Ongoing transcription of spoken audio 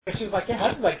And she was like, your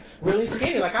husband's like really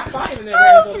skinny. Like I saw him in there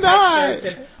wearing his little tight shirts,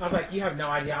 and I was like, you have no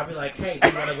idea. I'll be like, hey, do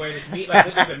you want to wear this medium?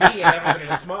 Like there's a medium, I have it in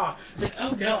a small. It's like,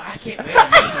 oh no, I can't wear a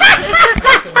medium. I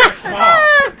have to wear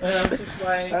small. And I'm just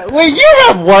like, well, you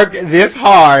have worked this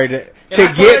hard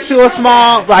to get to a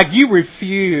small. Like you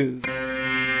refuse.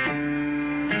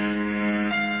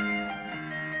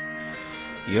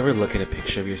 You ever look at a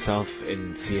picture of yourself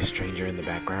and see a stranger in the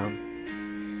background?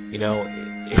 You know,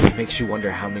 it makes you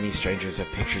wonder how many strangers have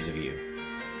pictures of you.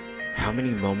 How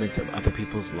many moments of other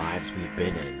people's lives we've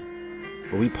been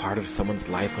in. Were we part of someone's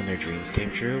life when their dreams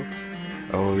came true?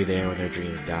 Or were we there when their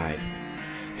dreams died?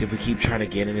 Did we keep trying to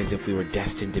get in as if we were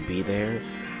destined to be there?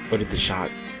 Or did the shot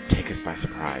take us by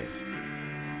surprise?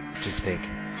 Just think,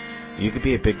 you could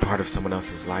be a big part of someone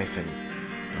else's life and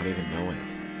not even know it.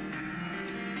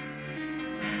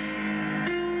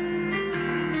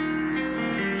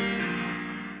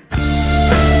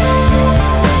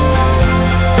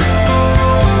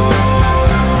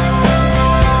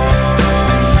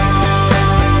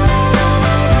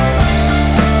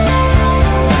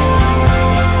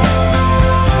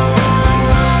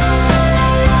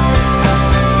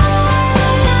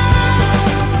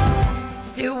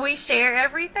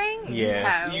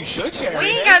 Yeah. No. You should share We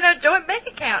ain't got no joint bank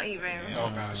account even. Oh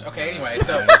gosh. Okay. Anyway,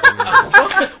 so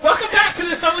welcome back to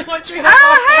this Only One Tree House.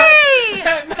 Oh hey!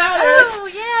 That matters. Oh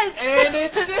yes. And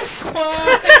it's this one.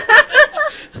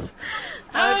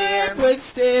 Oh dear. I'm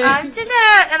Winston. I'm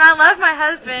Jeanette, and I love my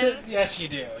husband. Yes, you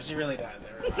do. She really does.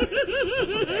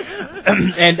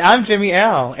 And I'm Jimmy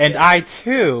L. And I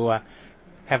too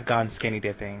have gone skinny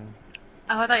dipping.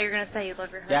 Oh, I thought you were going to say you love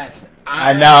your husband. Yes.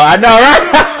 I know, right?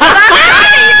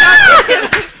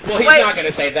 Well, he's not going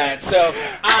to say that, so...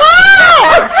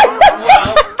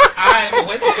 well, I'm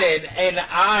Winston, and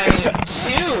I,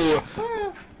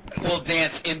 too, will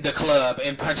dance in the club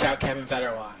and punch out Kevin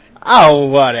Federline. Oh,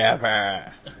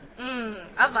 whatever.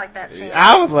 I'd like that too.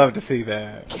 I would love to see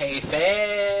that.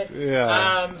 K-Fed.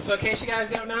 Yeah. So in case you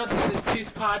guys don't know, this is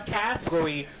Tooth Podcast, where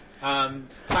we...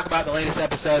 talk about the latest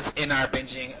episodes in our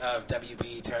binging of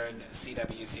WB turned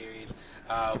CW series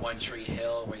One Tree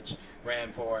Hill, which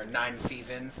ran for 9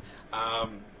 seasons.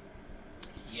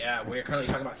 Yeah, we're currently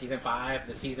talking about season 5,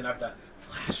 the season of the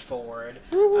flash forward,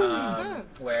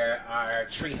 where our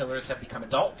tree hillers have become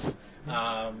adults.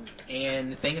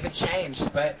 And things have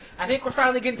changed, but I think we're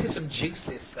finally getting to some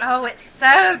juices. So. Oh, it's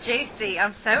so juicy.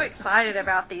 I'm so excited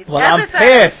about these well, episodes. I'm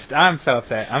pissed. I'm so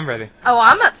upset. I'm ready. Oh,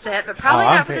 I'm upset, but probably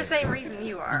not for pissed. the same reason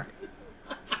you are.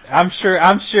 I'm sure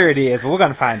it is, but we're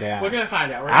going to find out. We're going to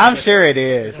find out. I'm sure it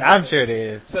is.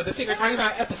 So this week we're talking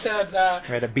about episodes 6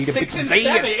 and 7.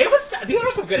 These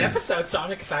were some good episodes, so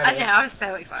I'm excited. I know, I'm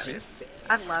so excited.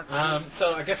 I love them.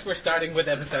 So I guess we're starting with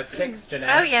episode 6,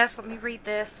 Jeanette. Oh yes, let me read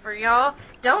this for y'all.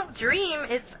 Don't Dream,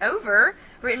 It's Over,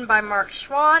 written by Mark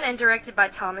Schwann and directed by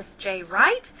Thomas J.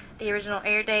 Wright. The original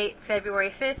air date, February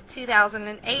 5th,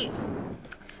 2008.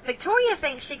 Victoria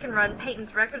thinks she can run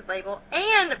Peyton's record label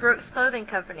and Brooks Clothing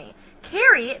Company.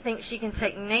 Carrie thinks she can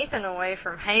take Nathan away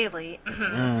from Haley.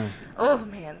 Oh,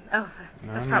 man. Oh,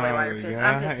 that's probably why you're pissed.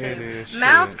 I'm pissed, too.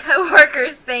 Mal's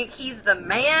co-workers think he's the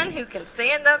man who can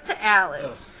stand up to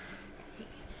Alice.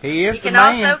 He is the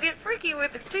man. He can also get freaky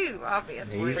with her, too,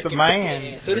 obviously. He's the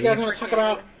man. So who do you guys want to talk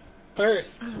about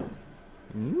first?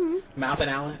 Mouth and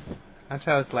Alice? I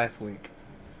chose us last week.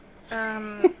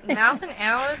 Mouth and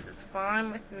Alice is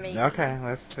fine with me. Okay,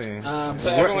 let's see. So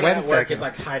everyone at work is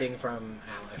like hiding from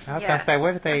Alice. I was gonna say,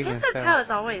 where did they even? I guess that's how it's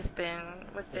always been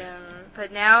with them.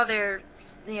 But now they're,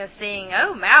 seeing,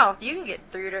 oh, Mouth, you can get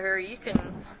through to her, you can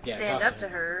stand up to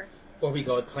her. Or we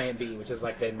go with Plan B, which is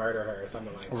like they murder her or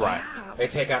something like that. Right. Wow. They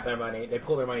take out their money. They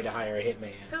pull their money to hire a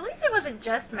hitman. So at least it wasn't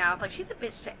just Mouth. Like, she's a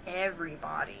bitch to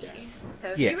everybody. Yes.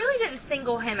 So she really didn't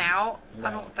single him out, No.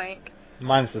 I don't think.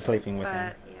 Minus the sleeping with him.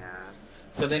 But, yeah.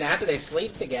 So then after they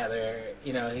sleep together,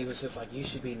 he was just like, you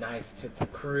should be nice to the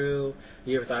crew.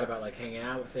 You ever thought about, like, hanging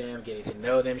out with them, getting to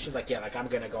know them? She's like, yeah, like, I'm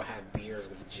going to go have beers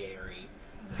with Jerry.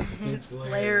 It's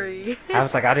Larry. I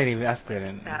was like, I didn't. That's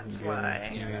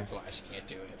why. Yeah, that's why she can't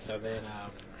do it. So then,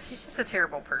 she's just a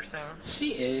terrible person. She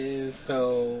is.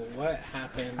 So what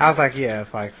happened? I was like, yeah,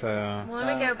 it's like so. Well,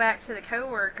 let me go back to the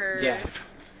coworkers. Yes.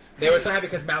 They were so happy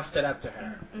because Mal stood up to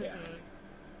her. Mm-hmm. Yeah.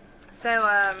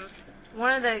 So,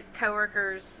 one of the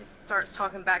coworkers just starts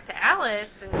talking back to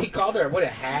Alice, and he called her what, a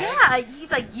hag? Yeah,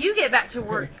 he's like, "You get back to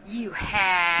work, you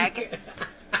hag."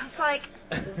 He's like,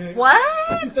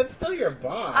 "What?" That's still your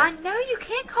boss. I know you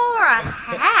can't call her a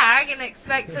hag and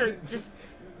expect to just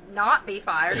not be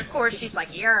fired. Of course, she's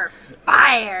like, "You're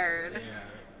fired." Yeah.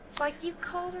 Like, you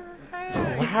called her a hag.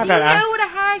 Well, how Do you about know what a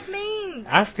hag means?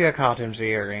 I still called him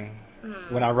Jerry.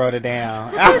 when I wrote it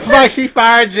down. I was like, she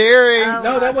fired Jerry. Oh.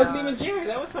 No, that my wasn't God. even Jerry.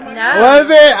 That was somebody No. else. Was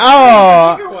it?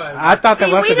 Oh, Bigger one. I thought that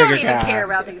See, was we the don't bigger even guy. care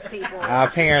about these people.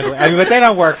 Apparently, but they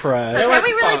don't work for us. They're Can like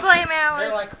we really fuck. blame They're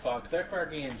Alice? like fuck. They're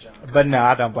Fergie and junk. But no,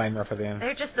 I don't blame her for them.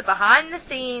 They're just the behind the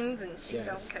scenes, and she Yes.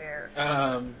 don't care.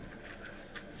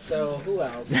 So who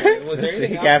else? Was there anything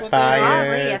He else got with fired.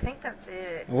 Probably, I think that's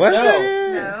it. Was No.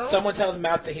 it? No. Someone tells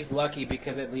Matt that he's lucky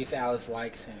because at least Alice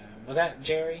likes him. Was that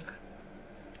Jerry?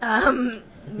 No,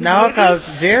 Maybe.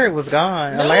 because Jerry was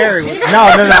gone. No, Larry Jerry- was. No.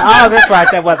 Oh, that's right.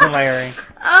 That wasn't Larry.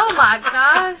 Oh my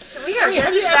gosh, we are just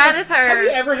as bad as Have you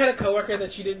her. ever had a coworker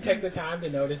that you didn't take the time to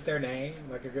notice their name,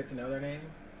 like or get to know their name?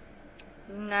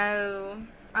 No,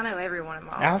 I know everyone in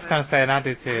my office. I was gonna say, and I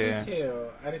did I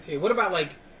too. did too. What about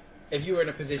like if you were in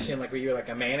a position like where you were like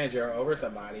a manager or over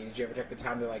somebody? Did you ever take the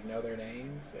time to like know their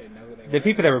names and know who they were? The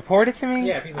people that reported to me?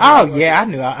 Yeah, people Oh, that reported yeah, to I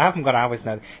knew. I'm going to always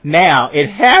know. Now, it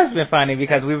has been funny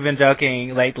because we've been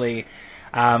joking lately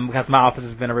because my office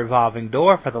has been a revolving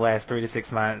door for the last 3 to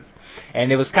 6 months.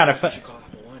 And it was kind of You fun. should call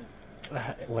Apple One.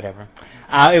 Whatever.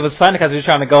 It was fun because we were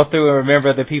trying to go through and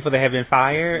remember the people that had been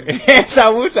fired. And so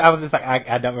I was just like,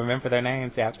 I don't remember their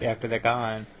names after they're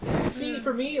gone. See,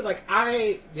 for me, like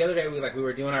the other day we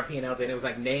were doing our P&L day, and it was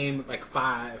like name like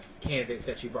 5 candidates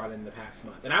that you brought in the past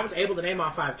month, and I was able to name all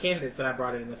 5 candidates that I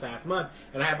brought in the past month,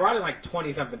 and I had brought in like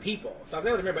 20 something people, so I was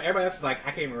able to remember. Everybody else is like,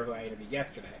 I can't remember who I interviewed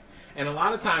yesterday, and a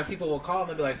lot of times people will call and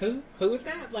they'll be like, who is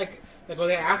that? Like when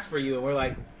they ask for you, and we're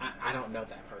like, I don't know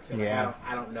that person. Like, Yeah.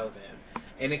 I don't know them.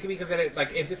 And it could be because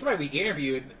like if it's somebody we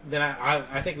interviewed, then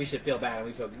I think we should feel bad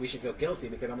and we should feel guilty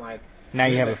because I'm like, Now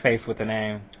you have a face with a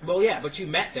name. well, yeah, but you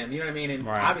met them, you know what I mean? And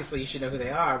Right. obviously you should know who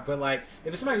they are. But like,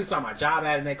 if it's somebody who saw my job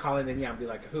ad and they call in, then yeah, I'll be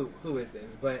like, who is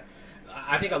this? But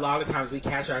I think a lot of times we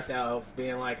catch ourselves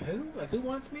being like, who? Like, who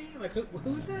wants me? Like,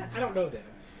 who is that? I don't know them.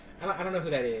 I don't know who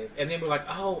that is. And then we're like,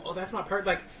 oh, that's my person.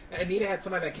 Like, Anita had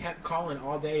somebody that kept calling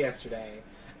all day yesterday.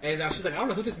 And she's like, I don't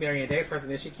know who this Marianne Davis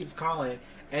person is. She keeps calling.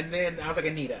 And then I was like,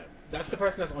 Anita, that's the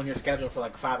person that's on your schedule for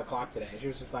like 5 o'clock today. And she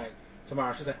was just like,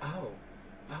 tomorrow. She's like, oh,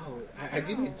 I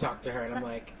do need to talk to her. And I'm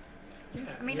like, yeah.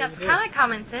 I mean, yeah, that's you do. kind of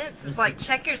common sense. It's like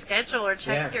check your schedule or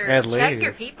check Yeah. At your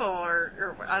least. people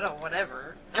or I don't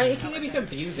whatever. I mean, it can be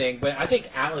confusing, but I think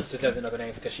Alice just doesn't know the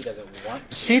names because she doesn't want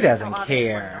to. She doesn't Well, obviously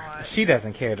care. not. She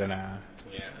doesn't care to know.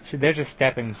 Yeah. They're just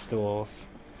stepping stools.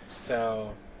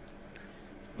 So.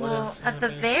 What Well, else at the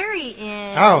happened? very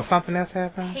end, Oh, something else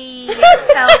happened? he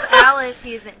tells Alice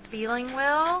he isn't feeling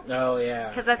well Oh, yeah.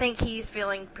 because I think he's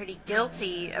feeling pretty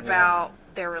guilty about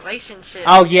their relationship.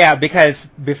 Oh, yeah, because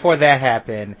before that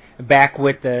happened, back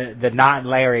with the not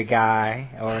Larry guy,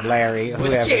 or Larry, With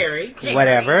whoever. Jerry.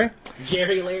 Whatever.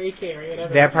 Jerry, Larry, Carey,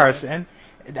 whatever. That person.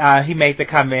 He made the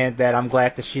comment that I'm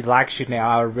glad that she likes you now.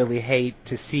 I would really hate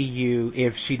to see you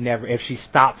if she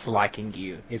stops liking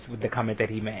you. It's the comment that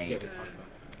he Yeah, made. we talked about that.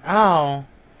 Oh,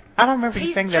 I don't remember you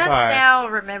He's saying just that part. now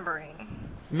remembering. 'Cause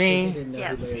he Me? didn't know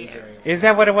Yes, who Larry yeah. Jerry was. Is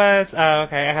that what it was? Oh,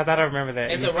 okay. Because I don't remember that.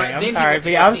 And You so right saying, then I'm sorry. he went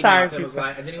to I'm go see sorry. Alice and was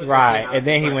like, and then he went to go see Right, Alice and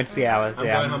then and he was went to see Alice. I'm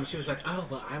Yeah. going home. She was like, oh,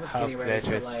 well, I was Hope getting ready that to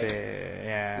you're like sick.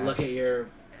 Yeah. look at your.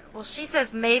 Well, she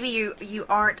says maybe you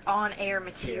aren't on air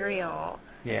material.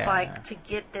 It's Yeah. like to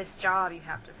get this job you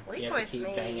have to sleep You have to with keep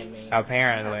me. banging me.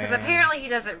 Apparently. Because apparently he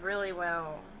does it really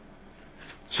well.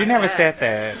 She I never guess. said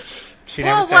that. She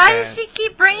Well, never said why that. does she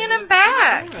keep bringing him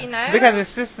back? You know? Because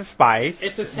it's just a spice.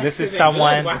 If the sex This is isn't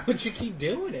someone. good, why would you keep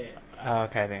doing it? Oh,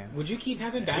 okay then. Would you keep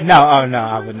having bad No, sex oh with no, I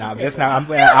someone? would not. Okay, That's well.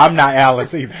 not. I'm not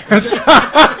Alice either.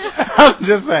 I'm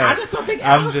just saying. I just don't think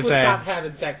I'm Alice just would saying. stop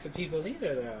having sex with people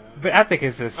either, though. But I think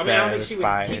it's just I mean, I don't think she would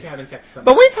spice. keep having sex with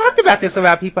But somebody. we talked about this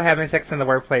about people having sex in the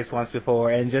workplace once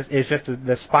before, and it's just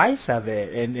the spice of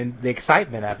it and the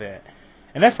excitement of it,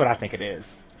 and that's what I think it is.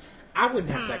 I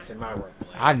wouldn't have sex in my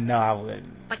workplace. I know I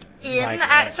wouldn't. Like in Like the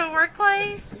that. actual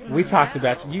workplace? We talked No.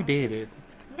 about you did it.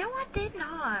 No, I did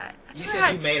not. You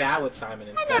said you made out with Simon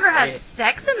and I stuff. never had right?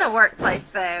 sex in the workplace,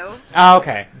 though. Oh,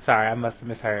 okay. Sorry, I must have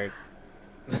misheard.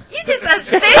 You just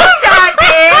assumed I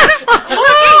did.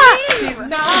 Look at you. She's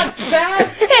not that.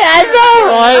 I know,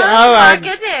 right? Oh, my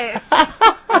goodness.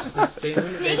 I just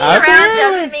assumed. Sneaking that- Okay. around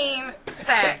doesn't mean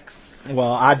sex.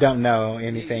 Well, I don't know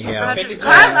anything I'm else. offended.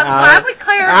 I'm glad we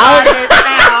clarified this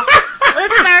now.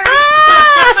 Listeners,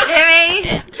 Jimmy,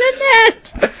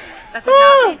 Jeanette. that did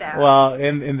not mean that. Well,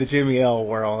 in the Jimmy L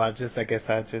world, I guess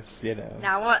I just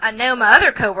Now, I know my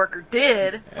other coworker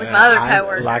did with my other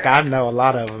coworker. I know a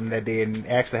lot of them that did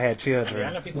actually had I mean, I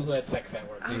children. know people who had sex at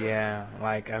work. Yeah,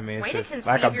 like I mean, Way it's to just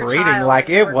like a conceive your breeding, child like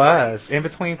in it the was workplace. in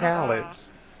between pallets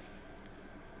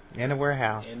in a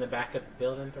warehouse. In the back of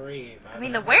building 3. I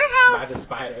mean, the warehouse. By the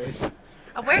spiders.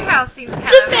 A warehouse seems kind of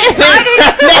because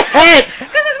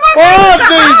it's more Oh,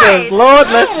 inside. Jesus, Lord,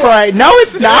 let's pray. No,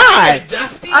 it's not.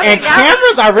 Dusty. Okay, And now-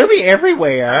 cameras are really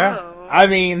everywhere. Oh. I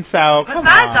mean, so come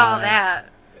Besides on. all that.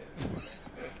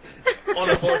 On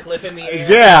a forklift in the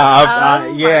air. Yeah,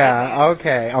 Oh, yeah, my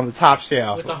okay, on the top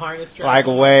shelf. With the harness strap. Like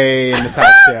way in the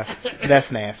top shelf.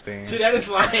 That's nasty. Dude, that is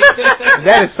like.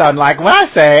 That is something like when I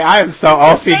say I am so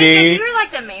If OCD. you were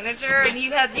like the manager and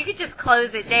you could just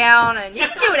close it down and you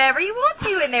can do whatever you want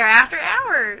to in there after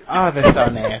hours. Oh, that's so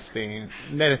nasty.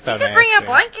 That is so You could nasty. bring a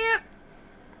blanket.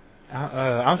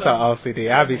 I'm so Some- OCD.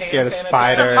 I'd be some scared of hand sanitizer.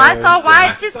 spiders. Some Lysol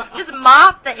wipes. Just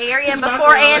mop the area Just about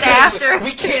before to- and after.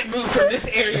 We can't move from this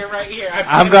area right here.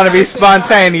 I'm gonna be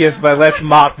spontaneous, but let's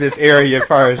mop this area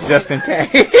first, just in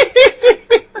case.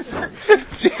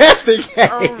 Just in case.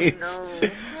 Oh no.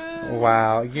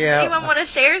 Wow. Yeah. Anyone want to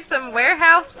share some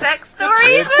warehouse sex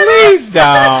stories? Please don't.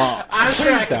 I'm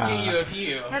sure I Please can give don't. you a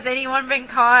few. Has anyone been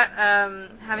caught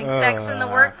having sex in the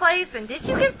workplace, and did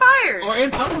you get fired? Or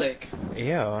in public.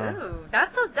 Ew. Ooh,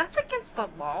 that's against the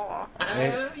law.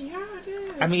 Yeah, it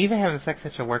is. I mean, even having sex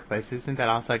at your workplace, isn't that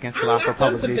also against the I law mean, for I've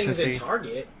done public some things in decency?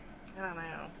 Target. I don't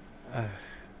know. Ugh.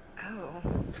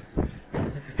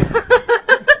 Oh.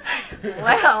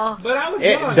 Well. But I was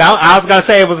It, young. I was gonna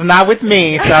say it was not with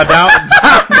me, so don't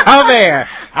go there.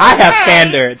 I have Okay.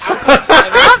 standards.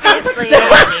 Obviously.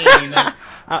 17.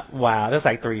 Wow, that's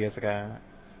like 3 years ago.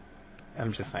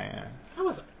 I'm just saying. I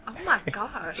was. Oh my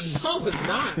gosh. No, it was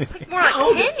not. It's like more like How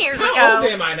old- 10 years ago. How old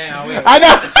am I now? Wait. I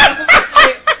know.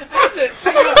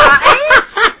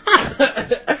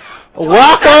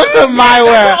 Welcome to my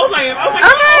world.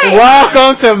 Okay.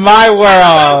 Welcome to my I was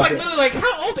like, world. literally, like,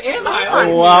 how old am I? Oh my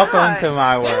Like, Welcome gosh. to my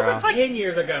that was world. like 10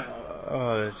 years ago.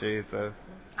 Oh Jesus.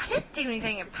 I didn't do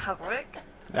anything in public.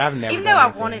 I've never. Even done though I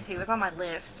anything. wanted to, it was on my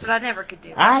list, but I never could do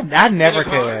it. I never In a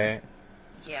car? could.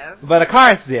 Yes. But a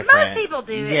car is different. Most people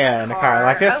do it Yeah, in in a a car.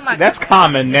 Like car. Oh my that's goodness.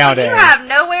 common If nowadays. you have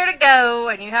nowhere to go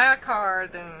and you have a car,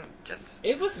 then just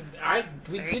It was.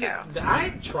 We There you did it. go.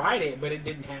 I tried it, but it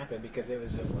didn't happen because it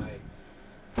was just like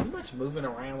too much moving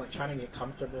around, like trying to get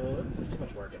comfortable. It was just too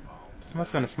much work involved. It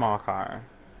must have been a small car.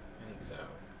 I think so.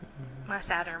 my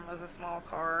Saturn was a small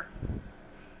car.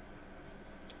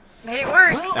 Made it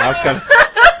work. Well, I was gonna-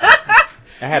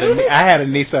 I had a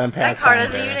Nissan that car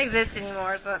doesn't Pathfinder. even exist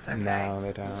anymore, so that's okay. No,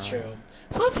 they don't. That's true.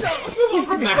 So let's move on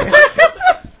from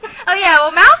that. Oh yeah,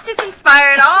 well, Mouse just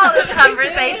inspired all this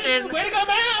conversation. Way to go,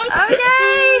 Mouse!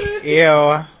 Okay. Ew.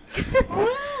 Well,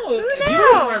 Who if knows?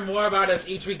 people learn more about us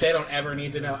each week, they don't ever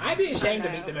need to know. I'd be ashamed to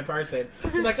meet them in person.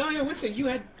 I'm like, oh yeah, Winston, you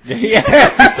had Yeah.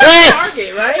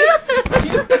 Target, right?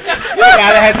 You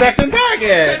gotta have sex in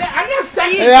Target. I didn't have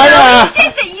sex. You, Yeah, I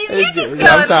know. you just go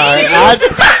I'm sorry. immediately.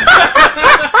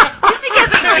 Just because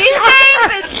we do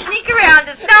things and sneak around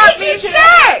does not mean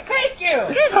sex. Thank you.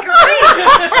 Good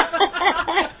grief.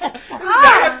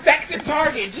 I have sex at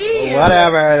Target. Jeez.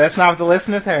 Whatever. That's not what the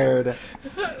listeners heard.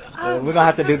 Oh, We're gonna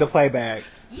have to do the playback.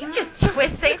 you just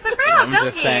twist things around, I'm don't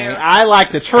just you? saying. I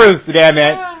like the truth, damn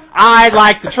it. I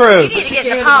like the You truth. need to get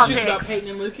You into can't shoot about politics. Peyton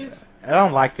and Lucas. I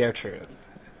don't like their truth.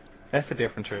 That's a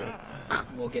different truth.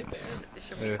 We'll get there.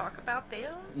 Should we talk about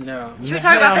them? No. Should we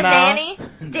talk about the Hell no. nanny?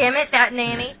 Damn it, that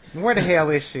nanny. Where the hell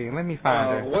is she? Let me find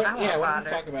her. What? I wanna Yeah. What find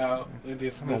did we her. talk about? With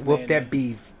this, I'm gonna this whoop nanny? that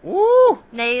beast. Woo!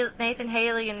 Nathan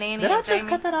Haley and Nanny Did I and just Jamie.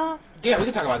 cut that off? Yeah, we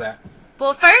can talk about that.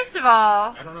 Well, first of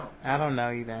all, I don't know. I don't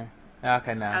know either.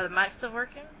 Okay, are no. the mics still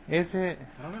working? Is it?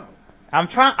 I don't know.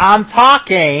 I'm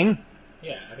talking.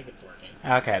 Yeah, I think it's working.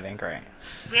 Okay, then great.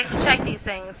 We have to check these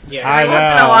things Yeah. I every know.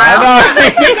 once in a while. I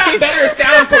know. We got better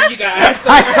sound for you guys.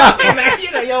 So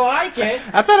you know, you'll like it.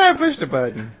 I thought I pushed the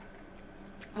button.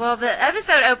 Well, the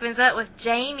episode opens up with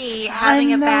Jamie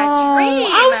having I a bad know. dream.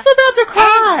 I was about to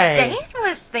cry. And Dan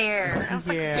was there. I was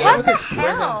like, Yeah. Dan what with the his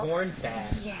prison hell? porn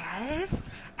sad. Yes.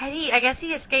 And I guess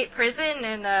he escaped prison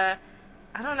and,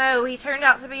 I don't know, he turned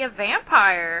out to be a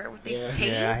vampire with these Yeah. teeth.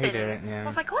 Yeah, he and did, yeah. I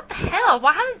was like, what the hell?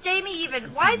 Why is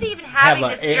he even having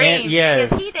Have a- this and- dream? yes.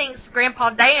 Because he thinks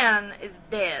Grandpa Dan is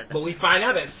dead. But we find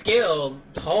out that Skills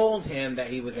told him that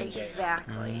he was in jail.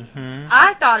 Exactly. Mhm.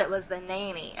 I thought it was the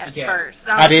nanny at Yeah. first.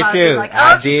 I did was too. Like,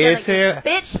 I oh, she's did gonna get too.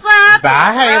 Bitch slap.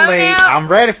 Bye, Haley. I'm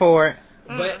ready for it.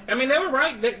 But I mean, they were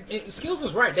right. Skills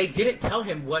was right. They didn't tell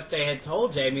him what they had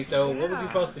told Jamie. So what was he Yeah.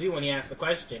 supposed to do when he asked the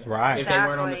question? Right. If they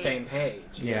weren't on the Exactly. same page.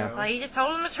 you Yeah. know? Well, he just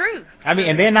told him the truth. I mean,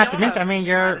 and then not to You don't mention, I mean,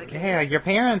 know. Lie to the kid. your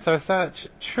parents are such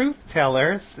truth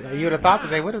tellers. You would have thought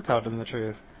that they would have told them the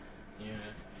truth. Yeah.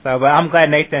 So, but I'm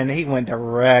glad Nathan, he went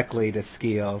directly to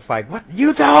Skills. Like, what?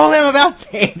 You told him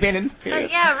about Damon and But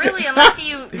Pierce? yeah, really, unless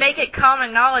you make it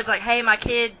common knowledge, like, hey, my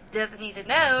kid doesn't need to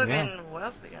know, Yeah. then what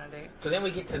else are you gonna do? So then we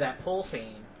get to that pool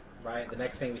scene right? The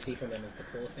next thing we see from them is the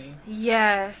pool scene.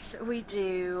 Yes, we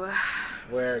do.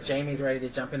 Where Jamie's ready to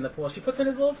jump in the pool. She puts in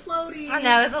his little floaties. I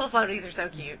know, his little floaties are so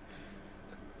cute.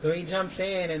 So he jumps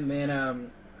in, and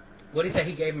then, what did he say?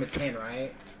 He gave him a 10,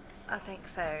 right? I think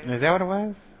so. Is that what it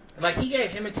was? Like, he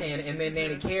gave him a 10, and then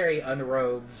Nanny Carey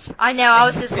underrobes. I know, I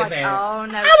was just Sit like, there. oh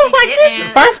no, I was she like,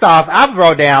 didn't. first off, I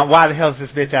wrote down, why the hell is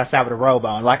this bitch outside with a robe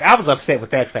on? Like, I was upset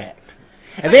with that fact.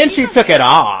 And then she took it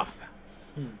off.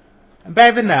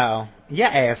 Baby, no. Your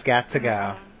ass got to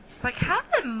go. It's like, have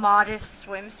a modest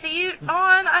swimsuit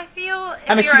on, I feel. If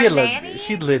I mean, you're a nanny.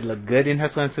 she did look good in her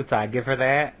swimsuit, so I give her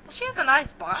that. Well, she has a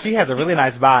nice body. She has a really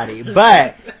nice body,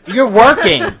 but you're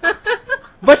working.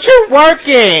 But you're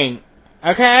working,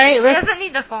 okay? She doesn't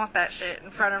need to flaunt that shit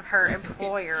in front of her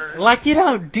employers. Like, you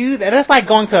don't do that. That's like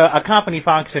going to a company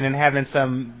function and having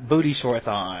some booty shorts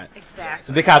on.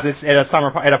 Exactly. Because it's at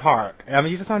a park. I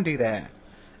mean, you just don't do that.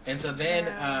 And so then,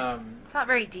 It's not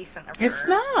very decent of her. It's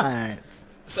not.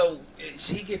 so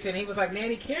she gets in. He was like,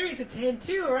 Nanny Carey's a 10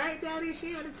 too, right, Daddy?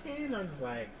 She had a 10. I'm just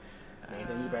like,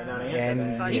 Nathan, you better not answer And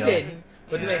that. he He didn't.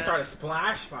 But then they start a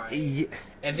splash fight. Yeah.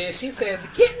 And then she says,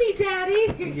 get me,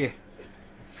 Daddy. Yeah.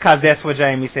 Because that's what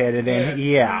Jamie said. And then,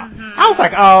 yeah. Mhm. I was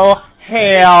like, oh,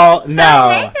 hell no. So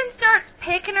Nathan starts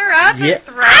picking her up Yeah. and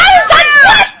throwing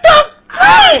her.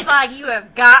 I was like, you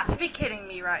have got to be kidding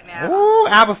me right now. Ooh,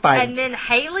 I was like, And then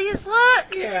Haley's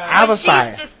look. Yeah. I was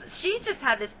like, She just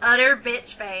had this utter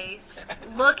bitch face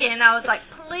looking. I was like,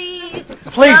 please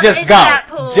please jump just into go. that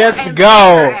pool Just and go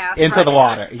beat her ass into right the now.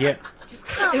 water. Yeah. Just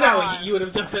come Is that on. what you would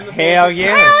have jumped in the Hell pool?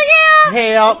 yeah. Hell yeah.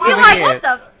 Hell You're yeah. like, what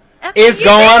the F It's are you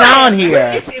going doing? on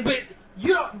here. But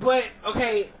you don't. But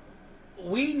okay,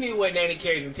 we knew what Nanny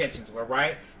Carey's intentions were,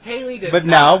 right? Haley did. But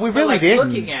no, we really like, didn't.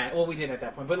 We didn't at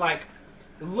that point. But like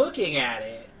looking at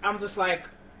it, I'm just like,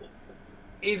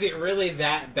 is it really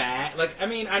that bad? Like, I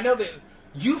mean, I know that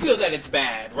you feel that it's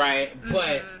bad, right?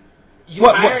 But you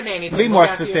hire a nanny to be look more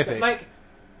after specific. yourself.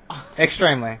 Like,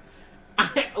 Extremely.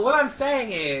 what I'm saying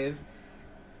is,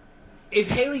 if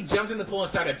Haley jumped in the pool and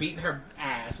started beating her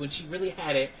ass when she really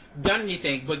hadn't done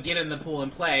anything but get in the pool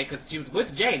and play because she was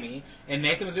with Jamie and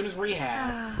Nathan was in his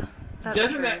rehab, That's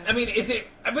doesn't true. that? I mean, is it?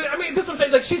 I mean, this is what I'm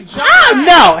saying. Like, she's jumping. Oh,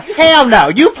 no. Hell no.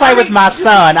 You play with my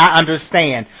son, I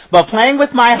understand. But playing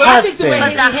with my But I think the way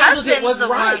husband. But Haley the handled it husband's was the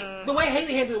right. one- The way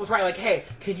Haley handled it was right. Like, hey,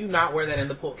 can you not wear that in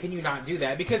the pool? Can you not do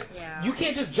that? Because you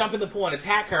can't just jump in the pool and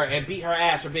attack her and beat her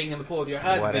ass for being in the pool with your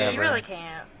husband. Whatever. You really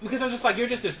can't. Because I'm just like, you're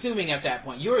just assuming at that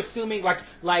point. You're assuming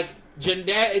like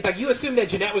Jeanette, like you assume that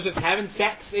Jeanette was just having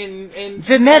sex in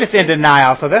Jeanette is in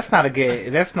denial, so that's not a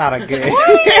good. That's not a good. What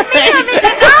do you mean I'm in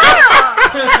denial?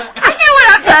 I know what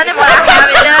I've done and what I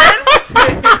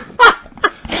haven't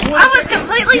done. I was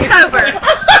completely sober.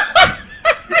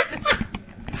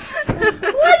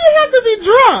 Why do you have to be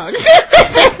drunk?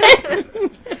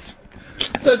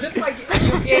 So just like you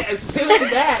can't assume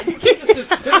that, you can't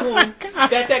just assume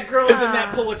that girl is in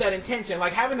that pool with that intention.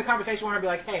 Like having the conversation with her and be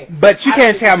like, hey. But you I don't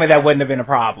can't think tell you me should that have- wouldn't have been a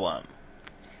problem.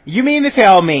 You mean to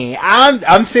tell me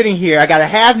I'm sitting here, I got a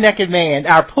half-naked man,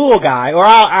 our pool guy, or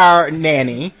our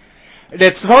nanny,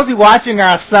 that's supposed to be watching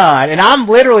our son, and I'm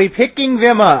literally picking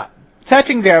them up,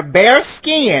 touching their bare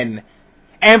skin,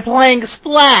 and playing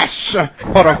splash,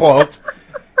 quote unquote,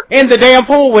 in the damn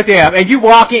pool with them, and you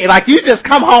walk in, like you just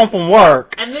come home from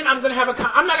work. And then I'm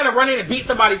not gonna run in and beat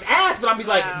somebody's ass, but I'll be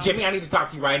like, No. Jimmy, I need to talk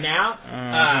to you right now.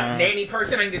 Nanny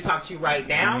person, I need to talk to you right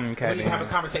now. Okay, we need to have a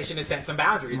then. conversation to set some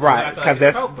boundaries. Right, because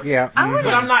that's, yeah. I would've-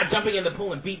 But I'm not jumping in the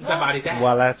pool and beating somebody's ass.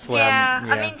 Well, that's what Yeah,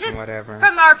 I'm, I mean, just whatever.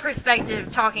 from our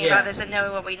perspective, talking Yeah. about this and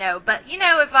knowing what we know. But, you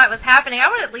know, if that was happening, I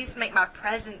would at least make my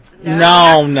presence No,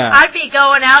 known. no. I'd be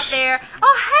going out there,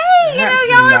 oh, hey, you know,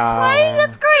 y'all are No. playing?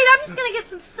 That's great. I'm just going to get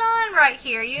some sun right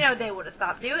here. You know, they would have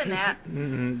stopped doing that.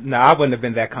 No, I wouldn't have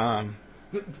been that calm.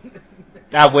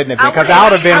 I wouldn't have been, I because wouldn't- I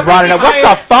would have been running up. What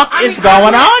the fuck is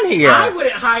going on here? I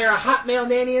wouldn't hire a hot male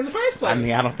nanny in the first place. I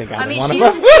mean, I don't think I either mean, one she of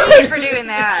was us idiot for doing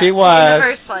that She in was. the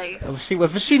first place. She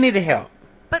was, but she needed help.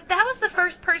 But that was the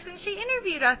first person she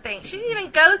interviewed, I think. She didn't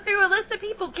even go through a list of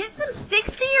people. Get some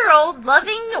 60-year-old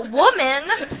loving woman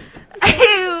who,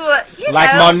 you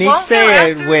Like know, Monique won't go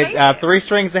said, after with Nathan. 3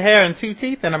 strings of hair and 2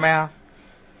 teeth in her mouth.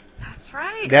 That's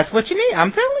right. That's what you need.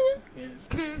 I'm telling you.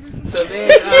 So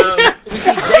then we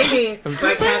see Jamie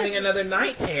like having another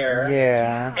night terror.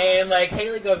 Yeah. And like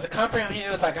Haley goes to comfort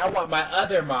him. It's like, I want my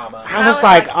other mama. I was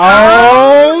like, oh,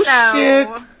 oh, no.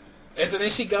 shit. And so then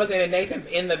she goes in and Nathan's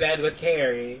in the bed with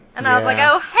Carrie. And I was like,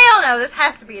 Yeah. oh, hell no, this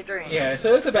has to be a dream. Yeah,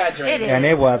 so it's a bad dream. It is. And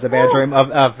it was a bad Woo. dream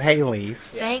of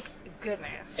Haley's. Yes. Thank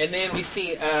goodness. And then we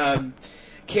see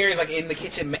Carrie's like in the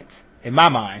kitchen. in my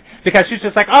mind. Because she's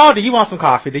just like, oh, do you want some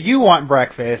coffee? Do you want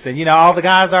breakfast? And, all the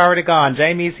guys are already gone.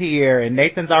 Jamie's here, and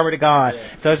Nathan's already gone.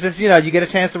 Yeah. So it's just, you get a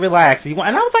chance to relax. And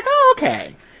I was like, oh,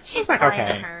 okay. She's like, playing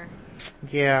okay. her.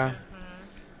 Yeah.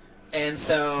 And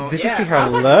so, Did you see her I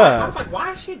was love? like,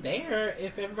 why is she there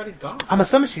if everybody's gone? I'm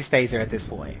assuming she stays there at this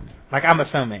point. Like, I'm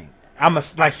assuming.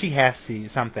 Like, she has to,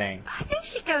 something. I think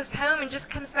she goes home and just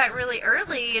comes back really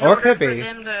early in Or order could for be.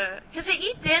 them to... Because they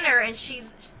eat dinner, and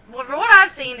well, from what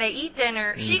I've seen, they eat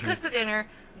dinner, she Mhm. cooks the dinner,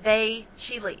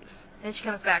 she leaves, and she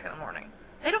comes back in the morning.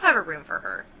 They don't have a room for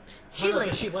her. She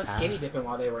leaves. She was skinny dipping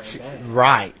while they were in bed.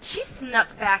 Right. She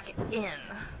snuck back in.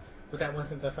 But that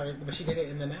wasn't the first. But she did it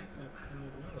in the next episode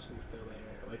as well. She's still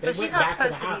there. Like they But she's went not back to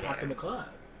the supposed to be house there. after the club.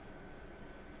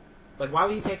 Like why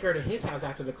would he take her to his house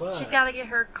after the club? She's got to get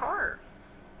her car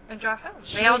and drive home.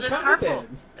 She They all didn't just come with carpool.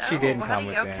 them. She didn't how come do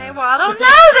with you, them. Okay, well, I don't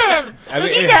know then. I They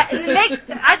mean- need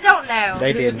to I don't know.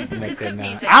 They didn't This is make just that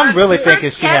confusing. known. I'm really Her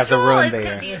thinking she has a schedule room is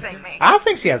there. confusing me. I don't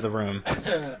think she has a room.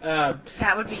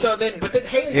 That would be So then, but then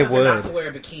Haley It tells her not would. to wear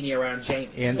a bikini around Jamie.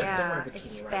 And- She's like, don't wear a Yeah, bikini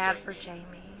it's around bad Jamie. for Jamie.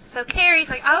 So Carrie's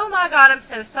like, oh my god, I'm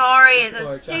so sorry. It's so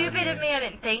Poor stupid Jamie. of me. I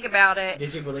didn't think about it.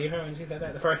 Did you believe her when she said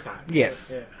that the first time? Yes.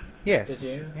 Yeah. Yes. Did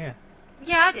you? Yeah.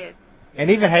 Yeah, I did. And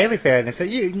even Haley said, and said,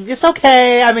 it's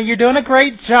okay. I mean, you're doing a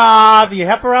great job. You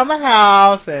help around the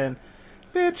house, and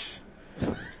bitch,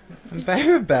 very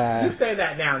You bad. say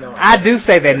that now, no? I do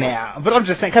say that now, but I'm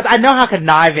just saying because I know how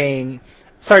conniving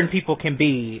certain people can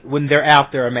be when they're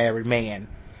out there a married man.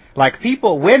 Like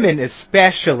women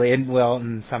especially,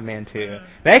 and some men too,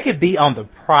 they could be on the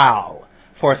prowl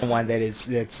for someone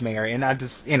that's married.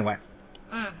 And anyway,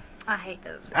 I hate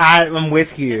those. I'm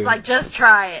with you. It's like, just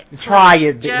try it. Try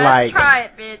it, Just like try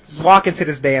it, bitch. walk into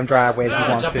this damn driveway if you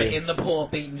want Jumping to. in the pool,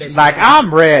 beating bitches. Like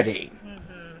I'm ready.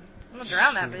 I'm gonna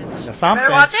drown that bitch. Or something.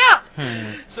 Better watch out.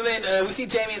 So then we see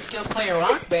Jamie and Skills playing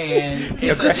rock band.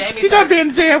 And so Yeah, Jamie she's starts, not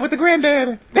in jail with the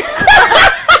granddaddy.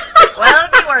 Well,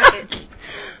 it'd be worth it.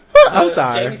 so I'm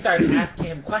sorry. Jamie starts asking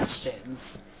him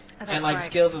questions. That's And like right.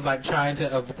 Skills is like trying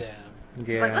to over them. It's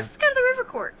Yeah. like, let's just go to the river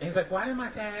court. And he's like, why did my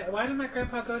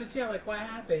grandpa go to jail? Like, what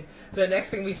happened? So the next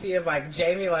thing we see is like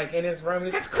Jamie like in his room.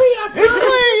 He's like, it's clean up. It's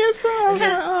clean, it's fine.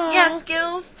 Because, yeah,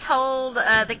 Skills told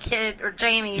the kid, or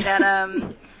Jamie, that,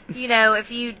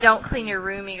 if you don't clean your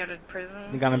room, you go to prison.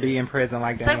 You're gonna be in prison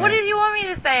like that. It's like, what did you want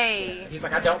me to say? He's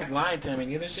like, I don't be lying to him, and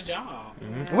neither should y'all.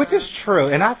 Mhm. Which is true,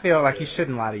 and I feel like you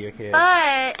shouldn't lie to your kids.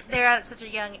 But they're at such a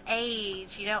young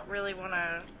age, you don't really want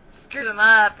to screw them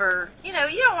up, or, you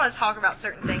don't want to talk about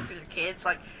certain things with your kids,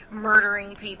 like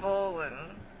murdering people and,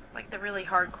 like, the really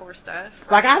hardcore stuff.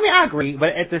 Like, I mean, I agree,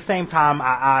 but at the same time,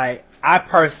 I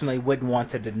personally wouldn't want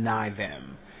to deny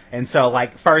them. And so,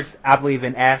 like, first, I believe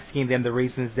in asking them the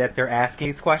reasons that they're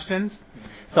asking these questions,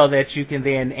 so that you can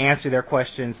then answer their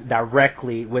questions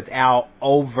directly without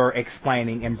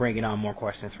over-explaining and bringing on more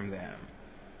questions from them.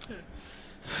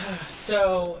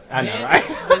 So I know, then right?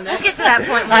 the We'll next- get to that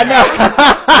point. I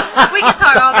know. We can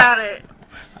talk all about it.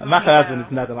 My You husband know.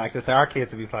 is nothing like this. Our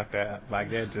kids will be fucked up. Like,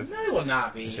 they're just... They will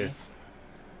not be. just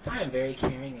I am very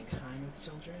caring and kind with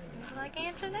children. Like be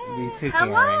Antoinette. too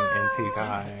Hello. caring and too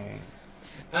kind.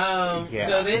 Yeah,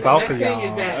 So then the both next of thing y'all.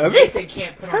 is that Nathan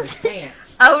can't put on his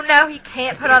pants. Oh no, he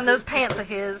can't put on those pants of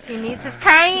his. He needs his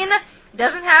cane.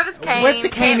 Doesn't have his cane. What the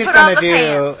cane can't is put on gonna the do?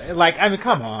 pants. Like, I mean,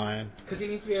 come on. Because he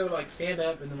needs to be able to like stand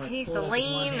up and then like He needs pull to up with one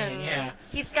lean, hand. and Yeah.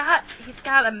 he's got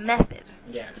a method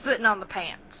to Yes. putting on the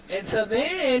pants. And so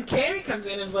then Carrie comes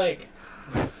in and is like,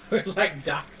 we're like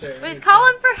doctor. But he's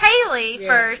calling for Haley Yeah.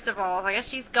 first of all. I guess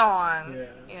she's gone.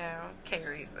 Yeah.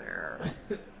 Carrie's there.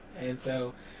 And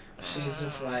so she's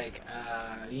just like,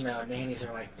 nannies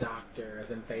are like doctors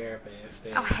and therapists.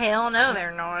 And Oh hell no,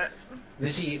 they're not.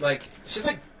 then she's like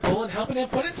helping him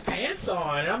put his pants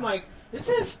on. And I'm like, this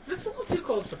is a little too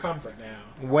close for comfort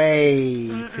now. Way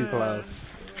too Mm-mm. close.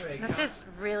 Like, That's just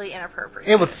really inappropriate.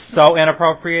 It was so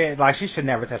inappropriate. Like, she should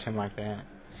never touch him like that.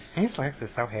 His legs are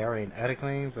so hairy and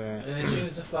ugly, but... And then she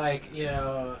was just like,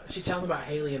 she tells about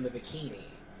Haley in the bikini.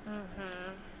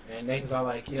 Mm-hmm. And Nathan's all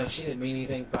like, she didn't mean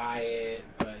anything by it,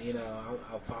 but,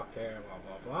 I'll talk to her, blah,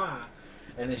 blah, blah.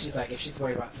 And then she's like, if she's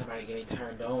worried about somebody getting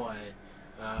turned on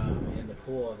in the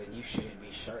pool, then you shouldn't be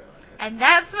shirtless. And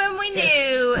that's when we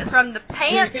knew, from the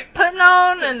pants putting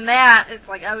on and that, it's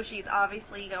like, oh, she's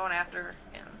obviously going after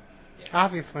him. Yes.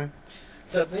 Obviously.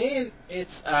 So then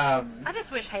it's, I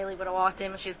just wish Haley would have walked in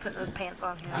when she was putting those pants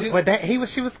on him. But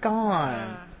she was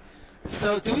gone.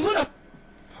 so do we want to,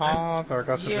 Pause or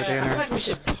go to the I dinner? feel like we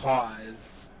should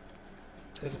pause.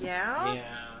 'Cause- Yeah?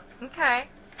 Yeah. Okay.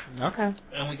 Okay.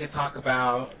 And we could talk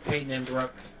about Peyton and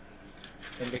Brooke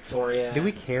and Victoria. Do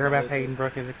we care about Lucas. Peyton,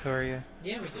 Brooke, and Victoria?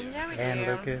 Yeah, we do. Yeah, we And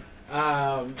do. Lucas?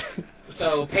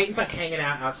 So Peyton's like hanging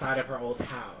out outside of her old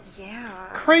house. Yeah.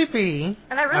 Creepy.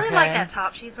 And I really Okay. like that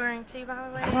top she's wearing too, by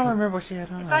the way. I don't remember what she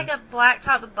had on. It's like a black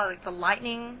top with like the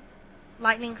lightning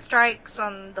strikes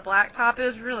on the black top. It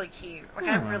was really cute. Like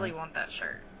I really want that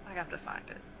shirt. I have to find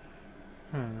it.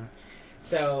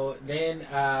 So then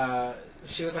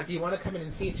she was like, "Do you want to come in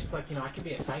and see it?" She's like, "I can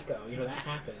be a psycho. That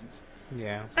happens."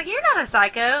 Yeah. It's like, you're not a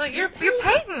psycho. You're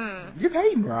Peyton. You're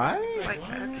Peyton, right? Like,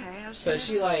 What? okay. So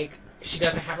she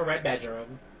doesn't have a red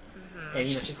bedroom, and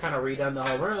she's kind of redone the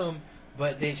whole room.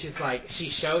 But then she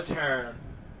shows her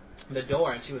the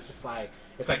door, and she was just like,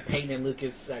 it's like Peyton and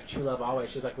Lucas, like true love always.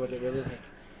 She's like, was it really like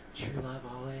true love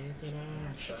always?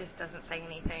 She just doesn't say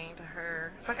anything to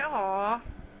her. It's like, aw.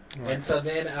 And so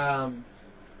then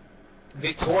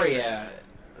Victoria,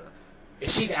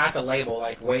 she's at the label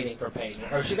like waiting for Peyton,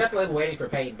 or she's at the label waiting for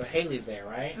Peyton, but Haley's there,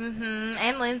 right?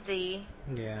 And Lindsay.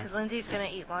 Yeah. Because Lindsay's gonna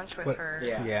eat lunch with her.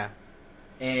 Yeah.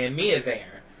 And Mia's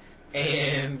there.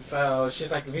 And so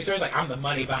she's like, Victoria's like, I'm the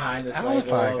money behind this label.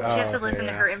 She has to listen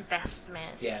to her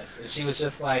investment. Yes, and she was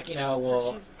just like,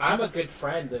 I'm a good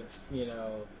friend of,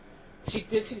 she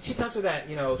tells her that,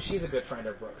 she's a good friend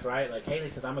of Brooks, right? Like, Haley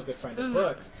says, I'm a good friend of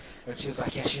Brooks. And she was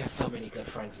like, yeah, she has so many good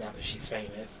friends now that she's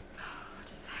famous. I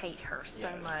just hate her so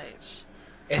much.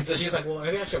 And so she was like, well,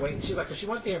 maybe I should wait. She was like, so she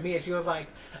wants to hear me, and she was like,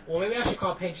 well, maybe I should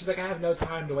call Peyton. She's like, I have no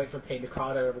time to wait for Peyton to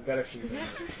call her gutter she's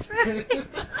in.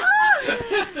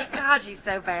 God, she's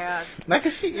so bad. Like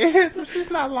she is, but she's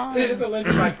not lying. So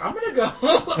Lindsay's like, I'm gonna go.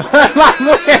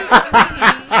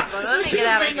 Let me get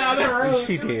out of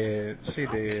here. She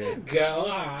did. Go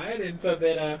on. And so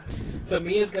then, so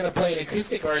Mia's gonna play an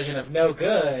acoustic version of No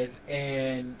Good,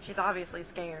 and she's obviously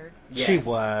scared. Yes. She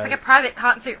was. It's like a private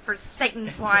concert for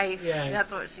Satan's wife. Yes.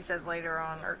 That's what she says later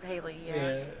on, or Haley.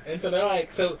 Yeah. And so they're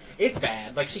like, so it's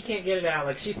bad. Like she can't get it out.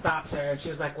 Like she stops her, and she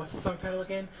was like, "What's the song title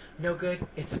again? No Good.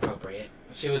 It's appropriate."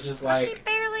 She was just like, she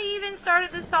barely even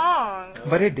started the song.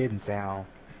 But it didn't sound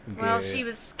good. Well, she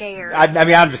was scared. I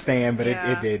mean, I understand, but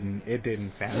Yeah. it didn't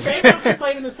sound it's the good. same song she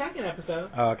played in the second episode.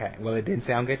 Oh, okay. Well, it didn't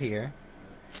sound good here.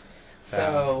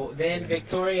 So then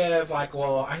Victoria is like,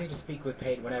 well, I need to speak with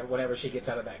Peyton whenever she gets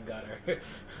out of that gutter.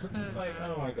 It's like,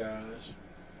 oh my gosh.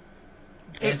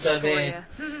 And so then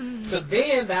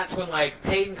that's when like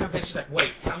Peyton comes in. She's like,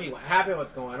 wait, tell me what happened,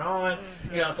 what's going on.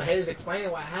 So Haley's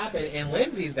explaining what happened, and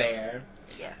Lindsay's there.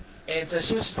 Yes. And so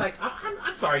she was just like,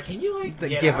 I'm sorry, can you like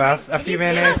give us a few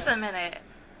minutes? Give us a minute.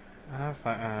 I was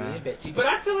like, Being bitchy. But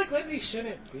I feel like Lindsay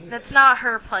shouldn't be there. That's not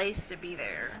her place to be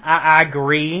there. I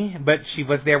agree, but she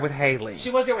was there with Haley. She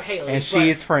was there with Haley. And she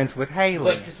is friends with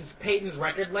Haley. But this is Peyton's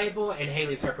record label, and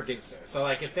Haley's her producer. So,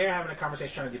 like, if they're having a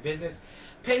conversation trying to do business,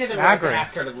 Peyton doesn't want to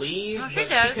ask her to leave, No, but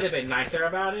she could have been nicer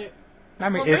about it. I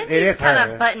mean, well, it is Lindsay's kind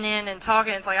her. of butting in and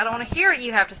talking. It's like, I don't want to hear what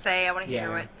you have to say. I want to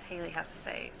hear what Haley has to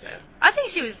say. So I think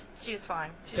she was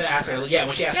fine. To ask her, when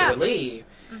she asked her to leave.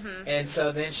 Mm-hmm. And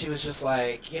so then she was just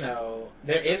like,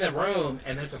 they're in the room,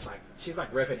 and they're just like, she's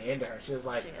like ripping into her. She was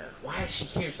like, why is she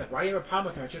here? She's like, why do you have a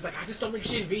problem with her? And she was like, I just don't think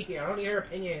she should be here. I don't need her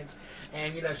opinions.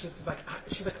 And, she was just like,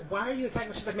 why are you attacking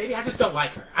her? She's like, maybe I just don't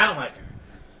like her. I don't like her.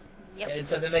 Yep. And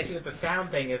so then they see that the sound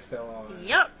thing is still on.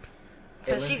 Yep.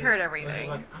 So And she Lindsay's- heard everything. Lindsay's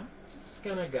like, I'm just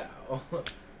gonna go.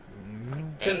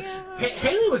 Damn. Because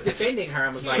Haley was defending her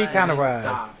and was like, She kinda "You need to was.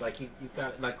 Stop. Like, you've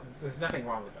got, like, there's nothing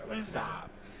wrong with her. Like, stop."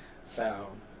 So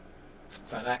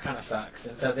that kind of sucks.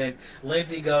 And so then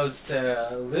Lindsay goes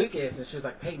to Lucas, and she was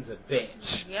like, Peyton's a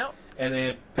bitch. Yep. And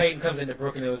then Peyton comes into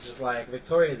Brooke, and it was just like,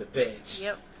 Victoria's a bitch.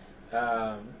 Yep.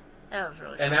 That was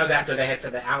really. And that was after they had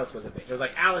said that Alice was a bitch. It was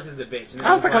like, Alice is a bitch. And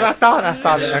I was like, I thought I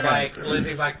saw and it was it. like,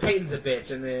 Lindsay's like, Peyton's a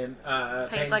bitch. And then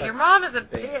Peyton's like, your mom is a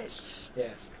bitch.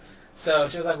 Yes. So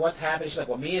she was like, what's happening? She's like,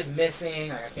 well, Mia's missing.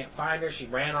 Like, I can't find her. She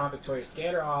ran off. Victoria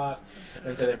scared her off.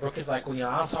 And so then Brooke is like, well,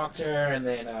 I'll talk to her. And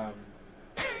then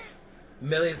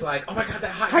Millie's like, oh my God,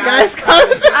 that hot guy's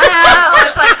coming. I know.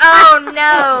 It's like, oh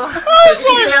no. So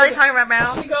She's really talking about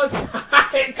Mal. She goes,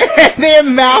 hi. And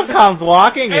then Mal comes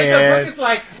walking in. And so Brooke is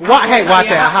like, hey, watch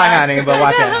out. Hi, honey, but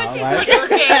watch I out. know, she's like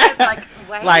looking at it like,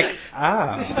 wait. Like,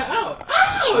 oh. She's like, oh.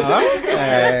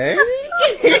 Okay.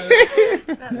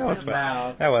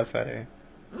 That was funny.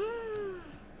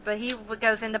 But he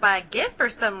goes in to buy a gift for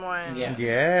someone. Yes.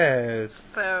 Yes.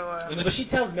 So. But she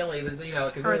tells Millie, because Millie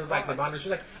was like the boss. mouth.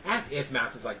 She's like, ask if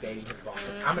Mouth is like dating his boss.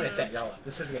 Like, I'm gonna set y'all up.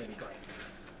 This is gonna be great.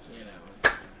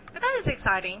 But that is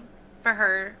exciting for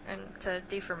her and to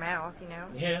do for Mouth,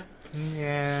 Yeah.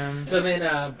 Yeah. So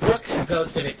then Brooke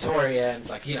goes to Victoria and it's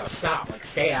like, stop, like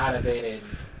stay out of it.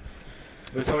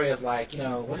 Victoria's like,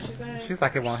 what did she say? She's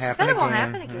like, it won't She happen said it again. won't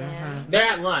happen again.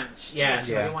 They're at lunch. Yeah, she's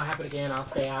like, Yeah. it won't happen again. I'll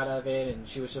stay out of it. And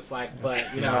she was just like,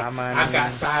 but, My money. I've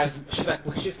got size. She's like,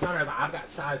 she was telling her, I've got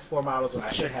size 4 models when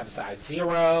I should have size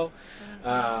 0.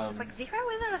 It's like 0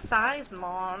 isn't a size,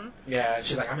 Mom. Yeah,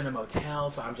 she's like, I'm in a motel,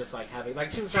 so I'm just like having,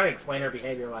 like, she was trying to explain her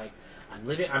behavior, like,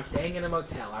 I'm staying in a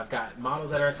motel. I've got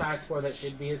models that are a size 4 that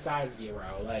should be a size 0.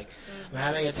 Like, I'm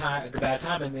having a bad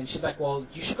time. And then she's like, well,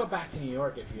 you should go back to New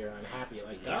York if you're unhappy.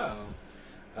 Like, go.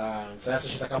 So that's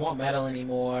what she's like, I won't meddle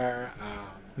anymore.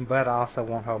 But I also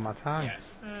won't hold my tongue.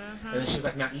 Yes. And then she was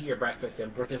like, now eat your breakfast.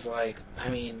 And Brooke is like, I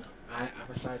mean, I'm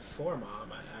a size 4, Mom.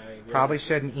 I really Probably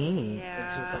shouldn't eat. Yeah.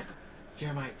 And she was like,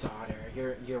 you're my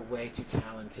daughter. You're way too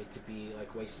talented to be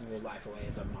like wasting your life away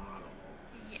as a model.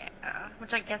 Yeah,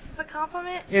 which I guess is a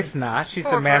compliment. It's not. She's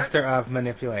For the master of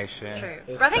manipulation. True.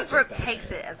 It's But I think such a Brooke bad takes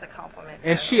idea. it as a compliment.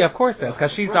 And though. she, of course, does,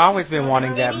 because she's Brooke always just been wants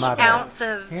wanting that Any mother. ounce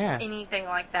of Yeah. anything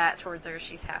like that towards her,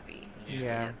 she's happy.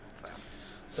 Yeah.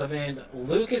 So then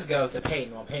Lucas goes to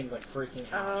Peyton while Peyton's like freaking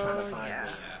out trying to Oh, find yeah.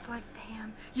 Mia. It's like,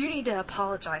 damn, you need to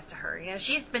apologize to her.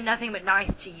 She's been nothing but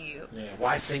nice to you. Yeah,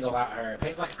 why single out her?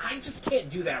 Peyton's like, I just can't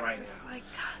do that right now.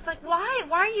 It's like, why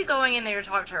are you going in there to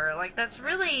talk to her? Like, that's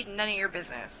really none of your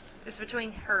business. It's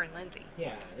between her and Lindsay.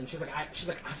 Yeah, and she's like,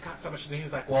 I've got so much to do. He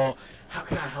was like, well, how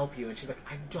can I help you? And she's like,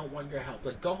 I don't want your help.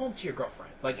 Like, go home to your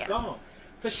girlfriend. Like, Yes. go home.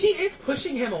 So she is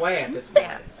pushing him away at this point.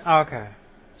 Yes. Okay.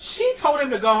 She told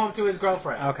him to go home to his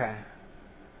girlfriend. Okay.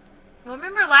 Well,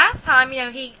 remember last time,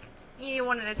 he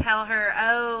wanted to tell her,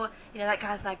 oh, that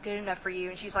guy's not good enough for you,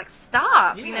 and she's like,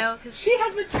 stop, Yeah. because She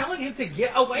has been telling him to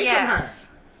get away from her.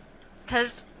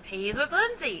 because he's with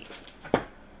Lindsay,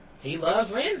 He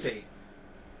loves Lindsay.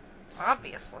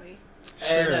 obviously.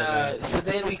 And so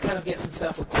then we kind of get some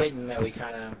stuff with Quentin that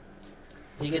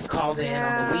he gets called in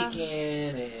on the Yeah.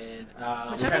 weekend, and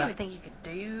Which I didn't even think you could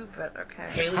do, but okay.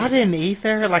 Haley's, I didn't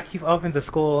either. Like, you've opened the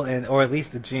school or at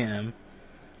least the gym.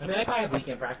 I mean, they probably have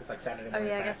weekend practice like Saturday Oh, morning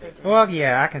yeah, I guess practice. they do. Well,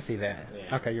 yeah, I can see that.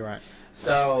 Yeah. Okay, you're right.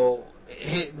 So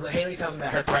Haley tells him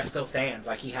that her threat still stands.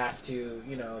 Like, he has to,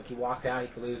 like, he walked out, he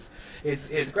could lose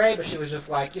his grade, but she was just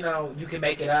like, you can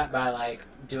make it up by, like,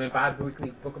 doing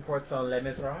bi-weekly book reports on Les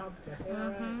Miserables. Did I say that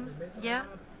right? Les Miserables? Yeah.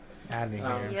 I didn't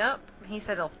hear. Yep. He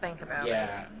said he'll think about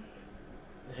Yeah. it.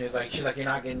 She's like, you're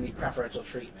not getting any preferential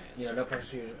treatment. No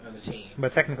preferential treatment on the team.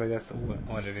 But technically, that's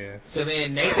what it is. So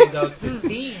then Nathan goes to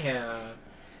see him,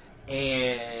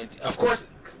 and of course,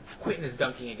 Quentin is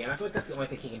dunking again. I feel like that's the only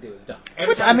thing he can do is dunk. Every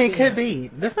Which, time I we mean, see could him, be.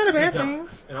 That's not a he bad thing.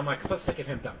 dunks. And I'm like, so sick of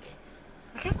him dunking.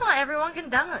 I guess not everyone can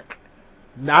dunk.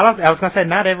 I was gonna say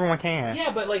not everyone can.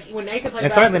 Yeah, but like when Nathan plays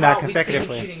And certainly not basketball, we see him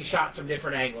consecutively. shooting shots from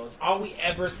different angles. All we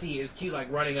ever see is Q like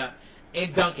running up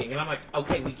and dunking, and I'm like,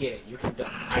 okay, we get it. You can dunk.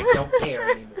 I don't care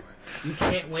anymore. You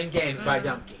can't win games by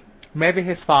dunking. Maybe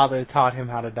his father taught him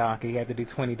how to dunk. He had to do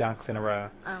 20 dunks in a row.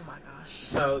 Oh my gosh.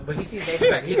 So, but he sees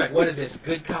Nathan. He's like, what is this?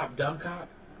 Good cop, dumb cop?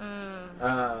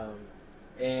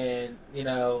 And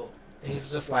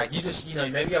he's just like,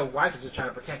 maybe your wife is just trying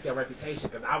to protect your reputation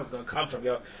because I was going to come from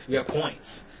your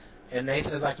points. And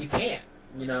Nathan is like, you can't.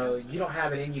 You don't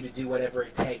have it in you to do whatever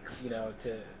it takes,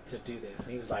 to do this.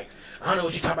 And he was like, I don't know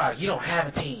what you're talking about. You don't have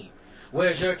a team.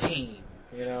 Where's your team?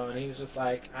 And he was just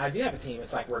like, I do have a team.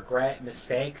 It's like regret,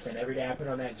 mistakes, and every day I put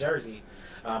on that jersey.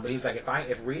 But he was like,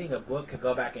 if reading a book could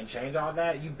go back and change all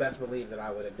that, you best believe that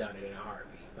I would have done it in a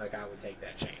heartbeat. Like, I would take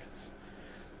that chance.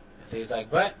 And so he's like,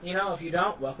 but, if you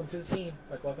don't, welcome to the team.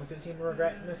 Like, welcome to the team of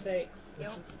regret and mistakes. Which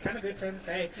Yep. is kind of good for him to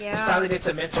say. Yeah. He finally did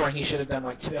some mentoring he should have done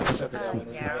like 2 episodes ago when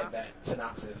we yeah. read that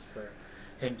synopsis for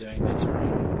him doing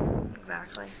mentoring.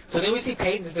 Exactly. So then we see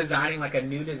Peyton's designing like a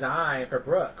new design for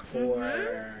Brooke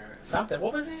for something.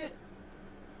 What was it?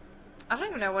 I don't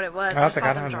even know what it was. I I was just like, saw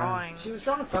I them don't know. drawing. She was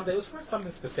drawing something. It was for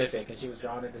something specific, and she was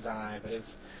drawing a design, but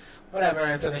it's whatever.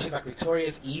 And so then she's like,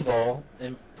 Victoria's evil,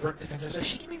 and Brooke defends her. So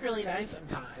she can be really nice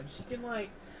sometimes. She can like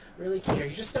really care.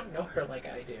 You just don't know her like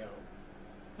I do.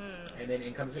 And then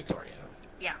in comes Victoria.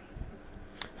 Yeah.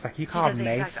 It's like, you She called does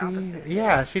the exact Macy? opposite.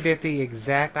 Yeah, she did the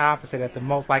exact opposite at the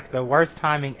most, like, the worst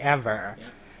timing ever.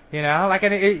 Yeah. Like,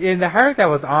 and the hurt that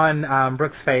was on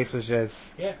Brooke's face was just,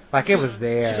 Yeah. like, it was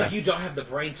there. She's like, you don't have the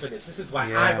brains for this. This is why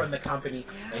Yeah. I run the company,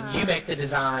 and you make the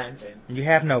designs. And You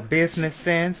have no business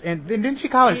sense. And then didn't she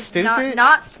call it He's stupid?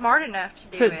 not smart enough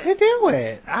to do it. To do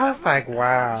it. I was like,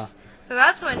 wow. So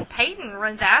that's when Peyton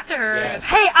runs after her and Yes. goes,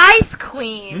 hey, Ice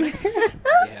Queen!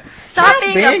 yeah. Stop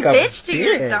being a being a bitch to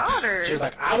your bitch. daughter. She was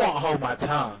like, I won't hold my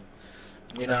tongue.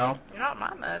 You're not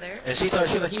my mother. And she was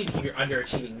like, you need to keep your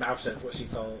underachieving mouth shut. That's what she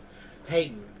told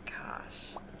Peyton.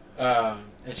 Gosh.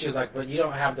 And she was like, but you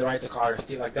don't have the right to call her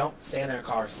stupid. Like, don't stand there and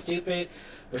call her stupid.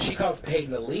 But she calls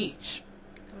Peyton a leech.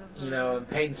 You know, and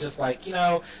Peyton's just like, you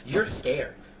know, you're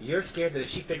scared. You're scared that if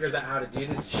she figures out how to do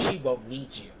this, she won't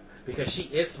need you. Because she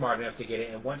is smart enough to get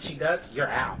it, and once she does, you're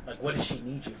out. Like, what does she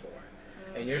need you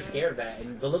for? And you're scared of that.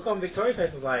 And the look on Victoria's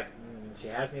face was like, she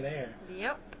has me there.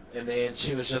 Yep. And then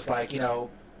she was just like, you know,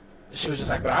 she was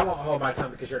just like, but I won't hold my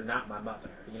tongue because you're not my mother.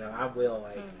 You know, I will,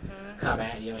 like, come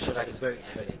at you. And she was like, it's very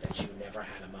evident that you never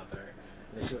had a mother.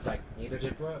 And then she was like, neither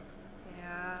did Brooke.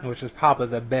 Yeah. Which is probably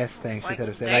the best thing she Like, could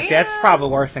have said. damn. Like, that's probably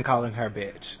worse than calling her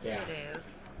bitch. Yeah. It is.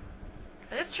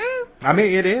 But it's true. I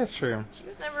mean, it is true. She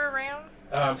was never around.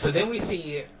 So then we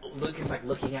see Lucas, like,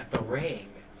 looking at the ring.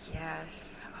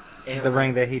 Yes. And The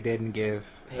ring that he didn't give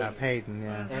Peyton. Peyton,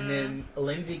 yeah. And then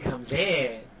Lindsay comes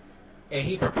in, and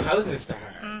he proposes to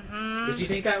her. Mm-hmm. Did you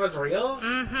think that was real?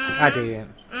 Mm-hmm. I did.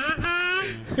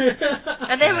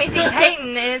 Mm-hmm. And then we see Peyton,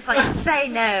 and it's like, say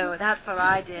no. That's what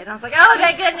I did. I was like, oh,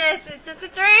 thank goodness, it's just a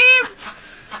dream.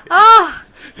 Oh.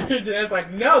 Janet's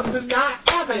like, no, this is not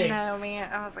happening. No,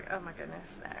 man. I was like, oh my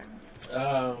goodness,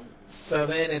 no. So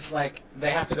then it's like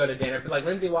they have to go to dinner. Like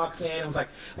Lindsay walks in and was like,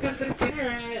 we gotta go to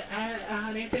dinner at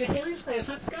Anthony Haley's place.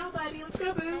 Let's go, buddy. Let's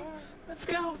go, boo. Let's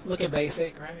go. Looking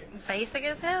basic, right? Basic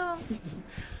as hell.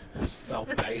 So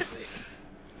basic.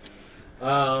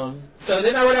 So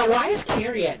then I went out, why is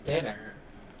Carrie at dinner?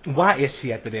 Why is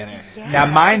she at the dinner? Yes. Now,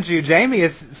 mind you, Jamie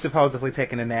is supposedly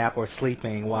taking a nap or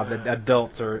sleeping while the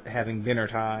adults are having dinner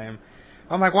time.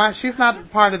 I'm like, why? She's not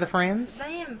part of the friends?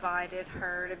 They invited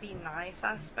her to be nice,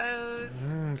 I suppose.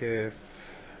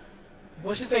 Guess.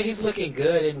 What'd she say? He's looking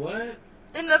good and what?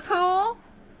 In the pool?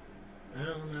 I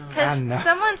don't know. Because I know.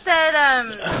 someone said,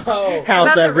 Oh. How's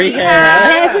about the the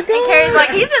rehab? And Carrie's like,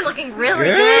 he's been looking really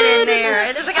good in there.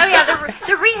 And it's like, oh yeah,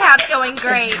 the rehab's going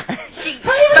great. But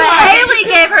Haley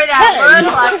gave her that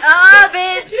look like, oh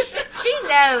bitch, she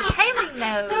knows. Haley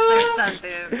knows there's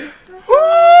something.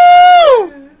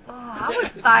 Woo! Oh, I would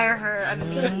fire her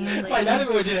immediately. Like that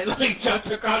would just like jumped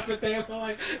across the table,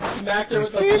 like smacked her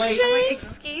with a plate. I'm like,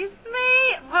 excuse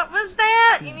me? What was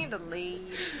that? You need to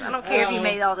leave. I don't care if you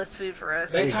made all this food for us.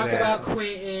 They talk Exactly. about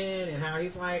Quentin and how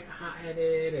he's like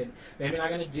hot-headed and maybe not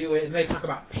gonna do it, and they talk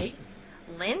about Peyton.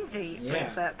 Lindsay Yeah.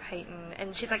 brings up Peyton,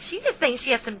 and she's like, she's just saying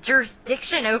she has some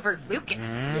jurisdiction over Lucas.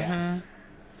 Yes.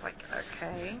 It's like,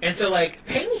 okay. And so like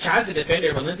Peyton tries to defend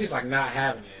her, but Lindsay's like not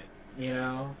having it. You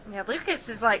know? Yeah, Lucas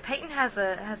is like, Peyton has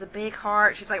a big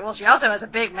heart. She's like, well, she also has a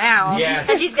big mouth. Yes.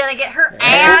 And she's gonna get her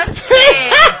ass kicked.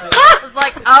 I was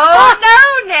like,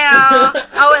 oh no now.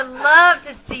 I would love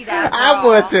to see that. I brawl.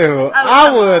 would too. Oh, I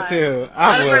come would on. too.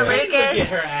 I Over would. Peyton would Lucas? get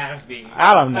her ass beat.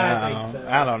 I don't know. I think so.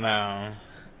 I don't know.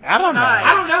 I don't know. might.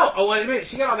 I don't know. Oh, wait a minute.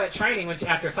 She got all that training when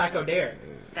after Psycho Derek.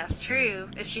 That's true.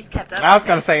 If she's kept up. I was with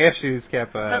gonna it. say if she's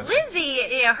kept But Lindsay,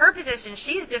 you know, her position,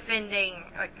 she's defending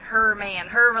like her man,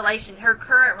 her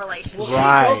current relationship. Well,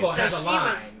 Right. Coco So has a she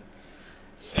line.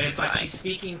 would- And it's like she's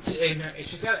speaking to,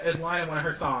 she's got a line in one of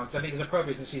her songs, so I think it's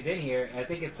appropriate since she's in here. I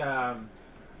think it's,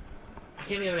 I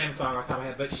can't remember the name of the song off the top of my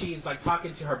head, but she's like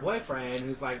talking to her boyfriend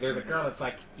who's like, there's a girl that's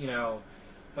like, you know,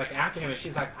 like after him, and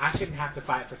she's like, I shouldn't have to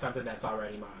fight for something that's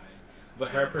already mine. But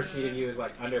her pursuit of you is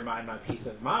like undermine my peace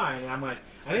of mind. And I'm like,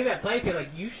 I think that plays here, like,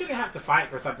 you shouldn't have to fight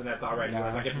for something that's already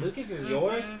yours. Like, if Lucas is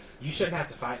yours, you shouldn't have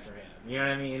to fight for him. You know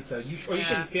what I mean? So you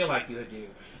shouldn't feel like you do.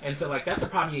 And so, like, that's the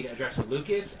problem you need to address with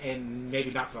Lucas and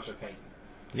maybe not so much with Peyton.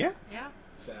 Yeah. Yeah.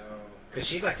 So, because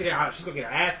she's like sitting out, she's gonna get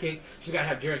her ass kicked. She's gotta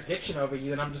have jurisdiction over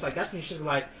you, and I'm just like, that's when you should be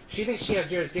like, she thinks she has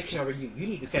jurisdiction over you. You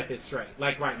need to set this straight,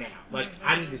 like right now. Like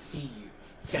I need to see you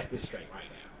set this straight right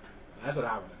now. That's what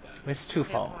I would have done. It's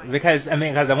twofold. Good point. Because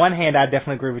on one hand, I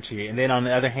definitely agree with you, and then on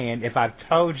the other hand, if I've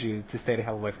told you to stay the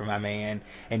hell away from my man,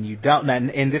 and you don't, now,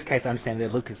 in this case, I understand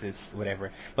that Lucas is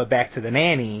whatever. But back to the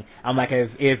nanny, I'm like,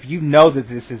 if you know that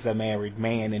this is a married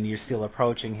man and you're still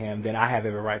approaching him, then I have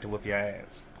every right to whoop your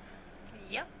ass.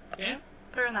 Yep. Yeah.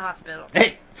 Put her in the hospital.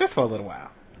 Hey, just for a little while.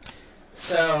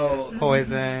 So,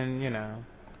 Poison,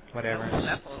 whatever.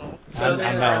 That's a little. so I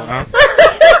then, know.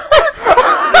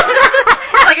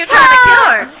 It's like you're trying to kill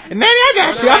her. Nanny, I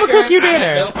got you. I'm gonna cook you I had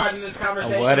dinner. no part in this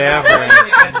conversation. Whatever.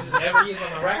 This is ever used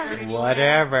on the record anywhere.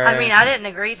 Whatever. I mean, I didn't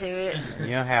agree to it. You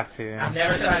don't have to. I've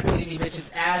never said I beat any bitch's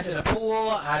ass in a pool.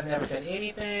 I've never said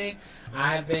anything.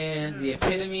 I've been the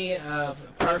epitome of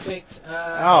perfect.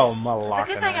 Oh, It's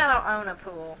a good thing Malakana. I don't own a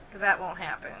pool, because that won't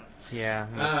happen.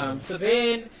 Yeah. So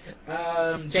then,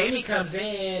 Jamie comes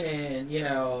in and,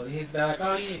 he's like,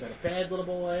 oh, you need to go to bed, little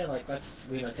boy. Like, let's,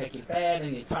 take you to bed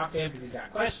and you need to talk to him because he's got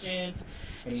questions.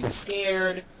 and he was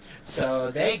scared. So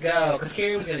they go, because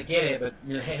Carrie was going to get it, but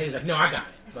Haley's like, no, I got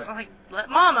it. It's like, let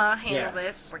Mama handle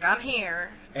this. We're I'm here.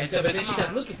 And so, but then she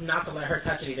tells Lucas not to let her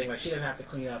touch anything. Like, she doesn't have to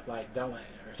clean up. Like, don't let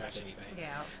her touch anything.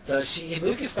 Yeah. So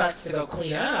Lucas starts to go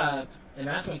clean up, and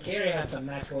that's when Carrie has some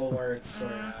nice little words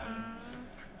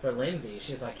for Lindsay.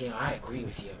 She's like, I agree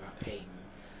with you about Peyton.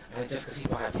 And just because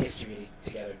people have history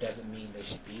together doesn't mean they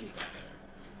should be together.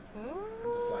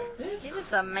 Ooh. It's like this. She's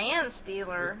just a man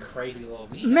stealer. Crazy little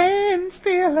weed. Man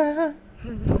stealer.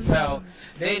 So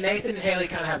then Nathan and Haley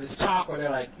kind of have this talk where they're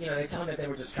like, they tell him that they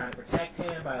were just trying to protect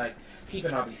him by like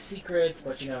keeping all these secrets,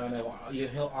 but and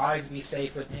he'll always be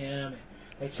safe with him. And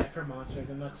they check for monsters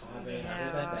in the closet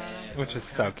under the bed, which is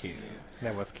so cute.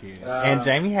 That was cute. And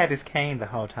Jamie had his cane the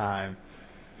whole time.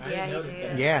 Yeah, he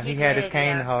did. Yeah, he had his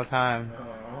cane the whole time.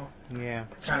 Yeah.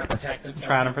 Trying to protect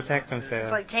himself.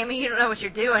 It's like, Jamie, you don't know what you're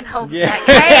doing holding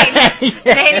that cane.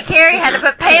 Nanny Carrie had to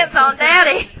put pants on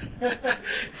Daddy.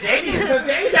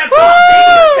 Jamie's at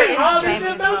fault. All these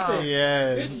emotions.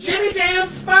 Yes. It's Jimmy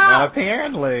Dam's fault.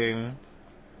 Apparently.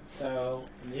 So,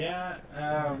 yeah.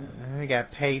 We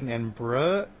got Peyton and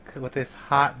Brooke with this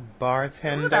hot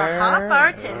bartender. Ooh, the hot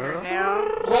bartender now.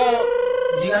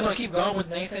 Well, do you guys want to keep going with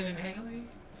Nathan and Haley?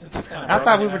 I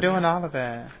thought we were doing all of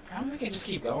that. We can just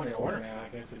keep going in order now, I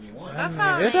guess, if you want. That's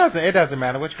fine. It doesn't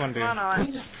matter which one do. Why not? We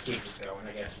can just keep going,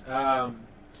 I guess.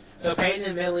 So Peyton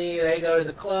and Millie, they go to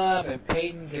the club, and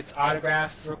Peyton gets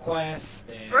autograph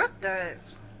requests. And Brooke does.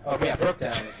 Oh, yeah, Brooke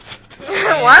does.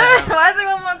 What? Why does he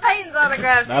want Peyton's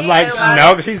autograph? I'm like,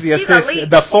 no, she's the assistant,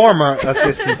 the former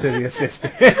assistant to the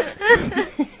assistant.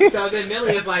 So then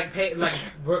Millie is like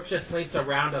Brooke just sleeps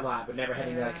around a lot, but never had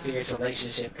any serious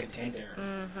relationship contenders.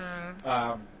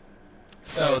 Mm-hmm.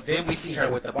 So then we see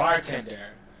her with the bartender,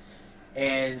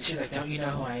 and she's like, "Don't you know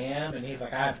who I am?" And he's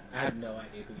like, "I have no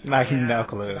idea who you are." Like no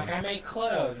clue. She's like, "I make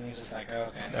clothes," and he's just like, "Oh,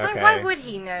 okay." So like, why would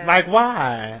he know? Like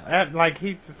why? Like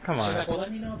he's just come on. She's like, "Well,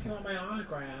 let me know if you want my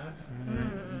autograph."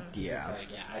 Yeah. He's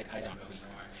like, "Yeah, I don't know who you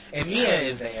are." And Mia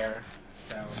is there.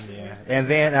 So. Yeah, and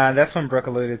then that's when Brooke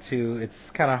alluded to it's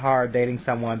kind of hard dating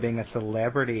someone being a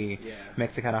celebrity. Yeah.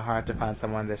 Makes it kind of hard to find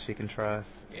someone that she can trust.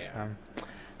 Yeah.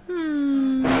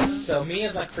 So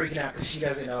Mia's like freaking out because she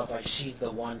doesn't know if like she's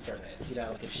the one for this.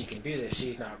 Like if she can do this,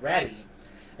 she's not ready.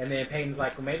 And then Peyton's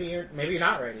like, well, maybe you're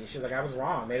not ready. She's like, I was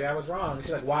wrong. Maybe I was wrong. And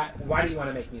she's like, why do you want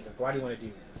to make music? Why do you want to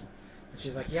do this? And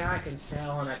she's like, yeah, I can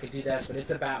sell and I could do this, but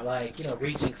it's about like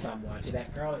reaching someone, to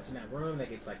that girl that's in that room that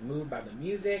gets like moved by the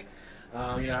music.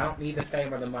 I don't need the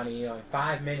fame or the money. In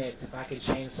 5 minutes, if I can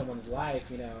change someone's life,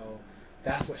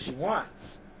 that's what she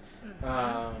wants.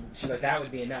 She's like, that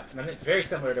would be enough. And it's very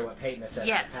similar to what Peyton has said.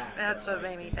 Yes, in the past, that's what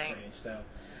made me think. So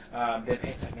then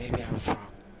Peyton's like, maybe I was wrong.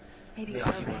 Maybe you so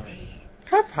were busy.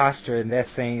 Her posture in that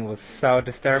scene was so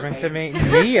disturbing to me.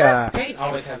 Mia. Peyton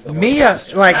always has the Mia,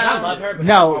 posture. like, I love her, but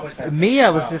no, she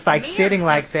Mia was just like Mia's sitting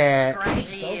like just that.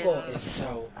 grungy Vocal and- is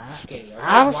so skinny.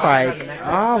 I was like, watching her the next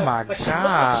oh episode, my like, she gosh.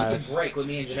 looks like she can break when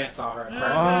me and Jeanette saw her in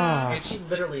person. Oh. And she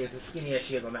literally is as skinny as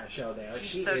she is on that show there. Like, She's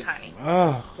she so is tiny.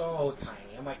 Oh. so tiny.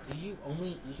 I'm like, do you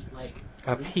only eat like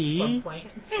A leaves pea? from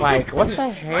plants? Like, what the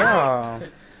hell?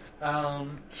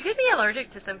 She could be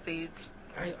allergic to some foods.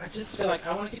 I just feel like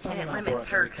I want to keep talking And it about limits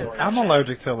Brooke her and Victoria. I'm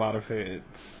allergic to a lot of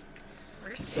foods.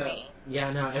 We're So, skinny.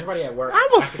 yeah, no, everybody at work. I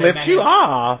almost after they flipped met you him-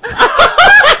 off.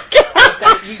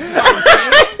 You know what I'm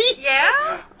saying?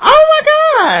 Yeah? Oh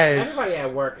my gosh. Everybody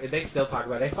at work, they still talk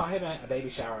about it. They saw him at a baby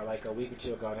shower like a week or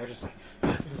two ago, and they're just like,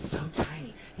 my husband's so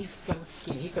tiny. He's so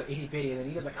skinny. He's so itty bitty. And then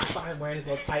he was like, I saw him wearing his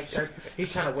little tight shirts.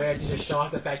 He's trying to wear it to just show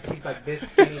off the fact that he's like this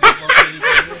skinny. This little itty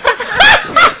bitty.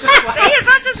 See, it's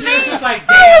not just She me. was just like,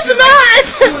 damn.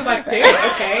 She was like,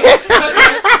 damn, okay.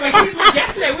 But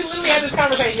yesterday, we literally had this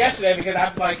conversation yesterday because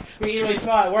I'm like, we really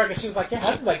saw it at work, and she was like, yeah,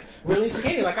 husband's like really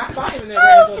skinny. Like, I saw him in there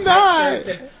wearing his little tight shirts,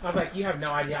 and I was like, you have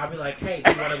no idea. I'll be like, hey,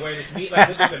 do you want to wear this meat?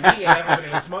 Like, this is a medium. I don't have it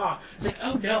in a small. It's like,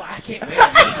 oh no, I can't wear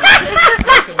a medium. I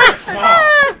have to wear a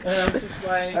small. And I'm just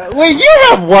like, When you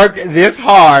have worked this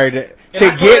hard to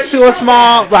I get to a already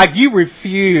small, know that. like you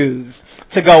refuse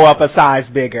to go up a size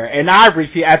bigger, and I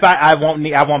refuse. If I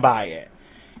won't buy it.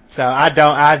 So I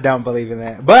don't believe in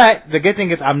that. But the good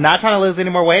thing is I'm not trying to lose any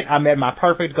more weight. I'm at my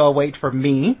perfect goal weight for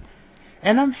me,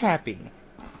 and I'm happy.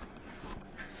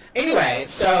 anyway,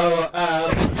 so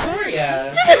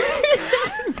Victoria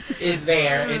is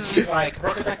there, and she's like,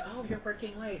 Brooke is like, oh, you're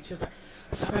working late. She's like,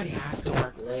 somebody has to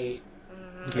work late.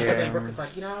 And so then Brooke is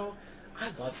like, I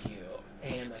love you,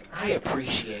 and like I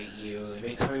appreciate you. And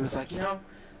Victoria was like, I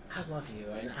love you,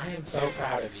 and I am so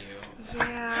proud of you.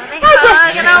 Yeah, they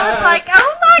hug, and I was like,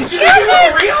 oh my Did you goodness.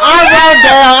 get real? I wrote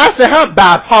down. I said her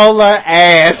bipolar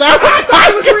ass.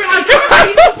 I was real.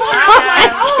 I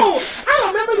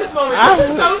like, this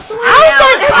is so sweet.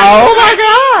 Oh my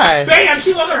god. Bam,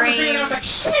 she woke up from the dream, and I was like,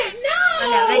 shit, no. I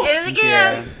know, they did it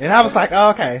again. Yeah. And I was like, oh,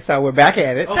 okay, so we're back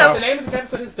at it. Oh, So- the name of this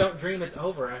episode is Don't Dream It's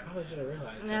Over. I probably should have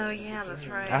realized. No, yeah, that's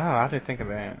right. Oh, I didn't think of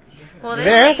that. Well, then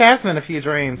There we- has been a few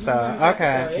dreams, so Mhm,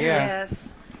 okay, so, yeah. Yes.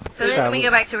 So then So- we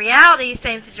go back to reality,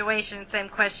 same situation, same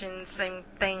question, same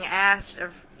thing asked,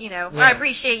 of, you know, Yeah. I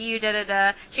appreciate you,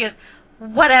 da-da-da. She goes,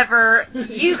 whatever,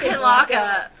 you can lock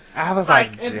up. I was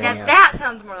Like, like, and now damn. that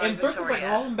sounds more like And Brooke was like Victoria.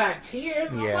 holding back tears.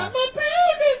 I'm Yeah. like, my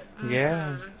baby.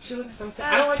 Yeah. She looks so So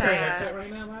sad. I don't like her sad. haircut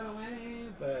right now, by the way,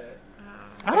 but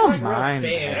I it's don't like real mind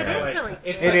thin. that. It is Like, really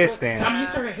it's thin. It is thin. I'm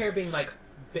used to her hair being like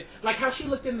how she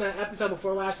looked in the episode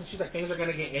before last, and she's like, things are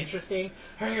gonna get interesting.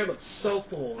 Her hair looks so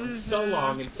full and so Mhm.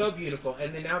 long and so beautiful,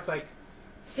 and then now it's like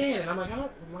thin, and I'm like, I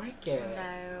don't like it.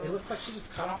 No. It looks like she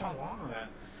just cut off a lot.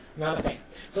 No, okay.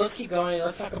 So let's keep going.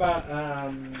 Let's talk about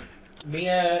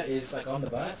Mia is like on the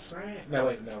bus, right? No,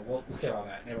 wait, no. We'll get all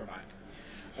that. Never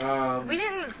mind. We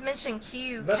didn't mention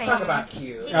Q. Let's talk about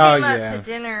Q. He came Oh, up yeah. to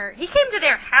dinner. He came to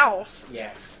their house,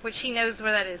 Yes. which he knows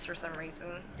where that is for some reason.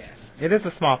 Yes. It is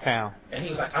a small town. And he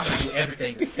was like, I'm gonna do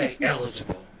everything to stay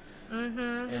eligible.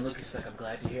 Mm-hmm. And Lucas like, I'm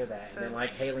glad to hear that. And then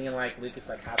like Haley and like Lucas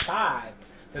like high five.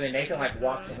 So then Nathan like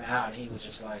walks him out, and he was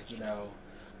just like, you know,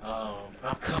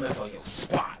 I'm coming for your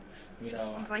spot. You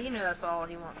know. It's like, you know, that's all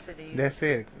he wants to do. That's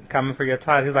it. Coming for your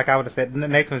Todd. He was like, I would have said.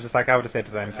 Nathan was just like, I would have said the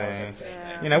same I was thing. saying Yeah.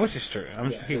 that. You know, which is true.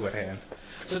 Yeah. He would have.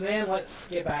 So then let's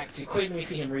get back to Quentin. We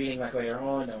see him reading like later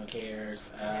on. No one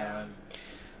cares.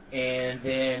 And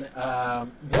then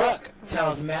Brooke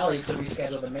tells Melly to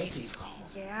reschedule the Macy's call.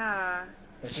 Yeah.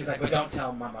 And she's like, but don't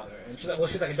tell my mother. And she's like, well,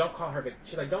 she's like, don't call her.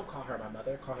 She's like, don't call her my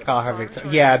mother. Call her Victoria.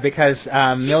 Victoria. Yeah, because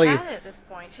She's Millie. had it at this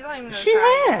point. She's not even gonna She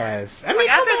try anymore. has. I It's mean, like,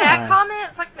 after come that on. comment,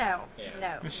 it's like, no. Yeah.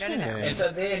 No. Shit. And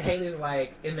so then Haley's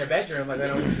like in their bedroom, like they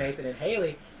don't see Nathan and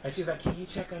Haley, and she's like, can you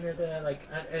check under the like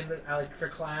like for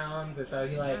clowns? And so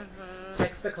he like Mhm.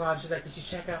 checks the clown. She's like, did you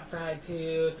check outside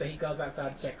too? So he goes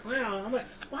outside to check clown. I'm like,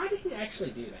 why did he actually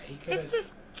do that? He could. It's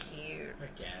just cute.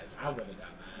 I guess I would have done that.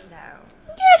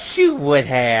 No. Yes, you would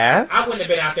have. I wouldn't have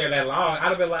been out there that long. I'd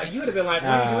have been like, you would have been like,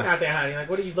 what are you doing out there, honey? Like,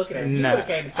 what are you looking at? You would No. have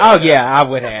came to check Oh it yeah, out. I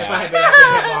would If I have. had been out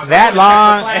there that long. That I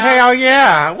long? would've checked the clown. Hell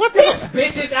yeah. What These the?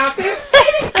 bitches out there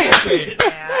city camping.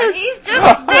 Yeah. He's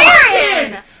just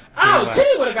staring. Oh, Right.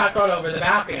 Jenny would have got thrown over the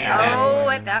balcony. at that Oh,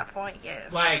 point. at that point,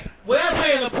 yes. Like, well, I'm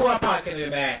playing the poor pocket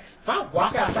of that. If I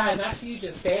walk outside and I see you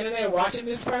just standing there watching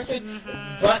this person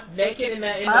Mhm. butt naked in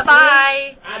the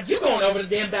Bye-bye. pool, you going over the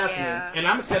damn balcony. Yeah. And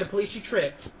I'm going to tell the police you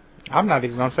tripped. I'm not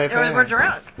even gonna say Or we're that.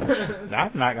 drunk. And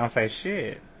I'm not gonna say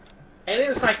shit.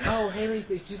 then it's like, oh, Haley,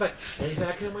 she's like, Haley said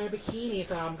I couldn't wear a bikini,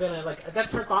 so I'm going to, like,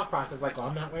 that's her thought process. Like, oh,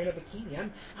 I'm not wearing a bikini.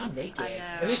 I'm naked. I know.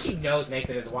 And then she knows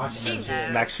Nathan is watching She her, too.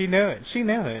 knows. Like she knew it. She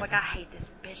knew It's it. like, I hate this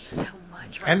bitch so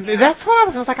much right And now. that's why I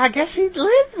was just like, I guess she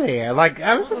lived there. Like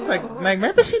I was just like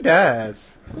maybe she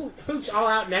does. Hooch all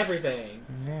out and everything.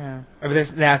 Yeah.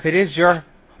 If it is your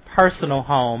personal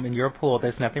home and your pool,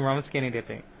 there's nothing wrong with skinny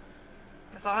dipping.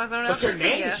 As long as no one But else your can see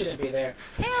nanny you. shouldn't be there.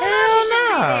 Hell Hell she shouldn't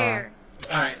be no. there.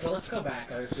 All right, so let's go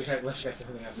back. Let's you guys say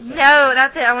something else. to say. No,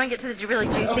 that's it. I want to get to the really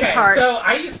juicy Okay, part. so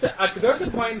I used to. There was a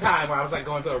point in time where I was like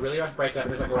going through a really rough breakup.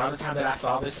 It was like around the time that I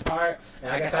saw this part,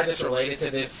 and I guess I just related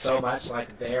to this so much,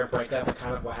 like their breakup and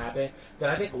kind of what happened. That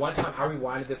I think one time I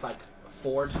rewinded this like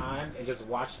 4 times and just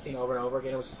watched the scene over and over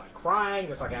again. It was just like crying,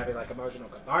 just like having like emotional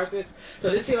catharsis.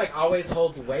 So this scene like always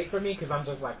holds weight for me because I'm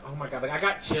just like, oh my god, like I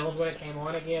got chills when it came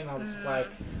on again. And I was just like,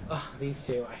 oh, these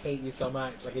two, I hate you so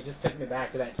much. Like it just took me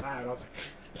back to that time. And I was like,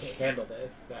 I can't handle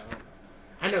this. So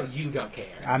I know you don't care.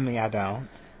 I mean, I don't.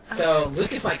 So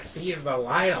Lucas like sees the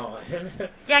light on him.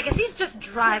 Yeah, because he's just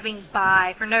driving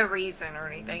by for no reason or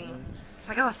anything. It's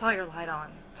like, oh, I saw your light on,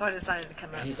 so I decided to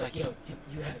come And up. he's like, you know,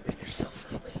 you haven't been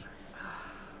yourself lately.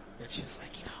 And she's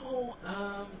like, you know,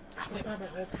 I went by my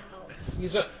old house.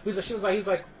 He's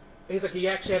like, you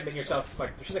actually haven't been yourself.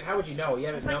 Like, she's like, how would you know? You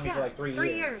haven't It's like, known me yeah, for like 3 years.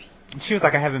 3 years. She was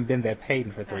like, I haven't been there paid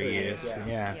for 3 3 years. years,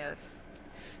 Yeah. Yes.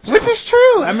 Which is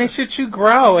true. I mean, should you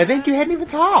grow? I think you hadn't even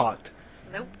talked.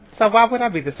 Nope. So why would I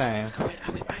be the same? I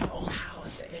went by my old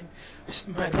house,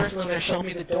 and my person was going to show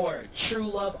me the door. True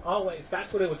love always.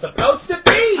 That's what it was supposed to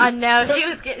be. I know. She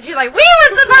was like, we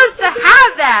were supposed to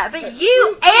have that, but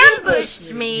you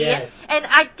ambushed me, Yes. and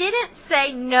I didn't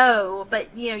say no,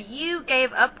 but you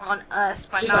gave up on us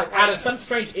by She's not. like, out of some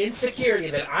strange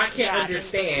insecurity that I can't Yeah.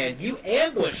 understand, you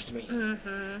ambushed me.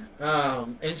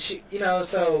 Mm-hmm. And she,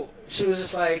 so she was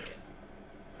just like,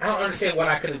 I don't understand what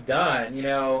I could have done,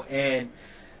 and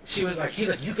she was like, he's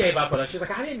like, you gave up on us. She's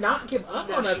like, I did not give up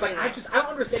No, on us. she Like, didn't. I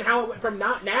don't understand how it went from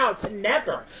not now to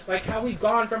never. Like, how we've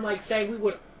gone from, like, saying we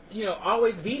would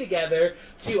always be together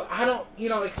to I don't,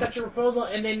 accept your proposal,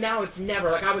 and then now it's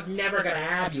never. Like, I was never going to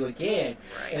have you again.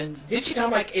 Right. And didn't she tell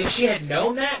him, like, if she had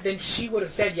known that, then she would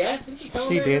have said yes? Didn't she tell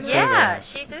him She that? did say Yeah, that.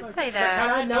 she did Like, say Had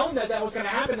that. I known that was going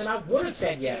to happen, then I would have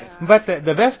said yes. Yeah. But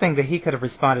the best thing that he could have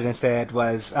responded and said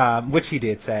was, which he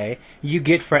did say, you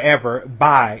get forever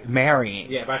by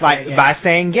marrying. Yeah, by like saying yes. by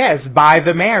saying yes, by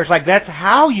the marriage. Like, that's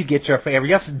how you get your forever.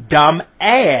 Yes, dumb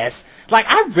ass. Like,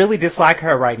 I really dislike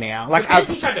her right now. Like, But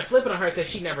then he tried to flip it on her and said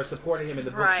she never supported him in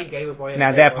the book. Right. She gave up on him.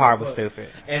 now that part was stupid.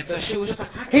 And so she was just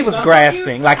like, He was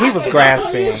grasping. Like, he was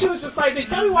grasping. She was just like, then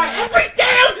tell me why every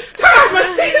damn time I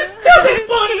see this stupid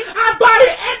book, I bought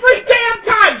it every damn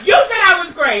time. You said I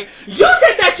was great. You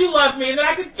said that you loved me and that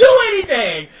I could do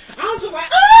anything. I was just like,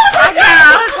 oh my I know,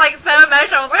 I was like so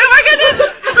emotional. I was like, oh my goodness,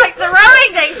 it's like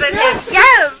throwing things at him.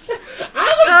 Yes. I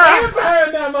was there for her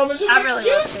in that moment. She was I like, really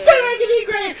you was said too. I could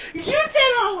be great. You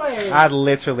said always. I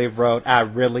literally wrote, I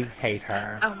really hate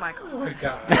her. Oh my Oh god. my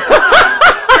god.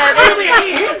 So Really, then,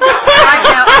 he is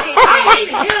I hate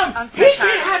him. I'm so He tired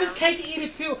can't of have him. his cake and eat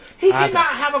it too. He I did not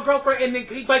have a girlfriend, and then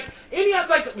he's like any other,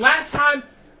 like last time.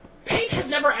 Peyton has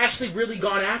never actually really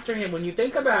gone after him when you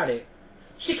think about it.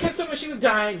 She kissed him when she was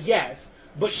dying, yes.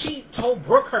 But she told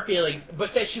Brooke her feelings,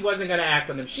 but said she wasn't going to act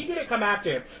on him. She didn't come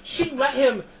after him. She let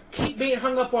him keep being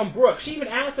hung up on Brooke. She even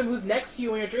asked him who's next to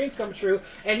you when your dreams come true,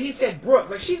 and he said Brooke.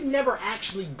 Like, she's never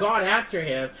actually gone after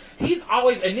him. He's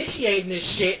always initiating this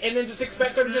shit and then just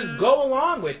expects her to just go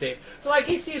along with it. So, like,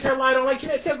 he sees her light on, like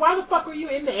Jeanette said, why the fuck were you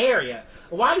in the area?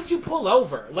 Why did you pull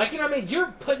over? Like, you know what I mean?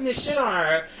 You're putting this shit on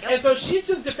her, and so she's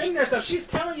just defending herself. She's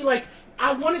telling you, like,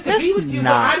 I wanted to be with you,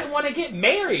 but I didn't want to get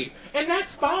married. And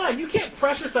that's fine. You can't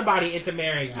pressure somebody into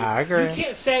marrying you. I agree. You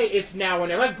can't say it's now or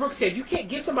never. Like Brooke said, you can't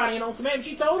give somebody an ultimatum.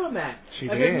 She told him that. She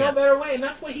like, did. There's no better way. And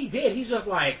that's what he did. He's just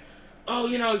like, oh,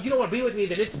 you don't want to be with me,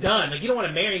 then it's done. Like, you don't want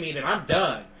to marry me, then I'm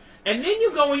done. And then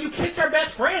you go and you kiss her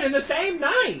best friend in the same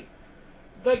night.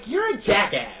 Like, you're a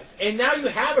jackass. And now you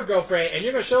have a girlfriend, and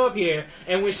you're going to show up here,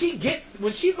 and when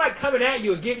she's, like, coming at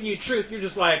you and giving you truth, you're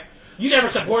just like, you never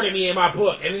supported me in my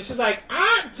book. And it's just like,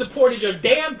 I supported your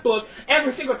damn book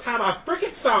every single time I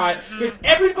freaking saw it. Here's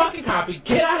every fucking copy.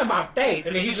 Get out of my face.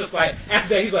 And then he's just like,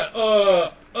 after that, he's like,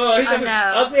 he's got this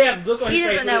ugly ass look on his face.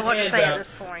 He doesn't know what to say at this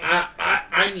point.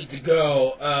 I need to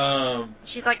go.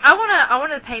 She's like, I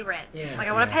want to pay rent. Yeah. Like,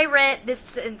 I want to pay rent.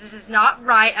 This is not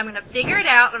right. I'm gonna figure it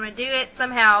out. I'm gonna do it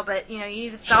somehow. But you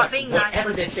need to stop like, being nice.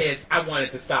 Whatever this is, I want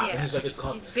it to stop. Yeah. And he's like, it's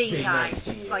called He's being nice.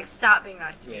 to you. He's like, stop being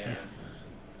nice to me. Yeah.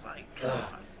 It's like, come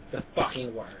on. It's the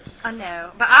fucking worst. I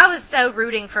know, but I was so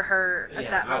rooting for her at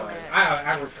that I moment. was.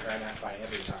 I root for her in that fight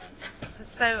every time.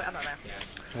 So I don't know.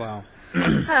 Yes. Wow.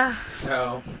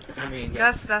 So, I mean,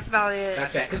 yeah. That's about it.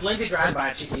 That's it. Because Lindsay drives by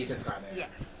and she sees his car there. Yes.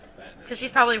 But, Because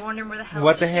she's probably wondering where the hell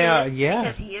What the he hell? is, Yeah.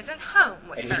 because he isn't home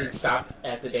with and he her. didn't stop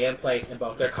at the damn place and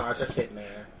both their cars are sitting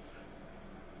there.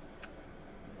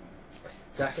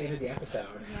 So that's the end of the episode.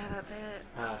 Yeah, that's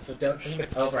it. So Don't Dream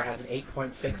It's Over has an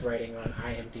 8.6 rating on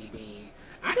IMDb.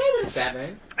 I gave it a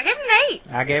 7. I gave it an 8.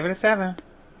 I gave it a 7.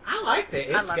 I liked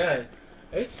it. I It's love good.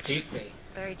 It's juicy.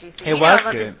 Very juicy. It You know was I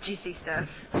love good. this juicy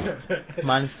stuff.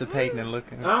 Minus the Peyton and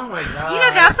looking. Oh my god. You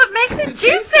know, that's what makes it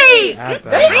juicy. I Good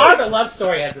don't They grief. are the love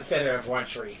story at the center of One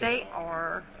Tree. They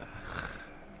are.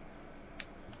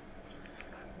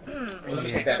 Let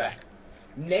me take that back.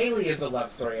 Naley is the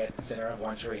love story at the center of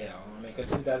One Tree Hill. I mean, because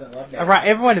who doesn't love Naley? Right,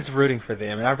 everyone is rooting for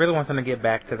them, and I really want them to get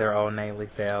back to their old Naley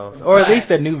selves, or at least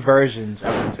the new versions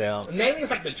of themselves. Naley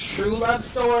is like the true love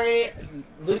story.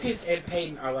 Lucas and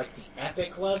Peyton are like the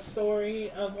epic love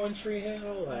story of One Tree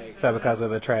Hill. Like, So because of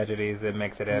the tragedies, it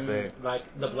makes it epic. like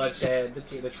the bloodshed,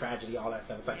 the tragedy, all that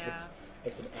stuff. It's like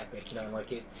it's an epic,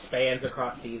 like it spans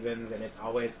across seasons and it's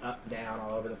always up, down,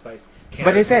 all over the place.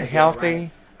 But is that Right.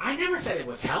 healthy? I never said it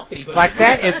was healthy, but Like,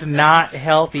 that is not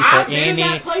healthy for I've been in any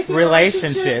that place in a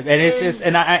relationship. And it's just,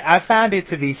 and I found it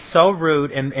to be so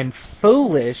rude and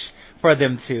foolish for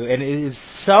them to, and it is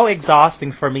so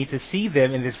exhausting for me to see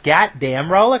them in this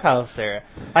goddamn roller coaster.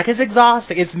 Like, it's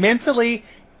exhausting. It's mentally,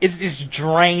 it's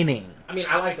draining. I mean,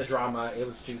 I like the drama. It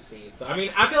was juicy. So, I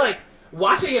mean, I feel like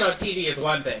watching it on TV is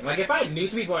one thing. Like, if I knew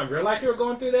some people in real life who were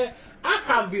going through that, I'd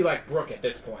probably be like Brooke at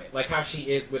this point. Like how she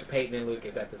is with Peyton and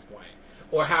Lucas at this point.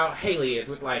 Or how Haley is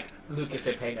with, like, Lucas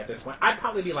and Peyton at this point. I'd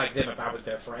probably be like them if I was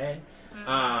their friend.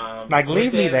 Like,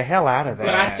 leave me them. the hell out of that.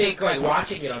 But I think, like,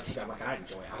 watching it on TV, I'm like, I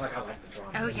enjoy it. I like the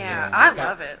drama. Oh, yeah. I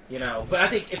love it. But I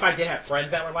think if I did have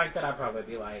friends that were like that, I'd probably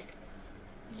be like,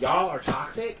 y'all are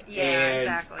toxic, Yeah, and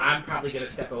exactly. I'm probably gonna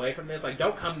step away from this. Like,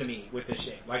 don't come to me with this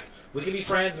shit. Like, we can be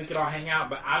friends, we could all hang out,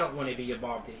 but I don't want to be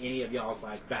involved in any of y'all's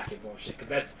like back and forth shit,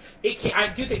 because I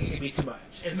do think it can be too much.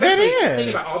 And especially thinking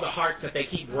about all the hearts that they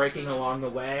keep breaking along the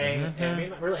way. Mm-hmm. And I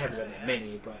mean, it really hasn't been that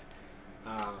many, but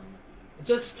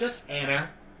just Anna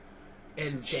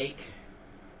and Jake.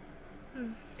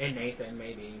 And Nathan,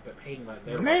 maybe, but Peyton, like,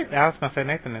 they were Nathan, I was gonna say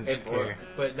Nathan and Brooke, Carrie.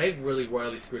 but they really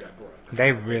royally screwed up Brooke.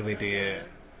 They really did.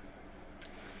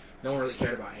 No one really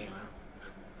cared about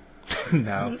Anna.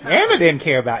 No. Anna didn't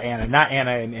care about Anna. Not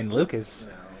Anna and Lucas.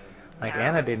 No. Like, No.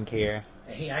 Anna didn't care.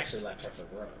 And he actually left her for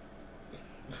Brooke.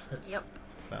 Yep.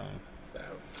 So.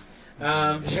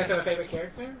 Did you guys have a favorite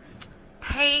character?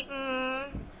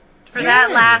 Peyton, for Yes.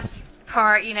 that last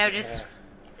part, just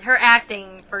her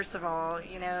acting, first of all,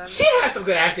 She had some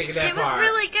good acting in that she was part.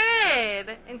 really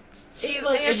good, and she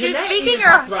was Jeanette speaking even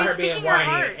her, talked about she's her being speaking her whiny,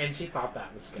 heart. and she thought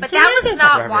that was good. But Jeanette that was didn't talk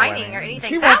about not her whining whining. or anything.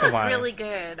 She That wasn't was whining. really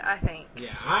good, I think.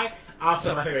 Yeah,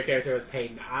 also my favorite character was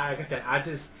Peyton. Like I said,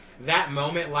 that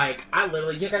moment, like, I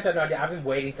literally, you guys have no idea, I've been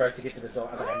waiting for us to get to this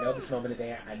moment. I was like, I know this moment is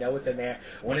there. I know it's in there.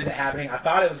 When is it happening? I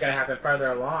thought it was going to happen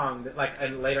further along, like,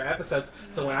 in later episodes.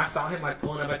 So when I saw him, like,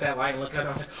 pulling up at that light and looking up,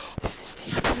 I was like, oh, this is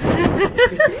the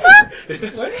episode. This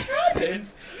is when it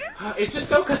happens. It's just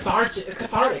so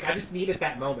cathartic. I just needed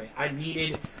that moment. I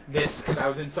needed this because I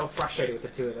was been so frustrated with the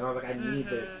two of them. I was like, I need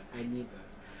this. I need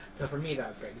this. So for me, that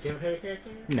was great. Did you have a favorite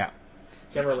character? No.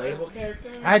 Did you have a relatable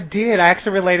character? I did. I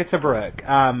actually related to Brooke.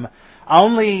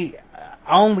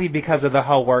 Only because of the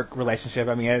whole work relationship.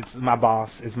 I mean, it's my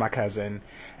boss is my cousin,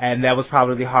 and that was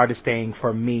probably the hardest thing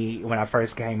for me when I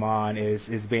first came on is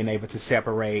being able to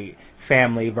separate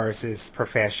family versus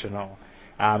professional.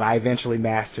 I eventually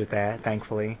mastered that,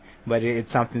 thankfully, but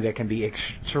it's something that can be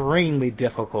extremely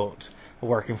difficult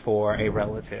working for a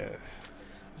relative.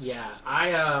 Yeah,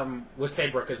 I would say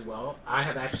Brooke as well. I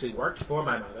have actually worked for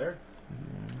my mother.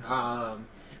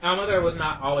 My mother was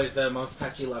not always the most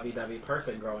touchy, lovey-dovey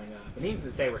person growing up. And even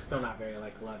to say we're still not very,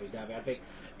 like, lovey-dovey. I think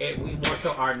we more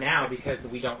so are now because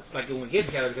we don't, like, when we get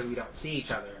together because we don't see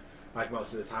each other, like,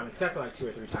 most of the time, except for, like, 2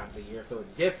 or 3 times a year, so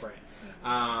it's different.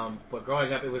 But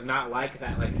growing up, it was not like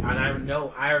that. Like, and I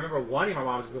remember wanting my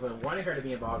mom's group and wanting her to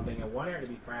be involved in it and wanting her to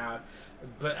be proud,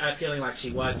 but feeling like she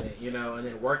wasn't, and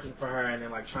then working for her and then,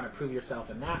 like, trying to prove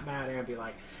yourself in that matter and be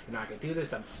like, I can do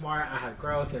this, I'm smart, I have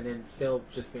growth, and then still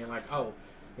just being like, oh,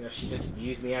 she just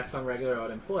views me as some regular old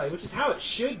employee, which is how it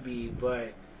should be,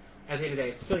 but at the end of the day,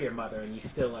 it's still your mother, and you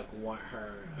still, like, want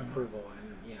her approval,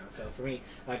 and, so for me,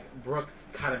 like, Brooke,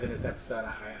 kind of in this episode,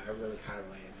 I really kind of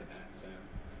related to that, so.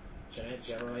 Jeanette,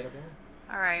 you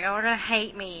relatable? Alright, y'all are gonna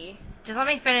hate me. Just let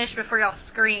me finish before y'all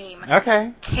scream.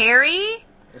 Okay. Carrie,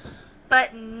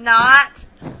 but not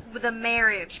with the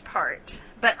marriage part.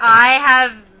 But I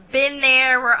have been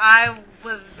there where I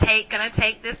was gonna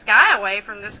take this guy away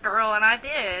from this girl, and I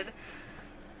did.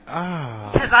 Oh.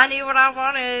 Because I knew what I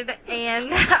wanted,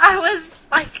 and I was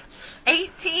like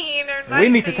 18 or 19. We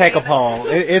need to take a poll.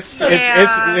 It's But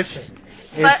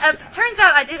turns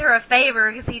out I did her a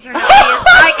favor because he turned out to be a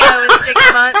psycho in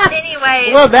 6 months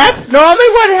anyway. Well, that's normally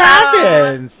what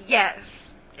happens.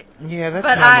 Yes. Yeah, that's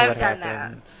but normally I've what done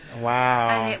happens. Wow.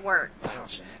 And it worked.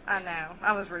 I know.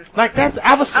 I was really like that's.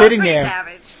 I was sitting there.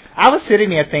 Savage. I was sitting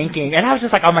there thinking, and I was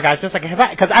just like, oh my gosh, just like,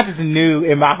 because I just knew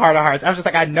in my heart of hearts, I was just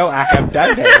like, I know I have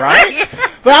done that, right? Yeah.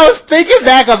 But I was thinking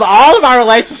back of all of our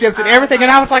relationships and everything,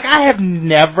 and I was like, I have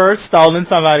never stolen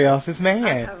somebody else's man.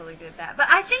 I totally did that. But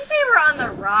I think they were on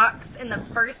the rocks in the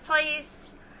first place.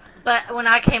 But when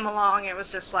I came along, it was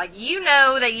just like, you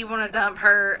know that you want to dump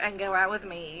her and go out with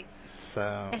me.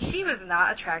 So. And she was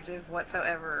not attractive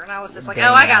whatsoever. And I was just like,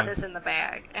 Damn. oh, I got this in the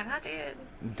bag. And I did.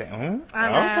 Damn. I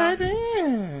know. Okay,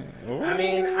 then. I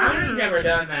mean, I've never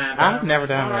done that. I've never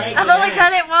done that. I've only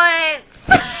done it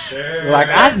once. Sure. Like,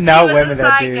 I know She was women a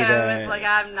that psycho. do that. It's like,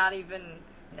 I'm not even,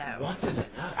 no. Once is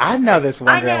enough. I know this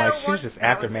one I girl, know, like, she's once just that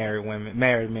after was-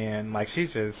 married men. Like, she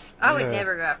just. I would ugh.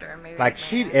 never go after a married Like,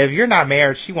 man. if you're not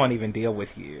married, she won't even deal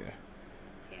with you.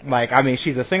 Like, I mean,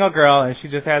 she's a single girl and she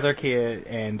just has her kid,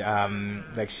 and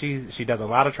like she does a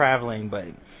lot of traveling, but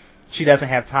she doesn't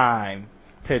have time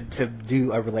to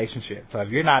do a relationship. So if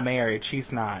you're not married,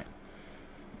 she's not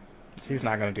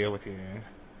gonna deal with you.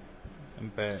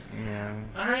 But yeah.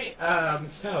 All right.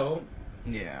 So.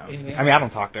 Yeah. Anything I mean, I else? don't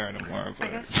talk to her anymore. But.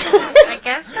 I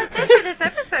guess that's it for this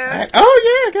episode. Oh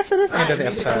yeah, I guess it is the All end right, of the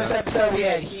music on this episode. episode, we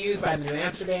had Hughes by New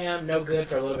Amsterdam, No Good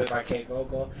for a Little Bit by Kate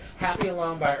Vogel, Happy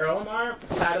Alone by Erlenmeyer,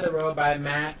 Side of the Road by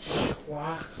Matt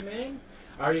Schwachman,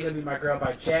 Are You Gonna Be My Girl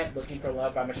by Jet, Looking for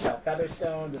Love by Michelle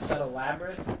Featherstone, The Subtle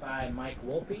Labyrinth by Mike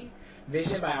Wolpe,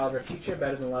 Vision by Oliver Future,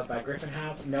 Better Than Love by Griffin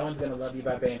House, No One's Gonna Love You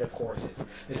by Band of Horses.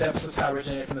 This episode style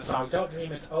originated from the song Don't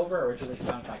Dream It's Over, originally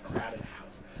sung by Crowded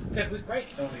House. We'll take a quick break,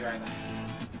 and we'll be right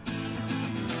back.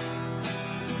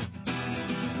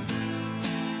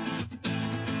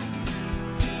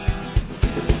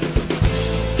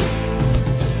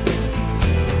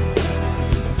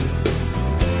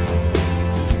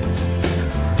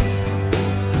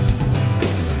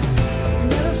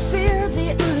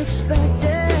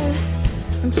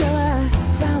 Until I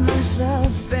found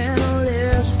myself in a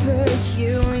less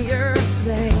peculiar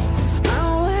place,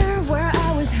 unaware where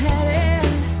I was headed.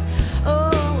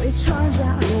 Oh, it turns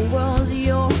out it was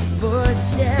your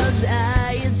footsteps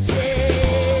I had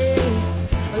saved.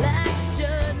 Well, I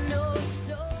should know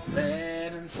so.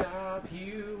 Let him stop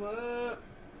you up.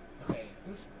 Okay,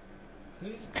 who's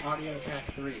audio track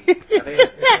 3? Are they?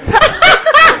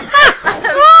 I'm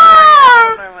sorry, I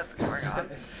don't know what's going on.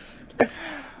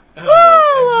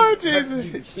 Oh,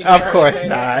 Jesus. Of course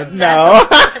not. No.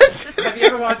 Have you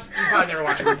ever watched? You probably never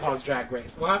watched RuPaul's Drag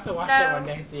Race. We'll have to watch it one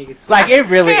day so you can see. Like, it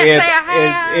really Can't is. say I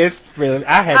have. It's really.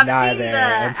 I had I've neither seen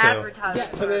the until. advertisement.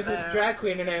 Yeah, so there's this for it, drag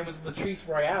queen, her name was Latrice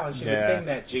Royale, and she would Yeah. sing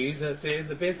that Jesus is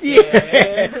a biscuit.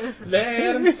 Yeah.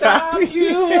 Let him stop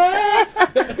you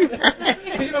up.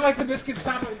 Because you know, like the biscuits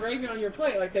stop with gravy on your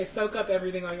plate, like they soak up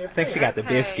everything on your I plate. think she got the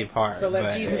Okay. biscuit part. So let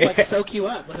but- Jesus like soak you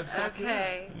up. Let him soak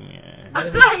Okay. Yeah. I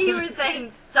thought you were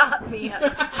saying stop me up.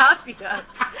 Stop you up.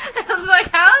 I was like,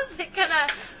 how is it gonna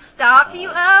stop you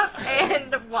up?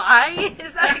 And why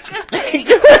is that a good thing?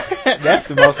 That's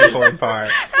the most important part.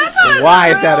 That's why I was Why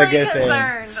is that a really good thing?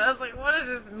 concerned. I was like, what does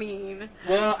this mean? up.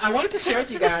 Well, I wanted to share with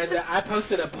you guys that I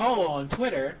posted a poll on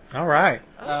Twitter. All right.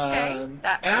 Okay. And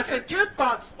I said, your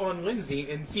thoughts on Lindsay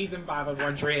in season 5 of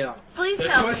One Tree Hill. Please The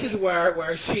tell choices me. were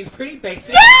where she's pretty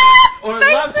basic Yes! or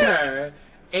Basic! loved her.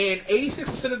 And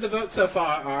 86% of the votes so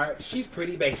far are she's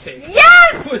pretty basic.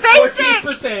 Yes! With Basic!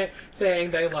 14%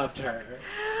 saying they loved her.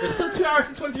 There's still 2 hours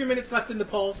and 23 minutes left in the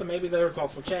poll, so maybe the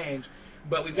results will change.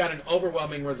 But we've got an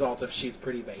overwhelming result of she's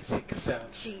pretty basic. So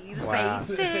She's Wow.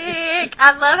 basic.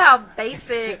 I love how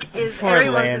basic is Poor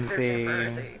everyone's Lindsay. description for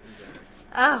Lindsay.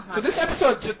 Oh, my So this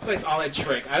episode took place all at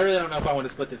Trick. I really don't know if I want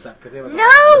to split this up because it was.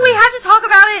 No, we have to talk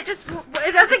about it just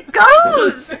as it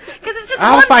goes. Because it's just I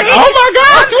one was like, big, oh my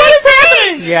gosh, one what is big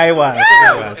happening? thing. Yeah, it was.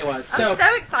 Yeah. It was. It was. I'm So,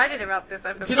 so excited about this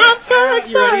episode. you know, I'm so you ready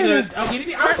excited. to? Oh, you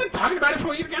didn't, I was like talking about it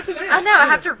before you even got to that. I know, I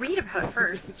have to read about it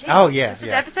first. Jeez. Oh, yeah, This is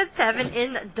yeah. episode 7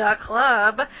 in The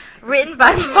Club, written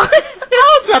by Mark.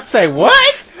 I was about to say,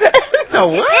 what? No,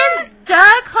 what? It's in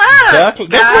The Club. Duck- That's what it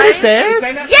guys.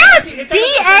 says? Yes,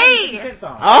 DA.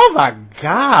 Oh my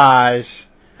gosh.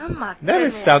 Oh my That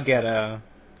goodness. is so ghetto.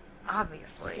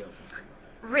 Obviously.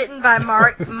 Written by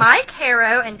Mike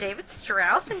Harrow and David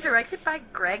Strauss and directed by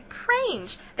Greg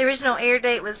Prange. The original air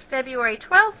date was February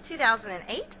 12th,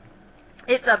 2008.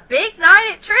 It's a big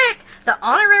night at Trick. The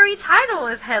honorary title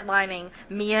is headlining.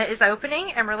 Mia is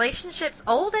opening, and relationships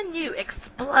old and new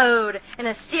explode in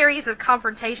a series of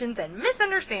confrontations and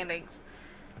misunderstandings.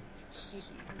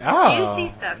 Oh.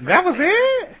 Juicy stuff. That was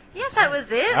it? Yes, that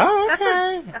was it. Oh, That's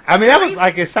okay. a I mean, that was brief-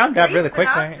 like, it summed up brief really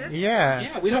quickly. synopsis. Yeah.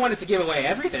 Yeah, we don't want it to give away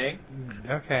everything.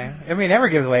 Okay. I mean, it never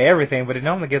gives away everything, but it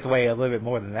normally gives away a little bit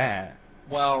more than that.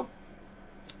 Well,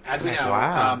 as we know,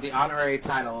 Wow. the honorary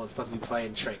title is supposed to be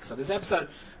playing Trick. So this episode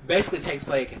basically takes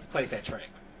place at Trick.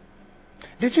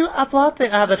 Did you upload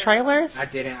the trailers? I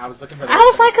didn't. I was looking for. I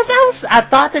was like, cause I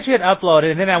thought that you had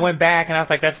uploaded, and then I went back and I was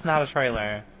like, that's not a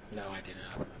trailer. No, I didn't.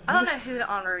 I don't know who the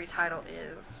honorary title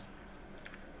is.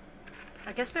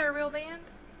 I guess they're a real band.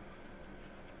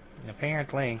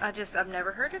 Apparently. I've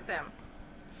never heard of them.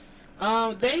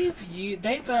 They've You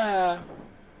played their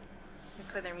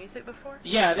music before?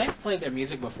 they've played their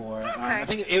music before. Okay. I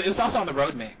think it was also on the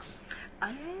road mix.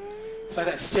 It's like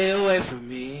that. Stay away from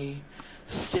me.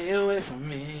 Stay away from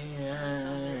me.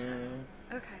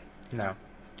 Okay. No. Okay.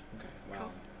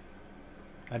 Well,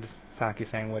 I just sound like you're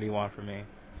saying, what do you want from me?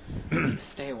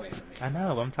 stay away from me. I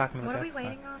know, but I'm talking about What are that we stuff.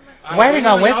 waiting on? I'm Waiting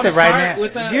on y'all to Winston right start now.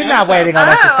 with the You're not episode. waiting on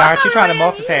us to Oh, I start. thought You're trying to we were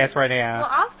waiting on multitask you. right now. Well,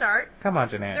 I'll start. Come on,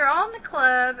 Jeanette. They're all in the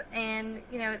club, and,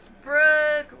 it's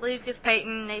Brooke, Lucas,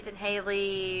 Peyton, Nathan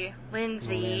Haley,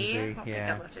 Lindsay. I don't think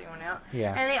yeah. I've left anyone out.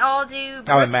 Yeah. And they all do... Oh,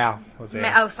 Brooke- and Mal was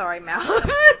there. Oh, sorry, Mal.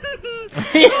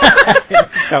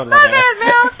 Don't My let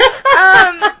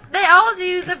bad, Mal. They all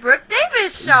do the Brooke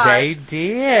Davis shot. They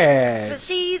did. But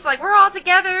she's like, we're all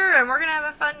together, and we're going to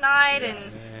have a fun night, and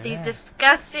these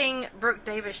disgusting Brooke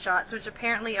Davis shots, which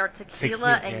apparently are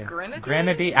tequila and grenadine.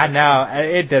 Grenadine? I know.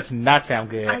 It does not sound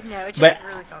good. I know, it just But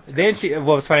really sounds then terrible.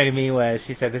 what was funny to me was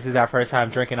she said, this is our first time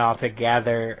drinking all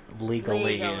together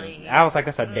legally. I was like,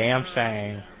 that's a damn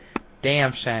shame.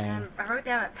 Damn shame. I wrote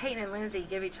down that Peyton and Lindsay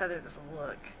give each other this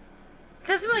look.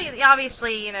 Because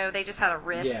obviously, they just had a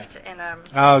rift, and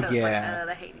Oh, so it's yeah. like,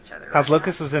 they hate each other. Because right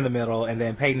Lucas was in the middle, and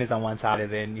then Peyton is on one side,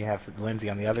 and then you have Lindsay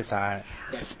on the other side.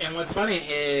 Yes, and what's funny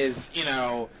is,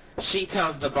 she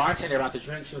tells the bartender about the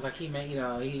drink. She was like, he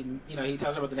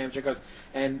tells her about the name of the drink, goes,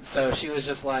 and so she was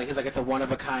just like, he's like, it's a one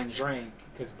of a kind drink,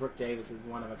 because Brooke Davis is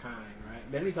one of a kind,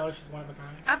 right? Didn't he tell her she's one of a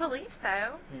kind? I believe so.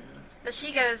 Yeah. But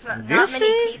she goes, not Did many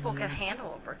she? people can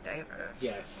handle a Brooke Davis.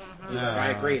 Yes. Mhm. He's like, I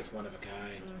agree, it's one of a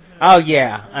kind. Mhm. Oh,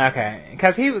 yeah. Okay.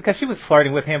 Because she was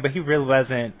flirting with him, but he really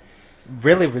wasn't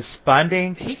really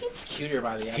responding. He gets cuter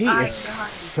by the He episode. is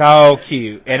so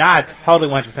cute. And I totally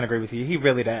 100% agree with you. He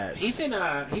really does. He's in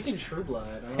True Blood.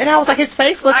 And I was like, his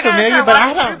face looks I gotta familiar, start but I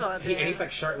watching True don't. Blood, And then. he's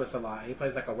like shirtless a lot. He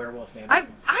plays like a werewolf named. I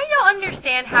don't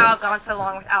understand how I've gone so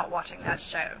long without watching that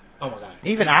show. Oh my god.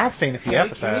 Even I've seen a few Can we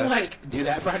episodes. do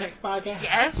that for our next podcast?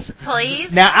 Yes,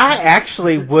 please. Now,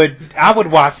 I would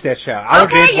watch that show. I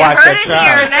would Okay, binge you watch heard that it show.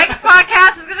 here. Next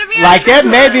podcast is going to be Like, that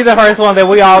may be the first one that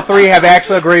we all three have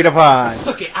actually agreed upon.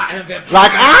 Suck it, I am vampire.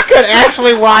 Like, I could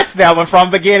actually watch that one from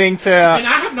beginning And to... I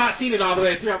have not seen it all the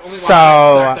way through. I've only watched So-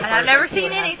 the And first, I've never like, seen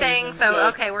 2.5 anything, seasons. so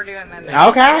okay, we're doing that next.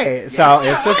 Okay, so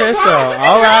Yeah. it's official.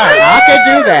 All right, I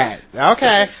could do that.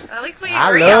 Okay. At least we I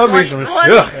agree love on me some one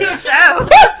stuff. show.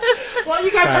 Well,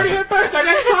 you guys heard it here first. Our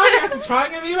next podcast is probably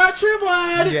going to be about True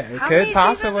Blood. Yeah, it How could many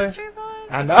possibly. seasons is True Blood?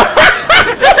 I know.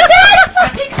 I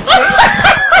think 6.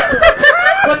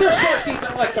 But they're short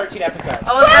seasons, like 13 episodes.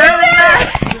 Oh, it's better than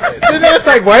that. And then it's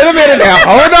like, wait a minute now.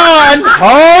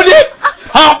 Hold it.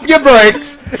 Pump your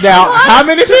brakes. Now, how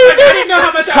many I didn't seasons? know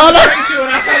how much I Hold was on. agreeing to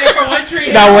when I signed up for One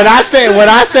Tree. Now, when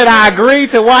I said I agreed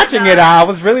to watching it, I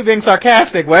was really being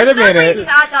sarcastic. Wait a For some reason, minute.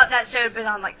 I thought that show had been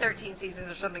on like 13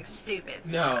 seasons or something stupid.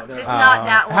 No. It's not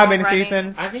that long. How many running.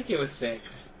 seasons? I think it was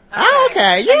 6. Oh,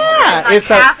 okay, yeah. And like It's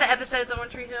half the episodes on One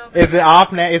Tree Hill. is it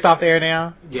off now? It's off the air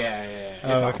now? Yeah.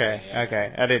 Oh, It's okay, awesome, yeah.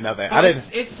 okay. I didn't know that. But I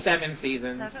didn't. It's 7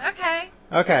 seasons. Okay.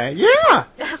 Okay, yeah.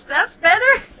 That's better.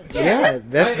 Yeah,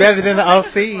 that's It's- better than the I like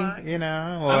OC, it. you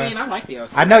know. Or, I mean, I like the OC.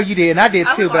 I know you did, and I did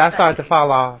I too, would but I watch that started to too.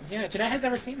 fall off. Yeah, Jeanette has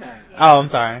never seen that. Oh, I'm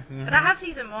sorry. Mhm. But I have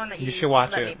season 1 that You you should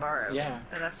watch let it. me borrow. Yeah.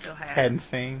 That I still have. Hadn't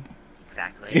seen.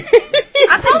 Exactly.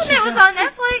 I told him it was on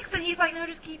Netflix, and he's like, no,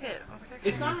 just keep it. I was like, okay.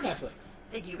 It's not on Netflix.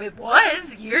 It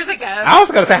was years ago. I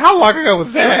was gonna say, how long ago was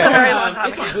It was a very that? long time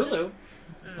It's on ago. Hulu.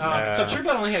 Yeah. So True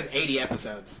Blood only has 80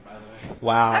 episodes, by the way.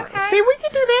 Wow. Okay. See, we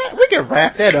can do that. We can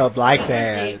wrap that up like We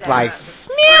can do that. that. Like,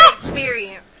 We're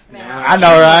experienced now. I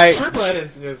know, right? True Blood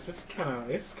is just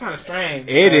kind of strange.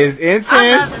 it is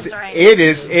I love the intense. strain. It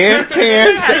is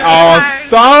intense It on has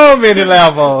so many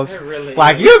levels. It really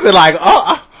Like, is. you'd be like,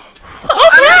 oh,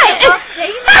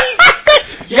 okay.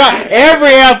 Yeah,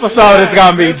 every episode is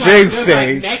gonna be There's juicy.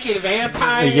 like naked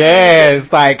vampires.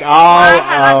 Yes, like Why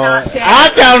have I not seen I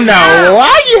it? don't know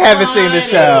why you haven't seen the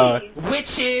show.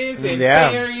 Witches and Yeah.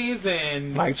 fairies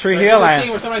and Like Tree like, Hill there's a and- scene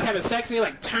where somebody's having sex and he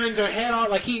like turns her head all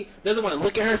like he doesn't want to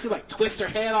look at her, so he like twists her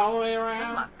head all the way Oh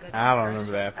around. my goodness I don't gracious.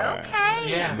 remember that part.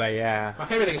 Okay. Yeah. But yeah, My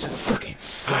favorite thing is just suck it.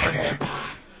 Suck it. Vampire.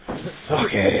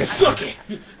 Suck it. Suck it.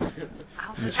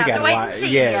 I'll You just have gotta to wait watch- and see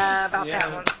yes. about Yeah.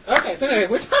 that one. Okay, so anyway,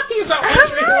 we're talking about One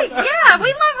Tree Hill. Alright, yeah, we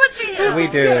love One Tree Hill. We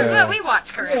do. This is what we watch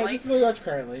Yeah, currently. this is what we watch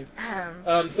currently.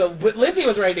 Um, So Lindsay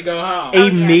was ready to go home. yeah,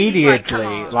 he's like, Immediately, come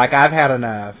on. like I've had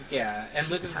enough. Yeah, and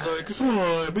Lucas is like, come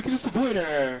on, we can just avoid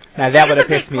her. Now that would it's have a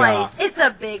big pissed me place. off. It's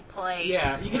a big place.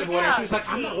 Yeah, you can avoid her. She was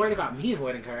like, I'm not Jeez. worried about me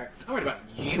avoiding her. I'm worried about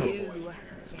you avoiding her.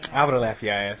 I would have left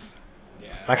your ass. Yeah.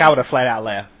 Like I would have flat out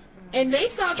left. And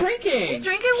Nate's not drinking. He's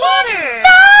drinking water.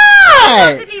 He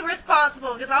wants to What? be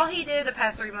responsible because all he did the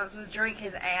past 3 months was drink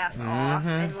his ass off Mhm.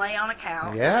 and lay on a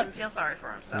couch Yep. and feel sorry for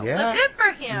himself. Yep. So good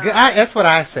for him. That's what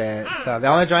I said. Mm. So the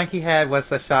only drink he had was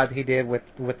the shot he did with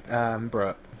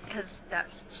Brooke. Because that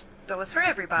was for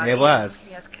everybody. It was.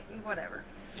 Yes, whatever.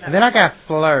 No. And then I got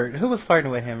flirt. Who was flirting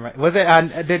with him? Right? Was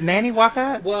it? Did Nanny walk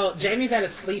out? Well, Jamie's at a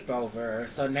sleepover,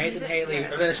 so Nate and Haley,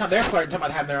 Yeah. they're flirting, talking about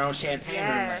having their own champagne room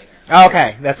Yes. later. Oh,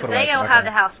 okay, that's what it was. They'll Okay. have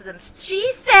the house to them.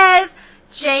 She says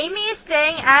Jamie is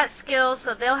staying at Skills,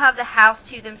 so they'll have the house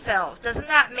to themselves. Doesn't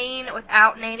that mean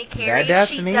without Nanny Carey, That does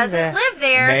she mean doesn't that. live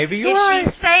there? Maybe you're if right.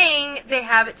 she's saying they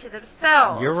have it to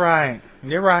themselves. You're right.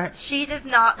 You're right. She does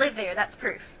not live there. That's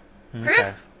proof. Okay.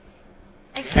 Proof.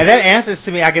 And that answers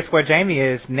to me, I guess, where Jamie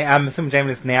is. I'm assuming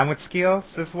Jamie is now with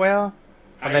Skills as well.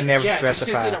 They never She's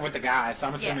specified. in it with the guy, so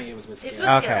I'm assuming Yes. it was with It's Skip.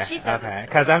 with- Okay, She says okay. it's-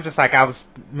 Because I'm just like, I was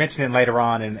mentioning later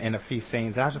on in a few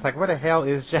scenes, and I was just like, where the hell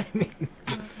is Jamie?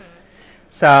 Mhm.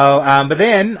 So, but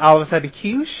then all of a sudden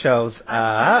Q shows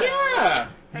up. Yeah.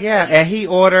 Yeah, and he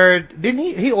ordered, didn't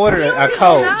he? He ordered a ordered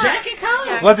Coke. a shot. Jack and Coke.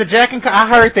 Yeah. Was it Jack and Coke? I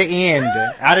heard the end.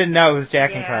 I didn't know it was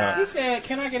Jack and Yeah. He Coke. said,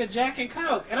 "Can I get a Jack and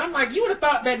Coke?" And I'm like, you would have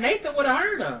thought that Nathan would have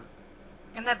heard him.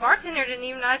 And that bartender didn't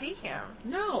even ID him.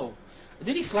 No.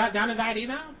 Did he slap down his ID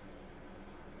though?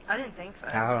 I didn't think so.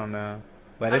 I don't know.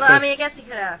 But, Although, it's I mean, I guess he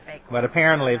could have a fake one. but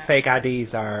apparently I don't know. fake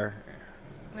IDs are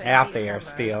But out he there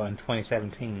combo. still in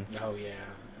 2017. Oh yeah.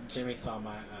 Jimmy saw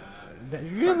my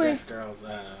front Really? desk girl's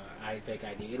fake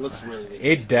ID. It looks really legit.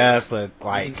 It does look You can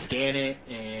like. scan it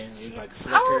and it like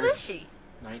flickers. How old is she?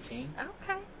 19.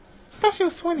 Okay. I thought she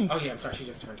was 20. Oh yeah, I'm sorry, she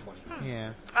just turned 20.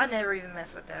 Yeah. I never even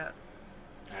messed with that.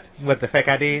 I didn't. With the fake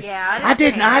IDs? Yeah, I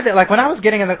didn't pay either. much. Like when I was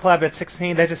getting in the club at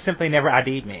 16, they just simply never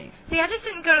ID'd me. See, I just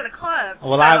didn't go to the club.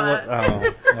 Well,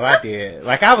 so, I did.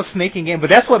 Like I was sneaking in, but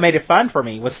that's what made it fun for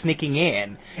me was sneaking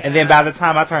in. And then by the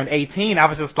time I turned 18, I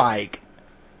was just like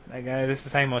this is the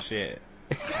same old shit.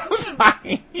 It was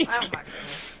fine. Oh my goodness.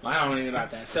 Well, I don't know anything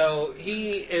about that. So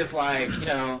he is like,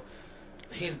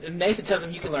 Nathan tells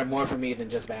him you can learn more from me than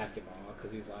just basketball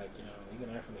because he's like, you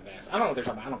can learn from the best. I don't know what they're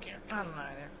talking about. I don't care. I don't know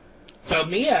either. So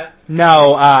Mia,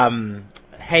 No,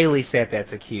 Haley said that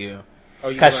to Q. you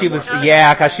Cause can she learn was, more from-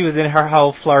 yeah. cause she was in her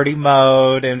whole flirty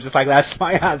mode and just like, that's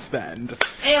my husband.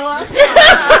 I love him.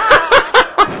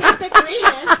 He's the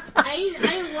greatest.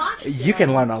 I love him. You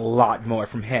can learn a lot more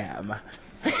from him.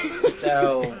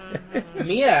 So Mhm.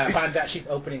 Mia finds out she's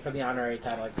opening for the honorary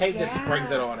title. Like Paige just springs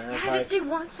it on her. It's Yeah, like, just do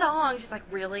one song. She's like,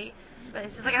 really? But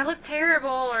it's just like, I look terrible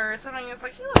or something. It's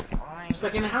like, she looks fine. she's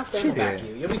like in the house, She band will back did.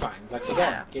 you. You'll be fine. It's like, so go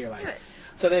on, get your life. Do it.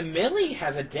 So then Millie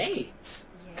has a date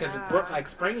because Yeah. Brooke like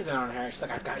springs it on her. She's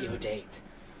like, I've got you a date.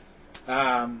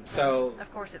 So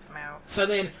Of course it's Mouth. So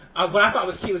then, what I thought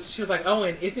was cute was she was like,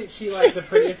 Owen, isn't she like the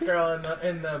prettiest girl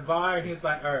in the bar? And he's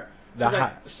like,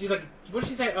 she's like, what did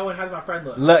she say? Owen, how's my friend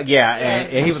look? Look, yeah, and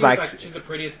he she was like, she's the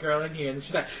prettiest girl in here. And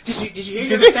she's like, did you hear? Did you're you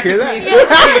the hear second that? prettiest?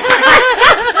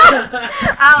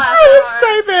 I didn't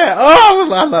say that. Oh,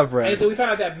 I love Red. And so we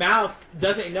found out that Mouth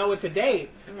doesn't know it's a date.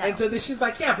 No. And so then she's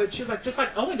like, yeah, but she's like, just like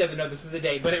Owen doesn't know this is a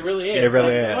date, but it really is. It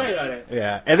really Like, is. Don't worry about it.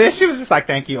 Yeah, and then she was just like,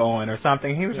 "Thank you, Owen," or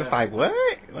something. He was just Yeah. like, "What?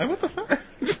 Like what the fuck?"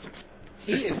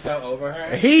 He is so over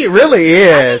her. He really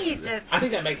I think is, he's just. I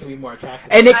think that makes him even more attractive.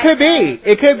 and it I could know. be,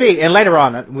 it could be, and later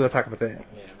on we'll talk about that.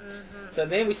 Yeah. Mhm. So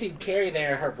then we see Carrie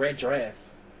there in her red dress.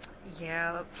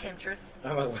 Yeah, the temptress.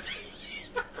 I'm like, what?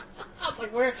 I was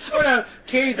like, where? Oh no,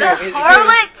 Carrie's The there.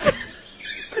 harlot!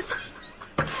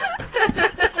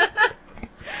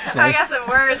 I got some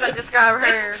words that describe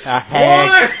her. A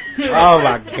hag. What? Oh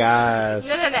my gosh.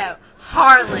 No.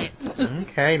 Harlot.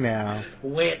 Okay, now.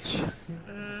 Witch.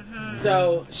 Mm-hmm.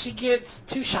 So she gets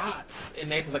 2 shots, and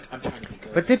Nathan's like, I'm trying to be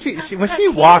good. But did you? When she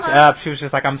Tequila. walked up, she was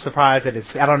just like, "I'm surprised that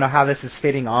it's. I don't know how this is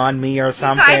fitting on me or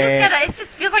something." It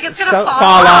just feels like it's gonna So- fall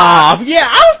off. Yeah,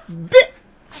 I was bit.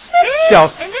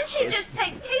 And then she just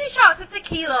takes 2 shots of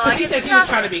tequila. Because Like he it's says he was nothing.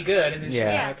 trying to be good, and then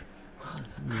Yeah. she's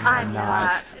like, I'm not.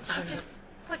 not. And she just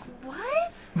like,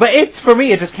 what? But it's for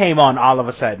me. It just came on all of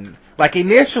a sudden. Like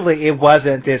initially, it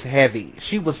wasn't this heavy.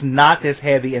 She was not this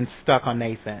heavy and stuck on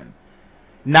Nathan.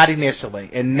 Not initially,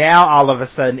 and now all of a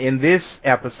sudden in this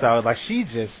episode, like she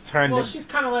just turned. well, it- she's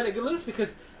kind of let it get loose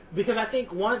because I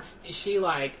think once she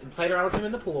like played around with him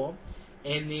in the pool,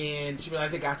 and then she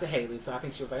realized it got to Haley, so I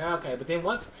think she was like, oh, okay. But then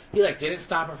once he like didn't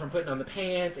stop her from putting on the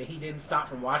pants, and he didn't stop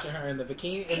from watching her in the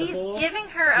bikini in the He's pool. giving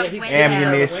her a Yeah, he's window.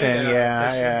 Ammunition, window. yeah,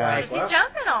 So she's yeah. like, She's well,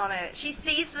 jumping on it. She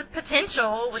sees the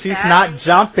potential with She's that. not and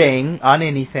jumping on she's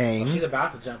anything.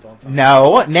 about to jump on something.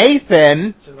 No,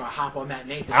 Nathan. She's gonna hop on that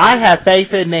Nathan. I have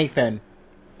faith in Nathan.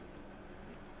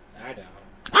 I don't.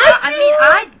 I mean,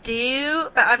 I do,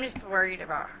 but I'm just worried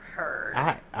about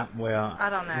her. Well, I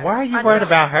don't know. why are you I worried don't-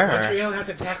 about her? Montreal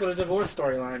hasn't tackled a divorce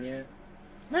storyline yet.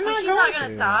 They're Well, not she's going not gonna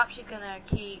to. stop. She's gonna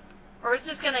keep, or it's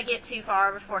just gonna get too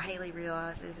far before Haley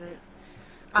realizes it.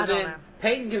 So I don't then know.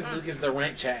 Peyton gives Lucas the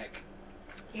rent check,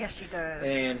 Yes, she does.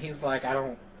 and he's like, I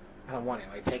don't want it.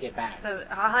 Like, take it back. So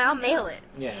I'll mail it.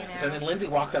 Yeah. You know? So then Lindsay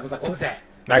walks up and was like, what was that?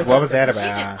 Like, what was that She's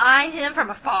about? just eyeing him from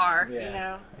afar. Yeah. You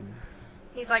know.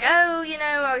 He's like, oh, she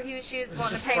was It's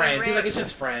wanting just to pay me friends. rent. He's like, it's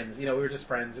just friends. We were just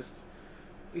friends. Just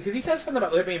because he says something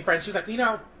about they're being friends. She's like,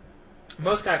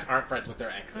 most guys aren't friends with their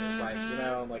exes. Like,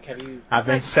 like have you? I've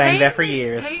been Like, saying that for Peyton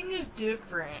years. Peyton is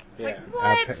different. It's Yeah.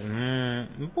 like,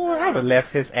 what? Boy, I would have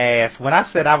left his ass. When I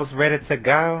said I was ready to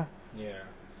go, Yeah.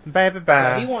 baby, So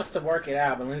bye. he wants to work it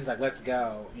out, but Lindsay's like, let's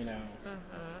go. Mhm.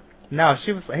 No,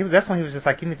 she was. That's when he was just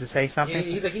like, you need to say something.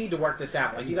 He's like, you need to work this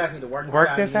out. Like, you guys need to work this Work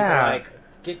out. this You need to, out.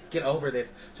 like, get over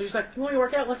this. So she's like, you want me to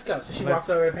work out? Let's go. So she Let's- walks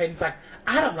over to Peyton's like,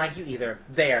 I don't like you either.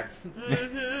 There.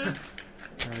 Mhm.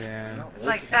 Yeah. It's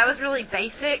like that was really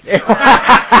basic. It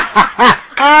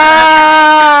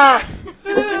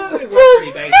was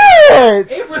pretty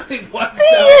basic. It really was.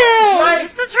 Yeah. Like,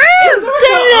 It's the truth.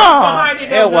 behind it,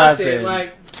 no It wasn't. nothing.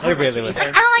 Like, It really was.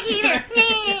 wasn't. I don't like you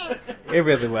either. It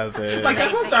really wasn't. Like,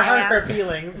 that's supposed to hurt her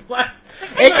feelings. Like,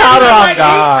 It caught her off I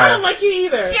guard. don't like you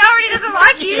either. She already doesn't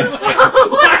like you.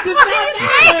 Why does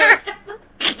that matter?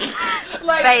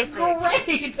 Like, Basic.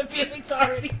 great. The feelings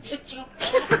already mutual.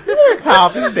 You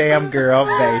called this damn girl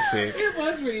basic. It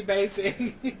was really basic.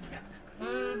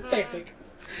 Mhm. Basic.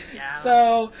 Yeah.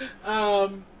 So,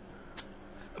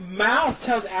 Mouth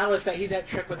tells Alice that he's at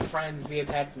Trick with friends via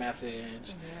text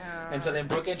message. Yeah. And so then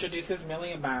Brooke introduces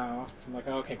Millie and Mouth. I'm like,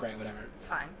 oh, okay, great, whatever.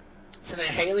 Fine. So then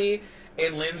Haley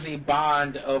and Lindsay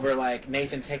bond over, like,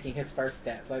 Nathan taking his first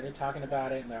steps. Like, they're talking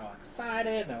about it, and they're all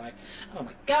excited. And they're like, oh,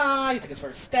 my God, he took his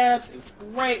first steps. It was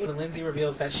great. When Lindsay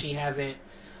reveals that she hasn't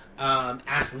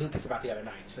asked Lucas about the other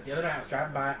night. She said, the other night I was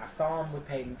driving by, I saw him with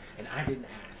Peyton, and I didn't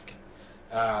ask.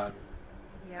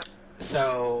 Yep.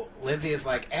 So Lindsay is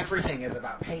like, everything is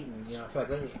about Peyton. You know, I feel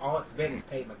like lately all it's been is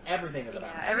Peyton. Like, everything is about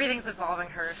Yeah, Peyton. everything's involving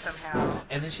her somehow.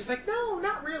 And then she's like, no,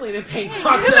 not really. And then Peyton Hey,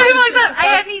 walks up. everybody and walks she's up. just Hey,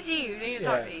 I like- need you. I need to Yeah.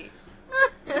 talk to you.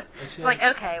 she's It's like,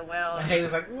 okay, well. And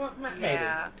Haley's like, well, maybe.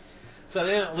 Yeah. So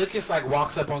then Lucas, like,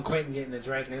 walks up on Quentin getting the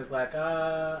drink, and he's like,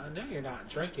 no, you're not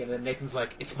drinking. And then Nathan's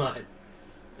like, it's mud.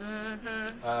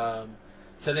 Mm-hmm.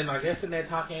 So then, like, they're sitting there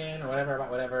talking or whatever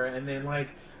about whatever, and then, like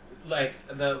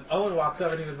the Owen walks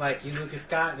over and he was like, you Lucas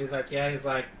Scott? And he's like, yeah. He's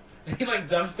like, he, like,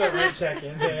 dumps the rent check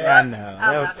in there. I know.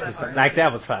 That was that's so funny. like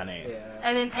that was funny. Yeah.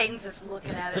 And then Peyton's just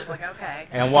looking at it. It's like, okay.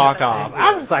 And walked That's off. it,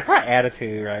 I yeah. was like, her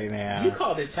attitude right now. You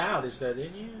called it childish, though,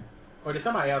 didn't you? Or did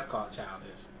somebody else call it childish?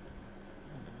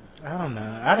 I don't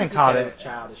know. I didn't You call said it. was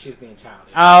childish. She was being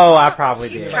childish. Oh, I probably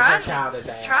She's did. Like trying her childish She's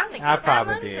ass. trying to get I that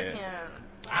probably money did. from him.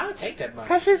 I would take that money.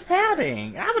 Cause she's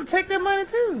pouting. I would take that money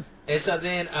too. And so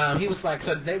then he was like,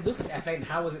 Lucas asked Peyton,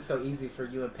 how was it so easy for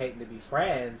you and Peyton to be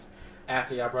friends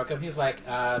after y'all broke up? He was like,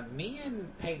 me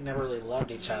and Peyton never really loved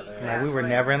each other. No, we were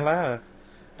never in love.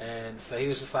 And so he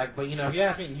was just like, but, you know, if you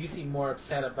ask me, you seem more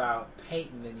upset about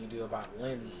Peyton than you do about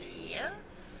Lindsay. Yes.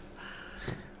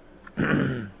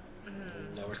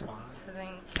 No response. This isn't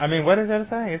I mean, what is there to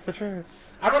say? It's the truth.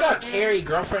 I wrote out Carrie,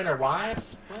 girlfriend or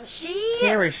wives. What? She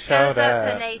Carrie goes showed up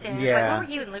to up. Nathan and Yeah. is like, what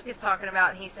were you and Lucas talking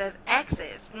about? And he says,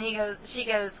 exes. And she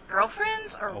goes,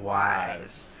 girlfriends or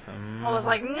wives? I was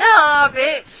like, nah,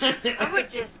 bitch. I would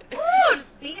just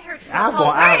beat her to the pole.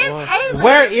 Where is Haley?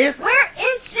 Where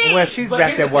is she? Well, she's But back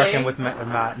here's there the working thing. with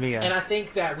Mia. And I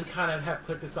think that we kind of have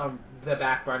put this on the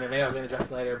back burner. Maybe I'll get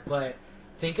addressed later, but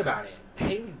think about it.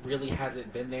 Haley really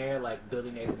hasn't been there, like,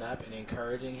 building Nathan up and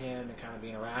encouraging him and kind of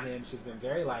being around him. She's been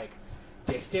very, like,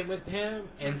 distant with him.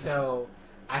 And so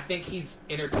I think he's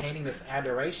entertaining this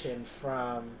adoration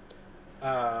from,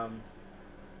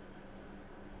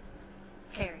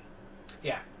 Carrie.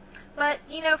 yeah. But,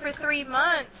 you know, for 3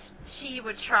 months, she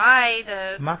would try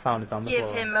to My phone is on the give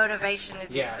floor. him motivation to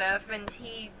do Yeah. stuff, and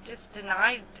he just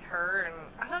denied her. And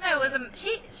I don't know, it was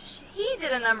he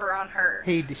did a number on her.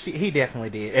 He definitely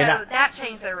did. So And that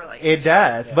changed their relationship. it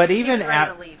does. Yeah. But She even was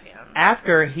ready to leave him.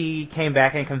 after he came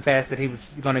back and confessed that he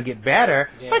was going to get better,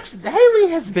 Yeah. like, Haley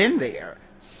has been there.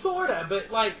 Sorta,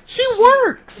 but, like... She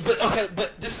works. But, okay,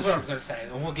 but this is what I was going to say,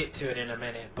 and we'll get to it in a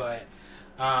minute, but...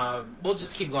 we'll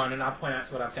just keep going, and I'll point out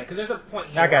to what I'm saying, because there's a point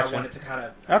here I where I got you. wanted to kind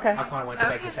of... Okay. I kind of wanted to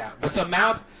make this out. But so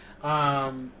Mouth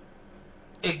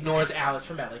ignores Alice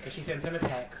from Ellie, because she sends him a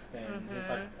text, and he's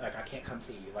like, I can't come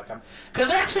see you. Like, because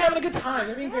they're actually having a good time.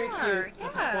 They're being very cute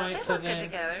at this point. They So look then, good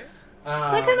together.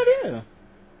 They kind of do.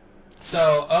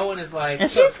 So Owen is like... And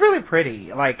so, she's really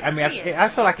pretty. Like, I mean, She is. I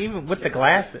feel like even with the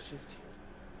glasses, She's tears.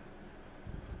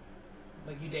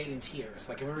 Like, you date in tears.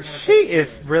 Like, if we were gonna she take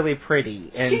is tears. really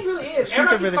pretty. And She really is. she's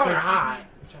Everybody a keeps really calling her pretty. hot.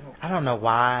 Which I don't... I don't know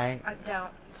why. I don't.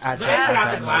 I But don't- without I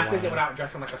the don't know glasses why. and without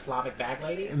dressing like a Slavic bag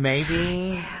lady.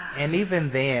 Maybe. Yeah. And even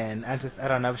then, I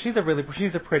don't know. She's a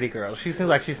pretty girl. She seems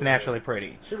like she's naturally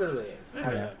pretty. She really, really is. Mhm.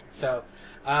 I know. So,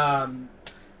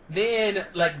 then,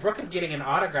 like, Brooke is getting an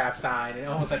autograph signed, and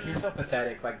Owen's like, you're so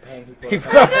pathetic, like, paying people. People-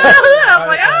 I know. I was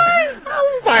like, alright. I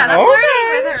was like, Yeah, I'm okay.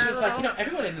 flirting with her She a was like, little. you know,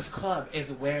 everyone in this club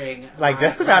is wearing... Like, my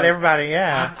just about clothes. everybody,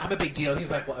 yeah. I'm a big deal. He's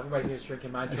like, well, everybody here's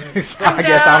drinking my drink. So I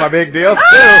guess I'm a big deal, too.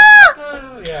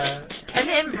 Oh, yeah. And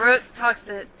then Brooke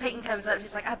Peyton comes up,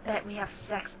 she's like, I bet we have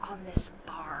sex on this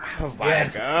bar. Oh my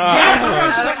Yes. god.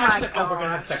 Yes, she's Oh like, my she's like, oh, we're gonna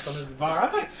have gosh. sex on this bar.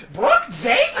 I'm like, Brooke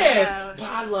Davis. But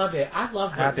I love it. I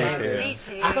love I Brooke do Davis.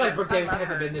 too. Me too. I feel like Brooke I Davis love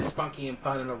hasn't her. been this spunky and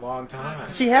fun in a long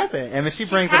time. She hasn't. I mean, she She's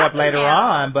brings it up happy later now.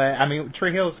 on, but I mean,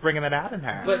 Tree Hill's bringing it out in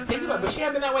her. But think about it. But she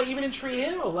hadn't been that way even in Tree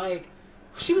Hill. Like,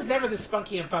 she was never this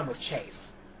spunky and fun with Chase.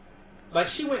 Like,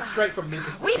 she went straight from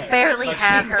Lucas to We Chase. barely Like,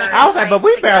 had she- her. I was like, but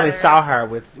we barely together. saw her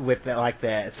with it like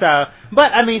that. So,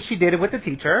 but I mean, she did it with the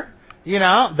teacher. You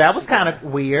know, that was She kind did. of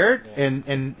weird Yeah. and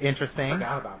I interesting.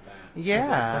 forgot about that. Yeah.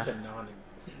 It's like such a non.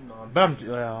 But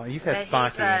well, you said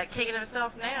But spunky. he's kicking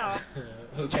himself now.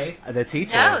 Who, Chase? The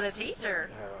teacher. No, the teacher.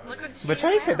 Oh, Look what she But is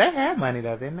Chase now. said they had money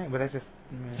though, didn't they? But that's just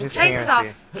his Chase is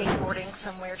parents. off skateboarding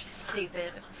somewhere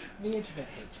stupid. Me and Jeanette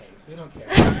hate Chase. We don't care.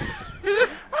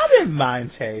 I didn't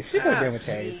mind Chase. She could have been with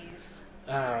Chase.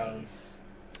 Um,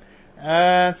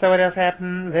 So what else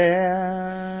happened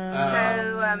there?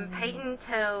 So Peyton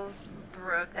tells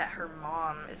Brooke that her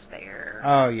mom is there.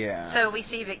 Oh yeah. So we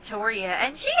see Victoria,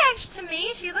 and she actually, to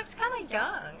me, she looked kind of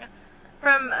young.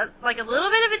 From like a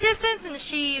little bit of a distance,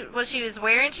 and what she was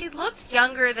wearing, she looked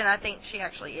younger than I think she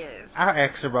actually is. I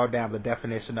actually wrote down the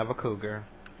definition of a cougar.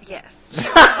 Yes, she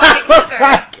looks like a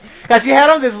cougar. Because she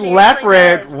had on this She really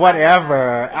leopard, does.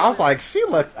 whatever. It I was was- like, she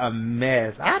looked a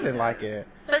mess. I didn't does. like it.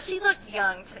 But she looked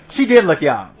young to me. She did look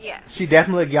young. Yes. She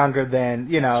definitely looked younger than,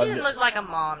 you know. She didn't look like a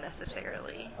mom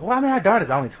necessarily. Well, I mean, her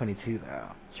daughter's only 22 though.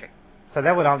 True. So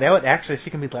that would actually, she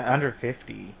can be like under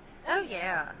 50. Oh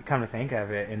yeah. Come to think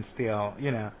of it, and still, you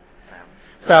know. So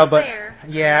So, it's but there.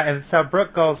 yeah, and so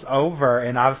Brooke goes over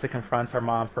and obviously confronts her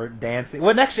mom for dancing.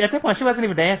 Well, actually, at that point, she wasn't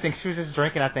even dancing; she was just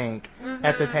drinking, I think,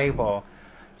 at the Mhm. table.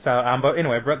 So, but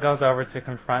anyway, Brooke goes over to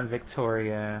confront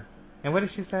Victoria, and what did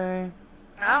she say?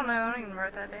 I don't know. I don't even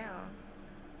wrote that down.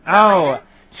 Oh, later?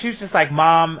 she was just like,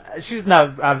 Mom.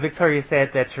 Victoria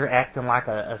said that you're acting like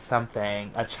a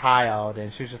child,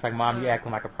 and she was just like, Mom, you're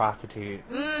acting like a prostitute.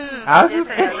 I was She did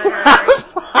just, say that I later.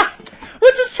 was like,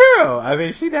 which is true. I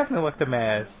mean, she definitely looked a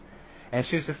mess. And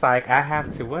she was just like, I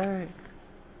have to what?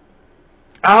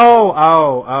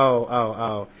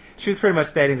 Oh. She was pretty much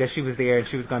stating that she was there and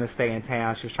she was going to stay in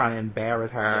town. She was trying to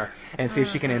embarrass her and see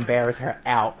if she can embarrass her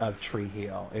out of Tree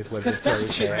Hill, is what Victoria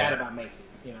especially she's said. mad about Macy's,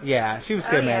 you know. Yeah, she was Oh,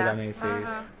 still mad yeah. about Macy's.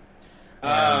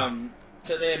 Uh-huh.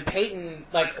 So then Peyton,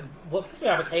 like, what pissed me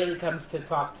off is Haley comes to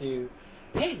talk to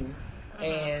Peyton,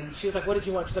 and she was like, "What did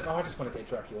you want?" She's like, "Oh, I just wanted to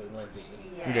interrupt you with Lindsay."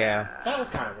 Yeah. That was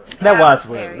kind of rude. That was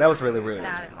very rude. That was really rude. No,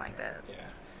 I didn't like that.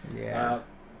 Yeah. Yeah.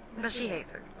 But she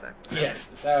hates her. So.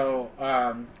 Yes. So,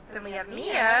 Then we have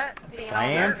Mia being all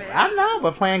Playing, nervous. I know,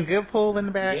 but playing good pool in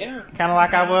the back. Yeah. Kind of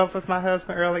like I was with my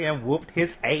husband earlier and whooped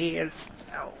his ass.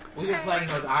 Oh. we've been playing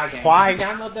those iGames. Twice. Did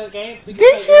you download those games? We can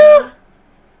Did play you? them.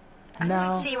 I No.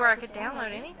 didn't see where I could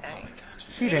download anything.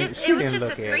 She It didn't. just She it was didn't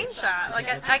just look a at it. screenshot.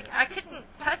 Like I couldn't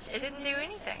touch it. It didn't do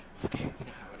anything. It's okay. We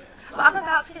know how it is. Well, I'm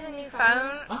about to get a new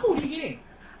phone, Oh, what are you getting?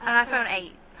 an iPhone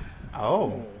 8.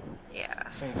 Oh. Yeah.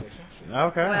 Fancy.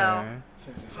 Okay. Well,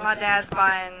 My dad's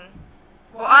buying.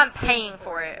 Well, I'm paying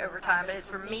for it over time, but it's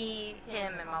for me,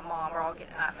 him, and my mom. We're all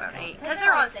getting an iPhone 8 because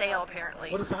they're on sale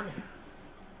apparently. What is Simon?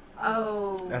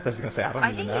 Oh. I thought you were gonna say I don't I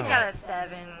even think know. he's got a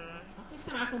 7. He's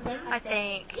got an iPhone 7? I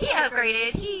think he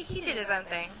upgraded. He did his own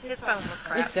thing. His phone was It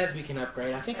crap. says we can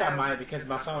upgrade. I think I might because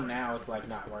my phone now is like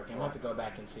not working. I'll have to go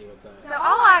back and see what's up. So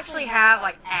I'll actually have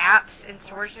like apps and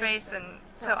storage space, and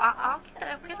so I'll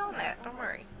get on that. Don't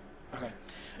worry. Okay.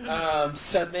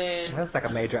 So then. That's like a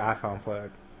major iPhone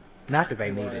plug. Not that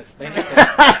they need it. They need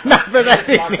to, Not that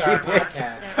they sponsor our need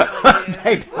podcast. it.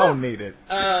 They don't need it.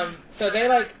 So they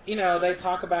they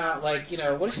talk about what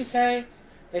did she say?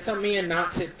 They told Mia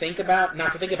not to think about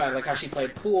it, like how she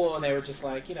played pool, and they were just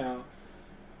like,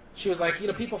 she was like,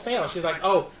 people fail. She was like,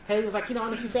 oh, Haley was like,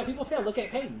 and if you fail, people fail. Look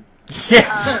at Peyton.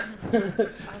 Yes.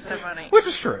 That's so funny. Which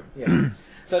is true. Yeah.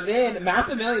 So then Mouth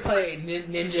and Melly play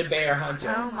Ninja Bear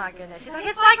Hunter. Oh my goodness. She's like,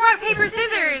 it's like rock, paper,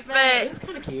 scissors, but It's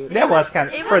kind of cute. That was kind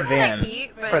of It for was kinda them.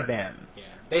 cute, but- For them. Yeah.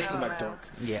 They seem I like don't know.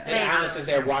 dorks. Yeah. And Alice is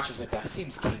there, watches it. That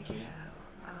seems kinky.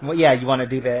 Well, yeah. You want to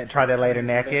do that? Try that later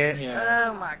naked.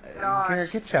 Yeah. Oh my gosh. Girl,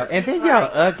 get your and She's then your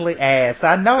like- ugly ass.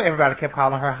 I know everybody kept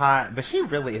calling her hot, but she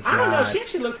really is I don't know. not. She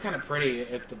actually looks kind of pretty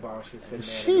at the bar. She was sitting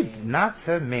there. She's not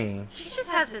to me. She just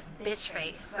has this bitch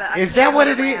face. That I Is can't that what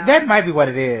get it is? around. That might be what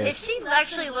it is. If she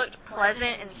actually looked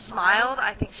pleasant and smiled,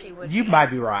 I think she would. You be. might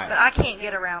be But right. I can't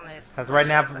get around this. Because right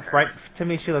now, Her. right to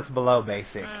me, she looks below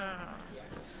basic.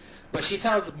 Yes. But she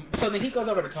tells. So then he goes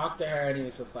over to talk to her, and he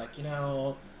was just like,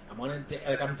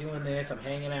 I'm doing this. I'm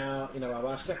hanging out. Blah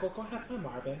blah. She's like, go have fun,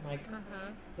 Marvin. Like,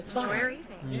 it's fine. Enjoy her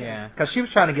evening. Yeah, because she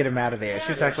was trying to get him out of there.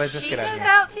 She was like, let's just she get out of goes here.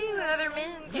 out too with other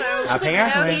men. So Yeah, she's like,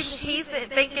 Apparently. he's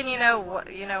thinking,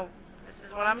 this is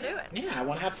is what I'm doing. Yeah, I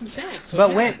want to have some sex.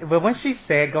 But when she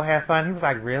said go have fun, he was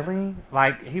like, really?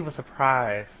 Like, he was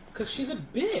surprised. Because she's a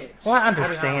bitch. Well, I I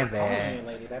understand don't call that. any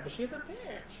lady that, but she's a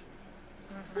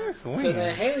bitch. That's weird. So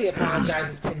then Haley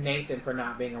apologizes to Nathan for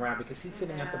not being around because he's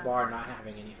sitting at the bar not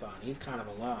having any fun. He's kind of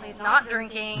alone. He's not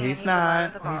drinking. He's alone not.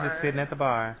 at the bar. He's just sitting at the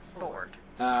bar. Bored.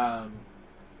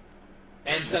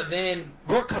 And so then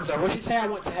Brooke comes over. What did she say?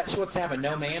 She wants to have a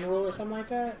no man rule or something like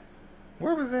that.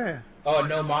 Where was that? Oh, a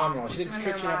no mom rule. She didn't A she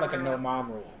no have like a mom no rule.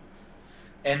 mom rule.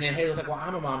 And then Haley was like, well,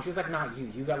 I'm a mom. She was like, not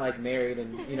you. You got like married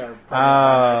and, pregnant Oh.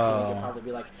 by 19. You could probably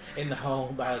be like in the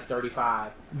home by like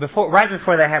 35. Right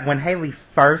before that happened, when Haley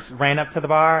first ran up to the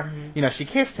bar, Mm-hmm. she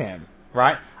kissed him,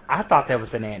 right? I thought that was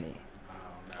the nanny.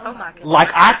 Oh my goodness. Like,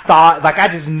 I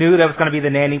just knew that was going to be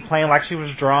the nanny playing like she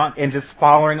was drunk and just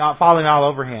falling all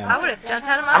over him. I would have jumped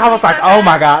out of my I was seat like, so oh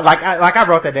my bad. God. I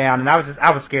wrote that down and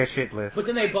I was scared shitless. But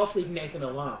then they both leave Nathan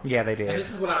alone. Yeah, they did. And this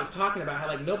is what I was talking about, how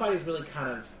like nobody's really kind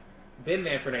of been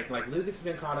there for Nathan. Like Lucas has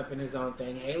been caught up in his own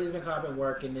thing. Haley's been caught up in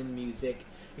work and then music.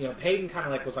 Peyton kind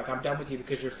of like was like, I'm done with you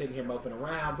because you're sitting here moping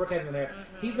around. Brooke has been there.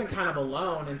 Mm-hmm. He's been kind of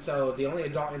alone, and so the only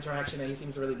adult interaction that he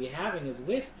seems to really be having is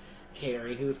with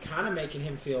Carrie, who's kind of making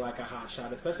him feel like a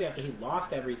hotshot, especially after he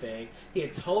lost everything. He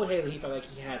had told Haley he felt like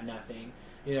he had nothing,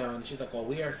 and she's like, well,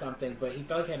 we are something, but he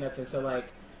felt like he had nothing. So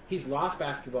like, he's lost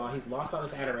basketball. He's lost all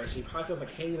this adoration. He probably feels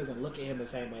like Haley doesn't look at him the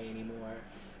same way anymore.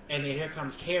 And then here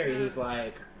comes Carrie, who's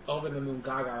like over the moon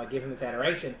gaga, like giving this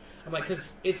adoration. I'm like,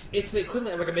 because it's the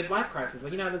equivalent of like a midlife crisis.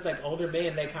 Like, there's like older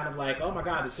men, they kind of like, oh my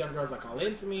God, this young girl's like all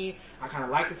into me. I kind of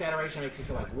like this adoration. It makes me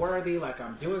feel like worthy, like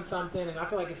I'm doing something. And I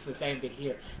feel like it's the same thing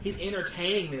here. He's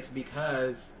entertaining this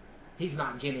because he's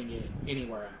not getting it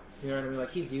anywhere else. You know what I mean?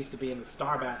 Like, he's used to being the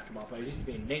star basketball player. He's used to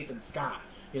being Nathan Scott,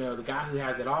 the guy who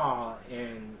has it all,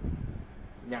 and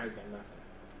now he's got nothing.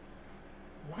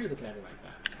 Why are you looking at me like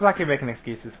that? It's like you're making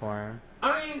excuses for him.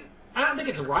 I mean, I don't think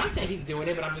it's right that he's doing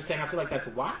it, but I'm just saying I feel like that's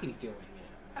why he's doing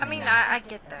it. I mean, I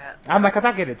get that. I'm like,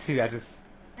 I get it too. I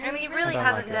mean, he really I don't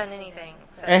hasn't like it. done anything.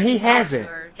 So And he hasn't.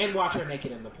 afterwards. And watch her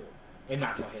naked in the pool. And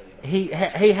not tell Haley.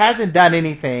 He hasn't done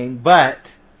anything,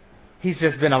 but he's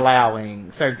just been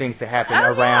allowing certain things to happen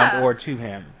Oh, around yeah. or to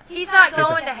him. He's not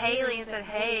going to Haley and said,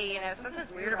 hey,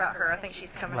 something's weird about her. I think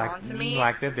she's coming Like- on to me.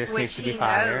 like that bitch which needs to be he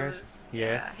fired. knows.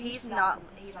 Yes. Yeah, he's not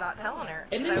telling her.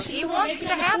 And then So she's he the one wants it naked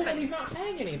to in the pool and happen. he's not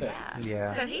saying anything.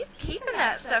 Yeah. So he's keeping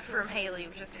that stuff from Haley,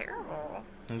 which is terrible.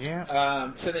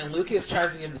 Yeah. So then Lucas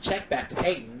tries to give the check back to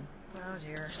Peyton. Oh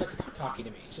dear. She's like, stop talking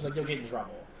to me. She's like, you'll get in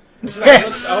trouble. And she like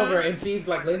looks over and sees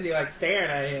like Lindsay like staring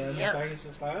at him. Yep. And so he's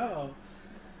just like, oh.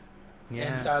 Yeah.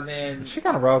 And so then She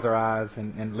kind of rolls her eyes,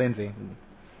 and Lindsay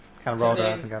kind of rolled her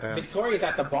eyes and got her. Victoria's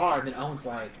at the bar, and then Owen's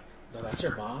like, no, that's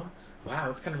your mom?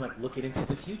 Wow, it's kind of like looking into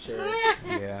the future.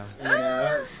 Yeah.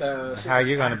 So she's How like,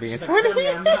 you gonna be in she's like, 20? "Tell me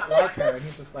I'm not like her." And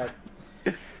he's just like,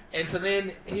 and so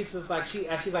then he's just like, she's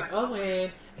like,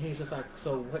 Owen, and he's just like,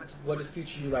 so what does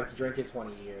future you like to drink in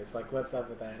 20 years? Like, what's up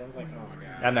with that? I was like, oh my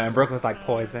god. I know, and Brooke was like,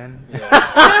 poison.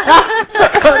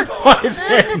 Yeah.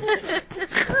 Poison.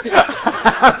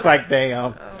 I was like,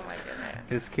 damn. Oh my goodness.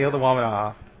 Just kill the woman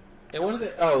off. And what is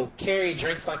it? Oh, Carrie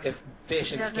drinks like a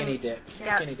fish and Doesn't- skinny dips.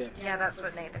 Yeah, Skinny dips. Yeah, that's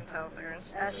what Nathan tells her.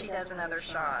 As she does another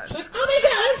shot. She's like, oh my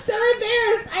god, I'm so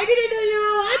embarrassed. I didn't know you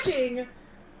were watching.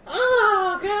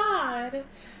 Oh god.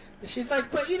 And she's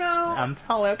like, but I'm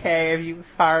totally okay if you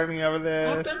fire me over I've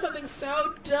this. done something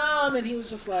so dumb. And he was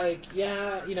just like,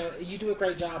 yeah, you do a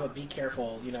great job, but be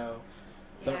careful, so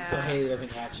Yeah. Haley doesn't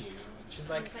catch you. And she's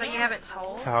like, So you haven't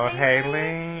told Told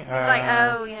Haley. He's like,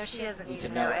 oh, she doesn't need need to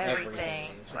to know know everything. everything.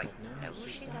 She's It's like, like, no, no,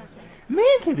 she she doesn't. doesn't.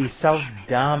 Men can be so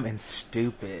dumb and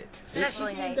stupid. is he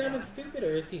Especially being Nathan. dumb and stupid,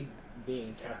 or is he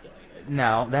being calculated?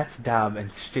 No, that's dumb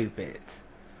and stupid.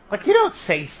 Like, you don't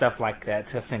say stuff like that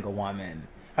to a single woman.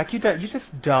 Like, you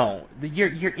just don't.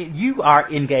 You are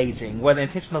engaging, whether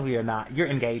intentionally or not. You're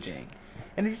engaging,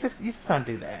 and you just don't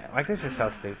do that. Like, it's just so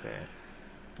stupid.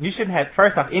 You shouldn't have,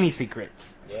 first off, any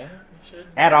secrets Yeah, you should.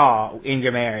 at all in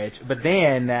your marriage. But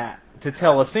then to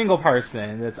tell a single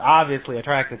person that's obviously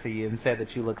attracted to you and said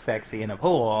that you look sexy in a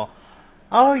pool,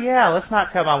 oh yeah, let's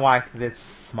not tell my wife this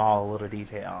small little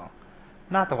detail.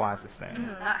 Not the wisest thing.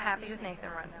 Not happy with Nathan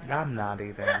right now. I'm not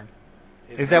either.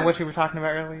 Is that what you were talking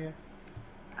about earlier?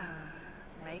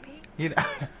 Maybe? You know.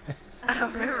 I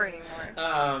don't remember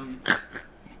anymore.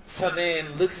 So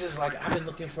then Lucas is like, I've been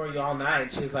looking for you all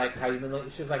night. She's like, how you been looking?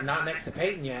 She's like, not next to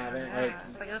Peyton, you haven't. Yeah,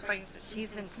 it looks like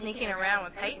she's been sneaking around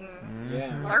with Peyton,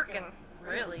 Yeah. lurking.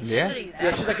 Really? Yeah.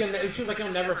 She's like,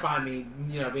 you'll never find me,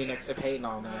 being next to Peyton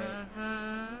all night.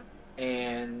 Mm-hmm.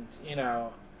 And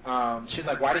she's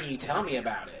like, why didn't you tell me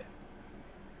about it?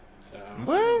 So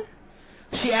What?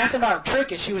 She asked him about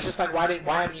Trick, and she was just like, why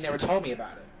haven't you never told me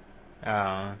about it?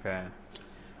 Oh, okay.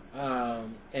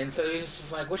 And so he was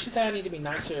just like, what she say? I need to be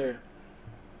nicer.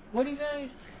 What did he say?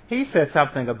 He said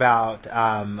something about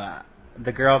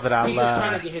the girl that I He's love. just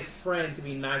trying to get his friend to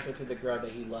be nicer to the girl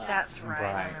that he loves. That's right.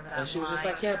 Right. I remember that And she was just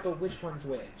line. like, yeah, but which one's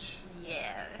which?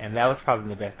 Yes. And that was probably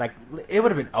the best. Like, it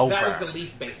would have been over. That was the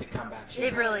least basic comeback. She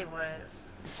It had. really was.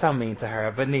 So mean to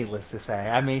her, but needless to say,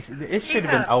 I mean, it She should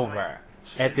have got been a point. over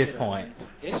at this point.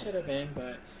 It should have been,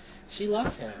 but she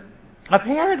loves him.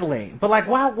 Apparently, but like,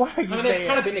 why are you I mean, there? they've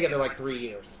kind of been together like 3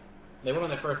 years. They went on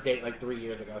their first date like 3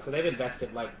 years ago, so they've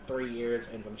invested like 3 years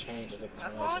and some change into this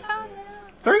That's a long relationship. time now.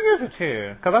 3 years or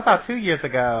 2? Because I thought 2 years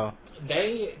ago.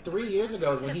 3 years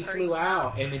ago is when he 3. flew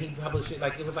out, and then he published it.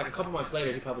 Like it was like a couple months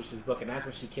later, he published his book, and that's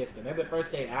when she kissed him. They had the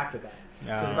first date after that, so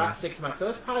it was about 6 months. So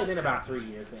it's probably been about 3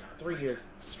 years now, 3 years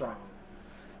strong.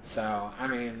 So I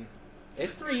mean,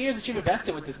 it's 3 years that you've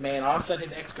invested with this man. All of a sudden,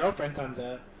 his ex-girlfriend comes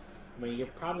up. I mean, you're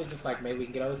probably just like, maybe we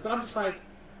can get all this, but I'm just like,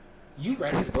 you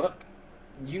read his book.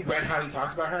 You read how he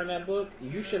talks about her in that book.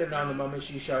 You should have known the moment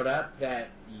she showed up that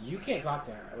you can't talk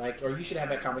to her, like, or you should have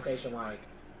that conversation, like,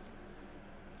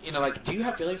 you know, like, do you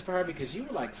have feelings for her because you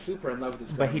were like super in love with this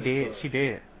girl? But he in this did. book. She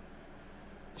did.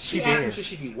 She She asked him did. should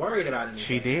she be worried about anything.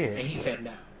 She did. And he said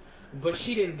no. But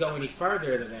she didn't go any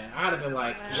further than that. I'd have been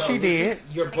like, well, She is did. this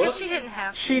your I guess book? she didn't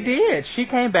have to. She did. She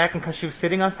came back because she was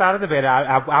sitting on the side of the bed.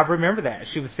 I remember that.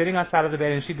 She was sitting on the side of the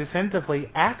bed and she definitively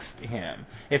asked him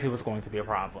if it was going to be a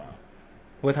problem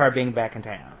with her being back in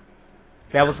town.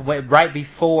 That was right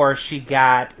before she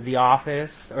got the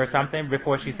office or something,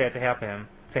 before she said to help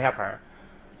her.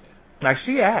 Like,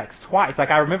 she asked twice. Like,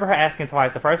 I remember her asking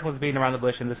twice. The first one was beating around the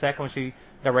bush, and the second one she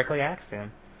directly asked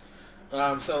him.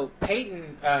 So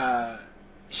Peyton,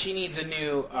 she needs a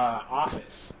new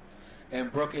office,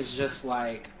 and Brooke is just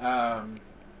like,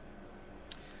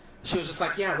 she was just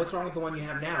like, yeah, what's wrong with the one you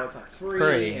have now? It's like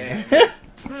free. And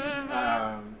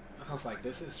I was like,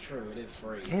 this is true. It is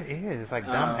free. It is, like,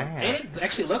 dumb ass. And it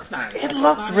actually looks nice. It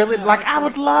looks really, like, I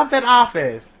would love that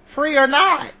office, free or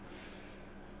not.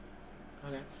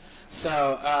 Okay.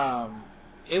 So,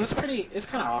 it was pretty, it's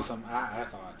kind of awesome, I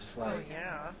thought. Just like, Oh,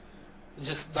 yeah.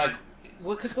 just like,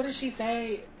 because what did she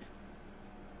say?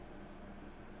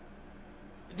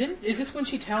 Is this when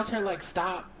she tells her, like,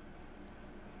 stop?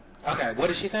 Okay, what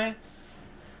did she say?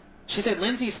 She said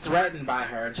Lindsay's threatened by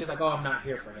her, and she's like, oh, I'm not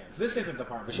here for him. So this isn't the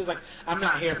part, but she was like, I'm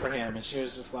not here for him, and she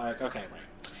was just like, okay,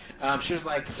 right. She was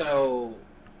like, so,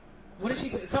 what did she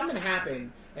say? Something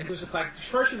happened, and it was just like,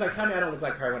 first she was like, tell me I don't look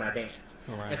like her when I dance.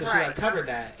 Right. And so she, like, covered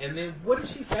that, and then what did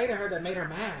she say to her that made her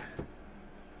mad?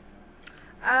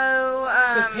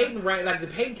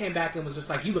 Because Peyton came back and was just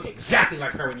like, you look exactly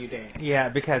like her when you dance. Yeah,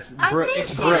 because I Brooke, think And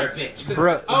she called her a bitch.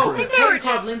 Brooke, Oh, I think because they Peyton were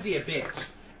called just- Lindsay a bitch.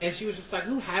 And she was just like,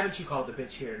 who haven't you called a bitch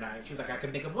here tonight? She was like, I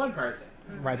can think of one person.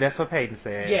 right, that's what Peyton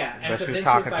said. Yeah, and but so she then was she was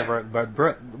talking like- to Brooke. But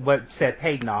Brooke, what set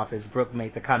Peyton off is Brooke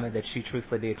made the comment that she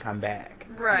truthfully did come back.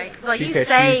 Right. Like, She you said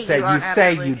say you you aren't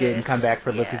say after you didn't Lucas. come back for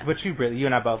Yeah. Lucas, but you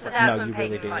and I both So that's know when you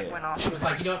Peyton, really did. like, went off. She was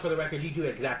like, you know what, for the record, you do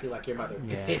exactly like your mother,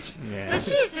 Yeah. bitch. Yeah. But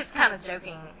she's just kind of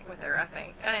joking with her, I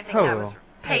think. I didn't think Who? that was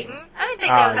Peyton. I didn't think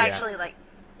that was yeah. actually, like,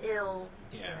 ill.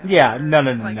 Yeah. Yeah, no.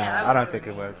 Like, yeah, that I don't was think it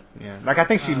really was. Yeah, like I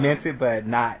think she meant it, but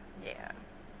not Yeah.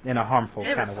 in a harmful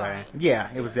It kind was of way. funny. Yeah,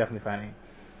 it was definitely funny.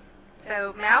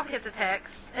 So Mouth gets a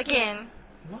text, again,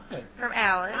 What? from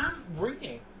Alice. I'm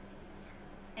reading.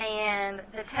 And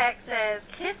the text says,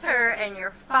 kiss her and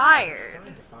you're I'm fired.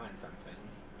 trying to find something.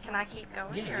 Can I keep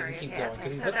going? Yeah, you or- can keep okay, going,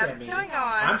 because he's so looking that's at me. going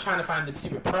on. I'm trying to find the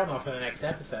stupid promo for the next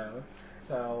episode.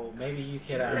 So maybe you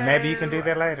could, So- Maybe you can do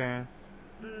that later.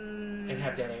 and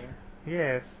have dead air.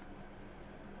 Yes.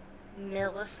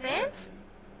 Millicent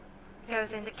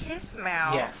goes into Kiss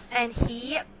Mouth. Yes. And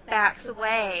he backs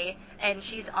away, and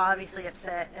she's obviously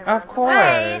upset. And Of runs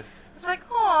away. course. It's like,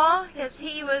 aw, because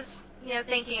he was,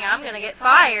 thinking I'm going to get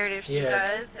fired if she Yeah.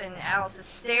 does, and Alice is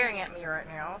staring at me right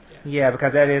now. Yeah,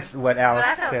 because that is what But Alice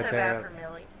I felt said so to bad her. for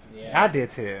Millie. Yeah. I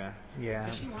did too. Yeah.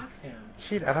 But she likes him.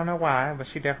 I don't know why, but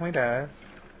she definitely does.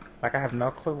 Like, I have no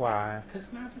clue why.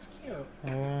 Because Mouth is cute.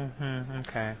 Mm-hmm.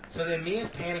 Okay. So then Mia's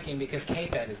panicking because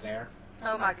K-Fed is there.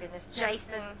 Oh my goodness,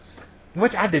 Jason.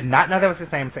 Which I did not know that was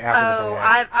his name until after the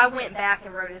fact. I went back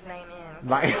and wrote his name in.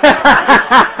 Like,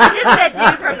 I just said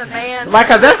dude from the band. Like,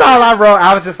 'cause that's all I wrote.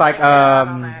 I was just like, I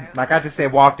don't know. like I just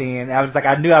said walked in. I was like,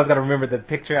 I knew I was gonna remember the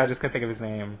picture. I just couldn't think of his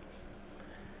name.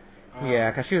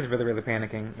 Yeah, 'cause she was really, really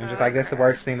panicking. And just like, that's the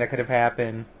worst thing that could have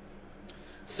happened.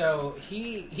 So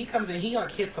he comes in, he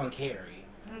like hits on Carrie.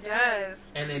 He does.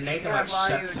 And then Nathan Yeah, like while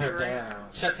you shuts her drink. down.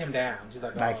 Shuts him down. She's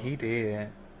like, Like oh. he did.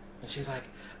 And she's like,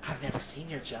 I've never seen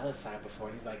your jealous side before.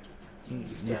 And he's like,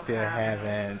 You still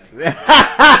haven't.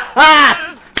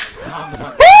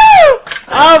 Oh,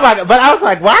 Oh my god! But I was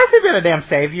like, why is he being a damn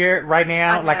savior right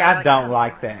now? I know, Like, I like, don't come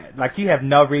like on. that. Like, you have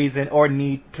no reason or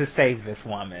need to save this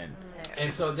woman.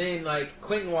 And so then, like,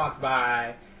 Quentin walks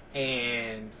by,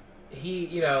 and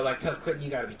he, like, tells Quentin, you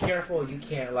gotta be careful. You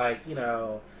can't, like,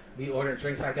 be ordering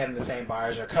drinks like that in the same bar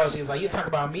as your coach. He's like, you talk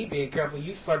about me being careful.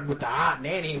 You flirting with the hot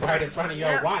nanny right in front of your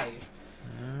Yep. wife.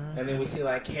 And then we see,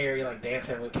 like, Carrie, like,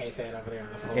 dancing with K-Fed over there on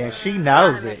the floor. And she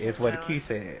knows Yeah, it, is what jealous. Q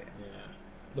said.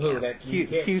 Yeah. Who? That Q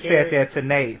Carrie? said that to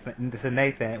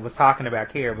Nathan, was talking about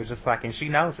Carrie, was just like, and she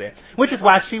knows it. Which is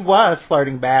why she was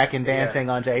flirting back and dancing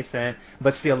on Jason,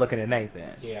 but still looking at Nathan.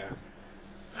 Yeah.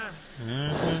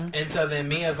 Mm-hmm. And so then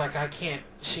Mia's like, I can't.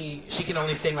 She can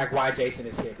only sing like why Jason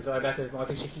is here, because that's the only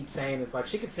thing she keeps saying is like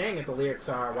she could sing if the lyrics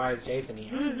are why is Jason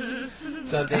here.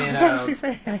 So then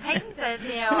Peyton says,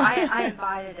 I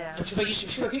invited him.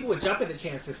 she's like people would jump at the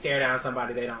chance to stare down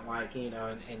somebody they don't like,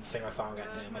 and sing a song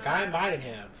at them. Like I invited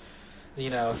him.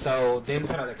 So then we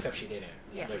kind of accept she didn't.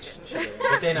 Yes, Which she she didn't.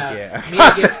 But then yeah. Mia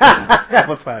gets. That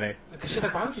was funny. Because she's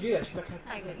like, why would you do that? She's like,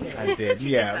 I did. I did, She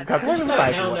yeah. just Because said I She's was like,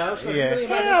 like, hell what? no. She's like, Yeah. really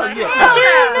Hell about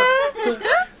yeah. Hell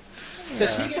So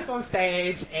she gets on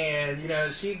stage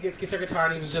and she gets her guitar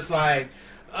and he was just like,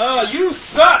 "Oh, you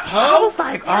suck, ho!" I was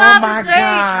like, Get oh off my the stage,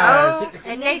 god. ho.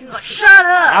 And Nathan's like, shut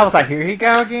up. I was like, here he go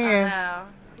I again. know.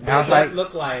 But I was it does like,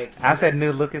 look like I said,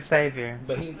 new Lucas Savior.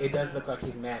 but it does look like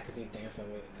he's mad because he's dancing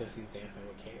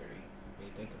with Carrie. When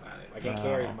you think about it, like in Oh.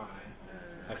 Carrie's mind,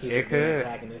 like he's It just being could.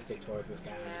 antagonistic towards this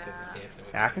guy because he's dancing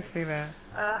with I Carrie. can see that.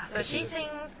 So she sings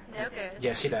No Good.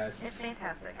 Yeah, she does. It's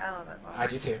fantastic. I love that song. I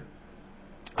do too.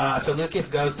 So Lucas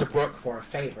goes to Brooke for a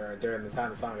favor during the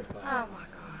time the song is playing. Oh my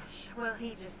gosh. Will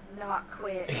he just not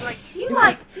quit? Like you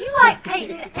like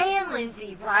Peyton and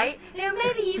Lindsay, right?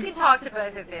 Maybe you can talk to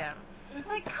both of them. It's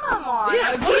like, come on. Yeah,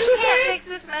 Like, what you she can't said? fix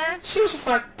this mess. She was just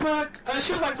like, Brooke,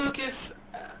 she was like, Lucas,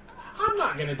 I'm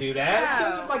not going to do that. She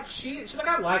was No. just like, she's like,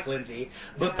 I like Lindsay,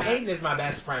 but Yeah. Peyton is my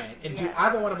best friend. And do Yes.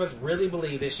 either one of us really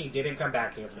believe that she didn't come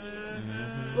back here for you?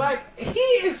 Mm-hmm. Like, he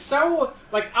is so,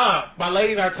 like, my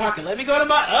ladies are talking. Let me go to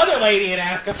my other lady and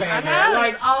ask a I favor. know.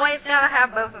 Like, He's always got to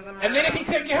have both of them. and then if he around.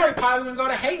 couldn't get her, he probably would go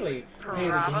to Haley. Haley,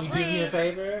 can you do me a Probably.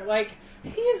 favor? Like,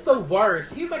 he's the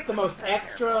worst. He's like the most So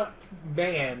extra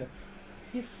man.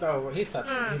 He's the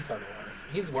worst.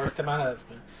 He's worse than my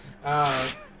husband.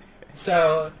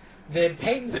 So then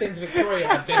Peyton sends Victoria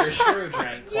a bitter shrew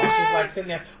drink while she's like sitting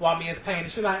there while Mia's playing.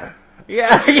 And she's like,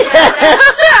 Yeah, Yeah,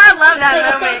 I love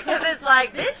that moment because it's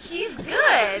like she's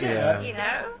good.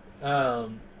 Yeah.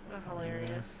 That's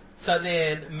hilarious. So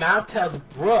then Mouth tells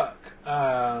Brooke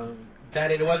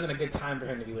that it wasn't a good time for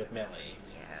him to be with Millie.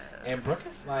 Yes. And Brooke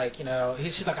is like,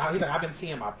 he's like, I've been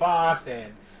seeing my boss,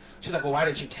 and she's like, well, why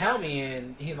didn't you tell me?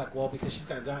 And he's like, well, because she's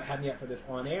gonna have me up for this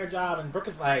on-air job. And Brooke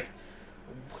is like,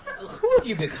 who have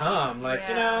you become? Like,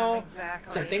 Exactly.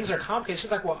 it's like things are complicated.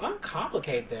 She's like, well,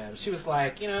 uncomplicate them. She was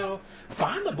like,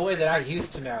 find the boy that I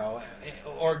used to know,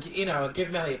 or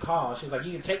give Millie a call. She's like,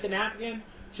 you can take the napkin.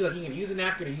 She's like, you can use the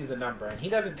napkin or use the number. And he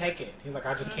doesn't take it. He's like,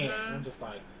 I just can't. And I'm just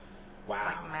like, wow. It's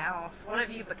like, Mouth, what have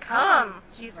you become?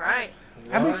 She's right.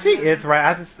 I mean, she is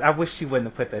right. I wish she wouldn't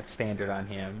have put that standard on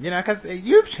him. Because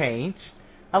you've changed.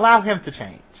 Allow him to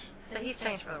change. But he's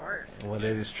changed for the worse. Well, that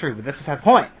is true, but this is her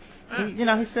point.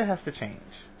 He still has to change.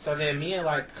 So then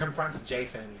Mia confronts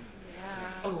Jason. Yeah.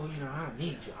 Oh, I don't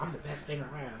need you. I'm the best thing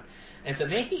around. And so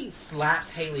then he slaps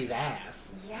Haley's ass.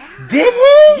 Yeah. Did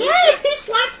he? Yes, he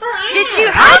slapped her ass. Did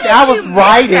you? How did I you was miss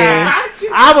writing. that?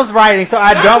 I was writing, so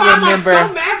I That's don't why remember. I'm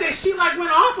so mad that she went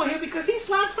off on him because he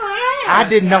slapped her ass. I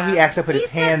didn't know he actually put He his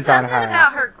said hands on something her.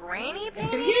 about her granny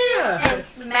panties Yeah. and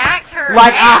smacked her.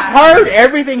 Like, ass. I heard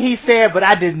everything he said, but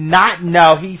I did not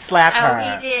know he slapped Oh, her.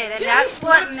 he did, and Yeah, that's he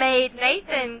what slapped- made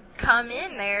Nathan come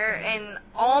in there and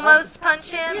almost punch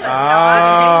him. Yeah.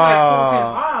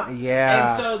 But Oh, And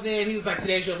yeah. so then he was like,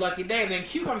 today's your lucky day. And then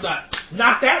Q comes up,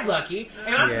 not that lucky.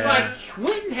 And I'm just Yeah. like,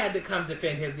 Quentin had to come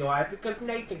defend his wife because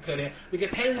Nathan couldn't.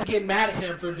 Because Haley's getting mad at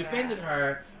him for defending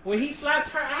her when he slapped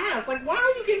her ass. Like, why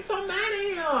are you getting so mad at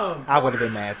him? I would have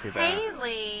been mad too, though.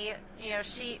 Haley,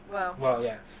 Well,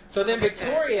 yeah. So then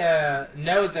Victoria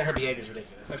knows that her behavior is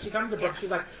ridiculous. Like, she comes to Brooke,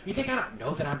 she's like, you think I don't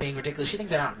know that I'm being ridiculous? You think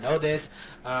that I don't know this?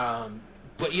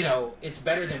 But, it's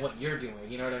better than what you're doing.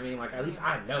 You know what I mean? Like, at least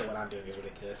I know what I'm doing is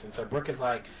ridiculous. And so Brooke is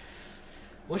like,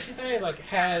 what'd she say? Like,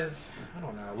 I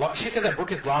don't know. She says that Brooke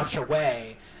has lost her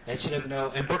way, and she doesn't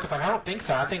know. And Brooke is like, I don't think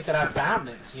so. I think that I found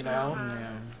this, Yeah.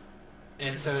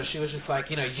 And so she was just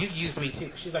like, you used me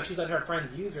too. She's like, her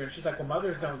friends use her, and she's like, well,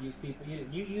 mothers don't use people.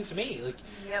 You used me. Like,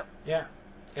 Yep. yeah.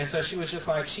 And so she was just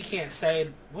like, she can't say,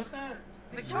 what's that?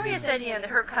 Victoria said, that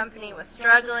her company was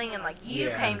struggling, and you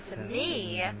Yeah. came to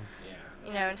me,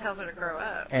 Yeah. and tells her to grow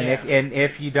up. And Yeah.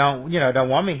 if you don't don't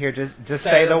want me here, just Say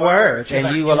say the the words. words, She's and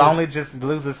like, you it will was- only just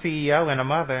lose a CEO and a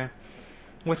mother,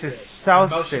 which is Yeah. so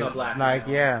Emotional stupid. blackmail.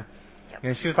 Yeah. Yep.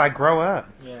 And she was like, grow up.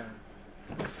 Yeah.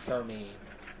 So mean.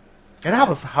 And I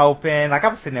was hoping, I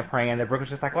was sitting there praying that Brooke was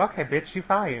just like, well, okay, bitch, you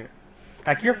fired.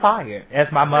 Like, you're fired.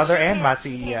 As my mother she and can't- my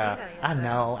she can't CEO. do that yet, I though.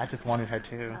 know. I just wanted her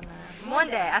to. I know. One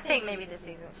day, I think maybe this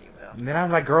season she will. And then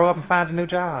I'm like, grow up and find a new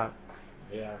job.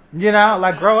 Yeah.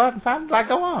 Grow up and find,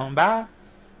 go on, bye.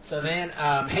 So then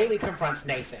Haley confronts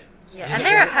Nathan. Yeah, He's and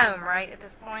like, they're "Well, at home, right, at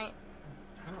this point?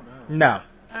 I don't know. No.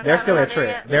 They're still at Trick.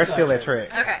 yet? They're still at Trick.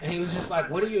 Okay. And he was just like,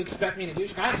 what do you expect me to do?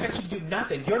 She's like, I expect you to do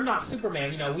nothing. You're not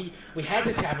Superman. We had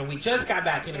this happen. We just got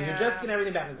back. You're just getting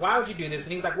everything back. Why would you do this?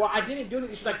 And he was like, well, I didn't do it.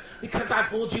 She's like, because I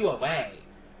pulled you away.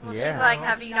 Well, Yeah. she's like,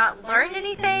 have you not learned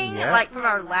anything? Yeah. Like, from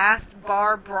our last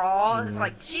bar brawl, it's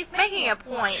like, she's making a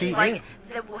point. She It's like,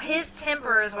 his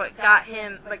temper is what got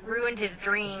him, ruined his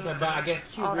dreams. She's like, but I guess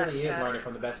Q all that really is stuff. learning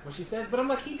from the best. What she says, but I'm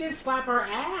like, he did slap her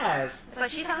ass. It's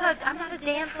like, I'm not a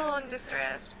damsel in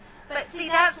distress. But see,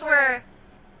 that's where,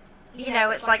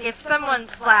 it's like, if someone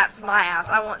slaps my ass,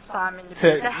 I want Simon to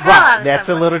beat the hell out of that's a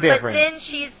someone. little different. But then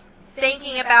she's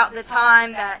thinking about the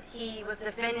time that he was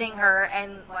defending her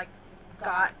and,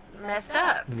 got messed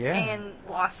up. Yeah. And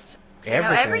lost,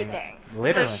 Everything. everything.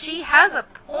 Literally. So she has a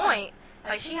point.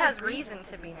 She has reason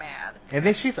to be mad. And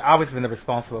then she's always been the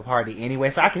responsible party anyway,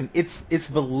 so it's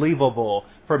believable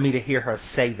for me to hear her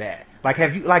say that.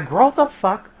 Grow the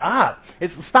fuck up.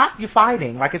 Stop you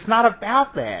fighting. It's not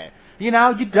about that.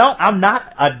 I'm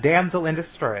not a damsel in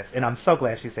distress, and I'm so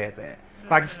glad she said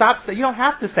that. Stop, you don't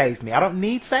have to save me. I don't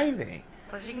need saving.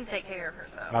 So she can take care of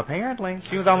herself. Apparently.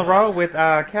 She was on the road with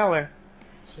Keller.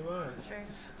 She was. True.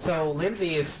 So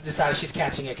Lindsay has decided she's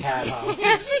catching a cab home.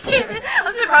 Yeah, she came.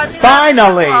 I'm surprised she's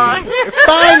Finally! not this long.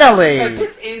 Finally! She's like,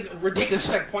 this is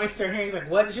ridiculous. She points to her hair. He's like,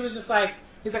 what? And she was just like,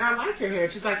 he's like, I like your hair.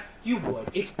 And she's like, you would.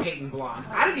 It's Peyton blonde.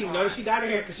 I didn't even notice she dyed her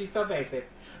hair because she's so basic.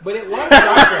 But it was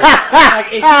darker.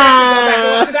 If you actually go back and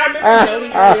watch it, I remember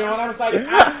noting earlier on. I was like,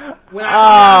 when I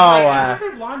saw her, I was like, is her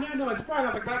hair blonde now? No, it's blonde. I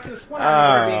was like, but I could have sworn I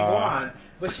remember her being blonde.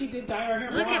 But she did dye her hair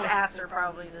blonde. Lucas asked her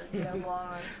probably to go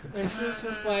blonde. And she was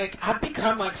just like, I've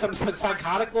become some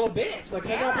psychotic little bitch. Like,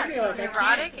 Yeah, she's she's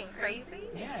neurotic and crazy.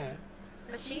 Yeah.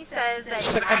 But she says that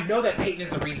She's like, I know that Peyton is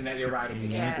the reason that you're riding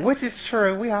again. Yeah. Which is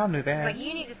true. We all knew it's that. like,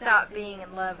 you need to stop being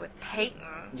in love with Peyton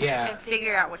Yeah. and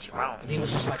figure out what you want. And he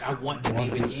was just like, I want to be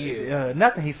with you.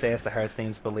 Nothing he says to her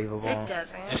seems believable. It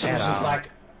doesn't. And she At was just all. like,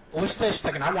 what she said, she's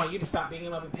like, and I want you to stop being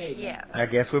in love with Peyton. Yeah. I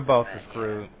guess we're both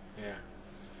screwed.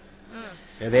 Yeah.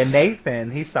 And then Nathan,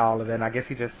 he saw all of it, and I guess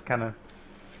he just kind of,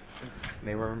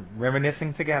 they were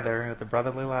reminiscing together with the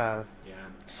brotherly love. Yeah.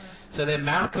 So then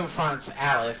Mal confronts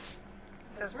Alice.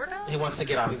 Says we're done. He wants to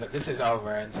get off. He's like, this is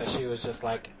over. And so she was just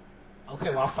like,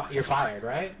 okay, well, you're fired,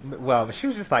 right? Well, she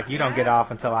was just like, you don't get off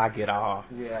until I get off.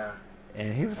 Yeah.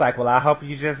 And he was like, well, I hope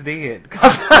you just did,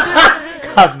 because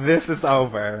this is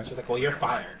over. She's like, well, you're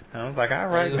fired. I was like, all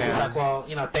And right, he was just like, now.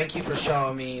 well, thank you for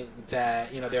showing me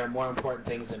that, there are more important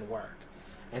things than work.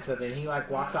 And so then he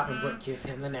walks off and Brooke gives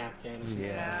him the napkin. She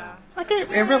Yeah. smiles.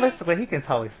 And realistically, he can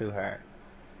totally sue her.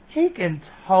 He can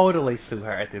totally sue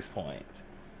her at this point.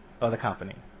 Or the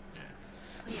company.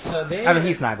 So then, I mean,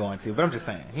 he's not going to, but I'm just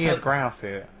saying. He So- has grounds to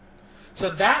it. So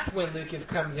that's when Lucas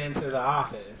comes into the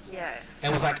office. Yes.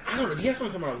 And was like, I don't know, do you have some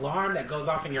sort of alarm that goes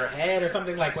off in your head or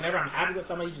something? Like, whenever I'm happy with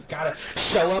someone, you just gotta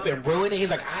show up and ruin it.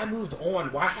 He's like, I moved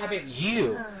on. Why haven't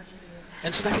you? Oh, jeez.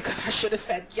 And she's like, because I should have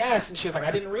said yes. And she was like,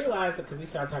 I didn't realize that, because we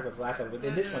started talking about this last episode, but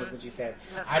then this one is when she said,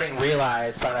 I didn't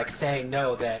realize by saying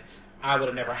no that I would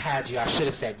have never had you. I should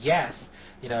have said yes.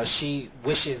 She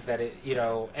wishes that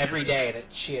every day that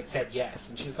she had said yes.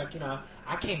 And she's like,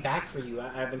 I came back for you.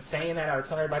 I've been saying that. I would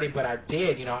tell everybody, but I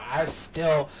did. I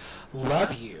still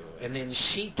love you. And then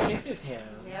she kisses him.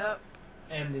 Yep.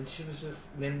 And then she was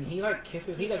then he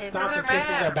kisses, he Kisses stops her and kisses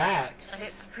back. her back.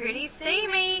 It's pretty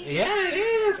steamy. Yeah, it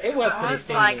is. It was I pretty was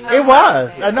steamy. like, It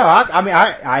was. No,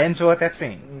 I enjoyed that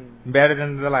scene. Better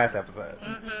than the last episode.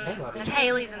 They love And each other.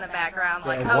 Haley's in the background,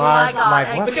 like, Yeah, oh why- my god.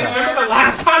 like, what Because the- remember the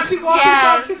last time she walked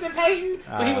Yes. in kissing Peyton?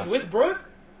 When he was with Brooke?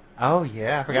 Oh,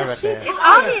 yeah. I forgot about that. It's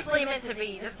obviously meant to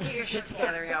be. Just get your shit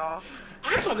together, y'all.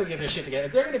 I just want them to get their shit together.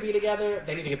 If they're going to be together,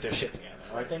 they need to get their shit together.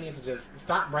 Right? They need to just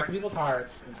stop breaking people's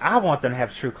hearts. I want them to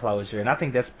have true closure, and I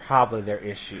think that's probably their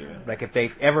issue. Like, if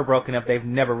they've ever broken up, they've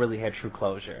never really had true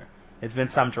closure. It's been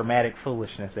some dramatic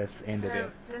foolishness that's ended So,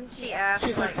 it. didn't she ask?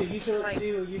 She's like, so you feel it like,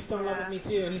 too? You still in love with me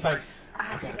too? And he's like, I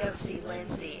have to go see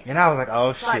Lindsay. And I was like, oh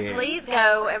It's like, shit. please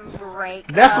go and break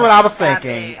That's up what I was with that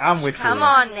thinking. bitch. I'm with you. Come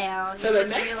on now. So You the just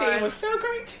next scene realized- was so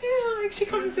great too. Like she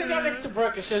comes and sits down next to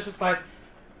Brooke, and she was just like,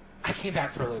 "I came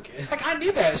back for Lucas." Like I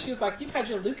knew that. She was like, "You've had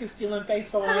your Lucas stealing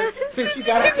face on since you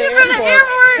got at the From the airport."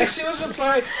 airport. And she was just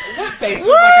like, "What face?" She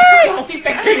was like, "That's the only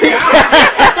face you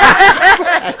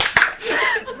got."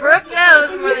 Brooke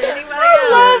knows more than anybody I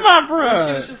else. love my And she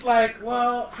bro. was just like,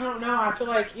 "Well, I don't know. I feel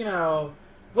like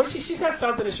What she said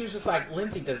something, and she was just like,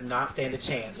 Lindsay does not stand a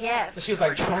chance. Yes. And she was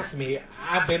like, trust me,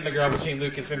 I've been the girl between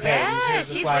Lucas and Peyton. She Yeah, was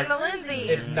just she's like, been the Lindsay.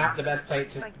 it's not the best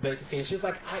place to see. And she was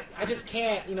like, I just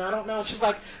can't, I don't know. And she's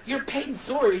like, you're Peyton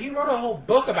Sawyer. He wrote a whole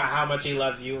book about how much he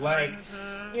loves you. Like,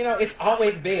 it's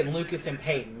always been Lucas and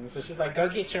Peyton. So she's like, go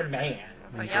get your man.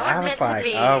 Like, I y'all are was meant like,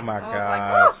 to be. oh my I was gosh.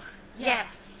 like, woo, yes.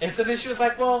 And so then she was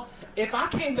like, well, if I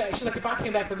came back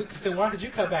for Lucas, then why did you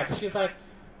come back? And she was like,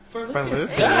 for Lucas.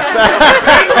 Lucas.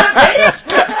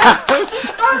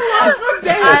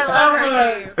 I love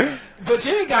her too. But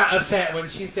Jimmy got upset when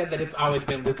she said that it's always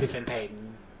been Lucas and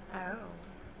Peyton. Oh.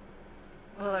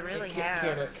 Well, it really Care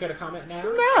has. to comment now?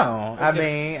 No, I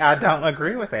mean, I don't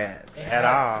agree with that at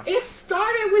all. It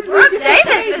started with Brooke Lucas and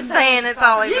Davis Peyton. is saying it's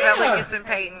always about Yeah. Lucas and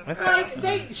Peyton. That's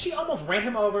Like she almost ran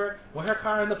him over with her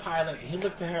car in the pilot, and he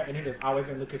looked to her, and it has always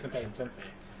been Lucas and Peyton since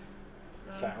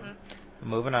then. So,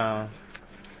 Moving on.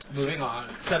 moving on.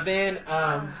 So then, go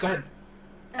ahead.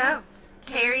 Oh,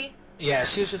 Carrie. Yeah,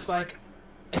 she was just like,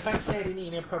 if I said any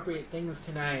inappropriate things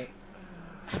tonight,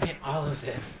 I meant all of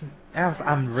them.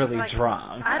 I'm really Like,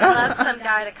 drunk. I'd love some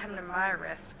guy to come to my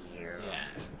rescue.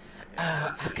 Yes.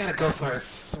 I've got to go for a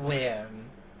swim.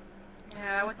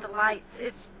 Yeah, with the lights.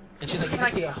 It's And she's like, you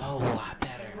can see a whole lot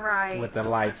better. right. With the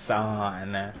lights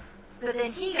on. But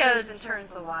then he goes and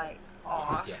turns the light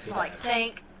off. Yes, he like, does.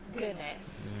 thank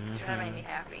goodness. That made me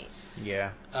happy.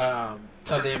 Yeah.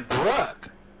 So then Brooke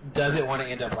doesn't want to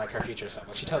end up like her future self.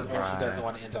 Like she tells Brooke Right. she doesn't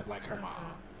want to end up like her mom.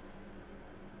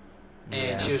 Yeah.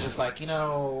 And she was just like, he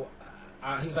was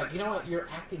like, you know what, you're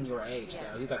acting your age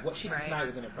though. He's like, what she did Right. tonight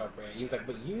was inappropriate. He was like,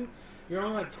 but you're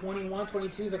only like 21,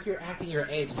 22. He's like, you're acting your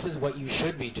age. This is what you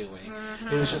should be doing.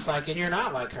 It was just like, and you're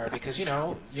not like her because, you're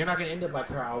not going to end up like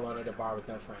her all alone at a bar with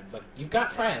no friends. Like, you've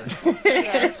got friends.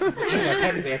 Yes.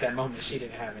 Technically at that moment she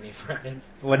didn't have any friends.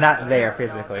 Well, not there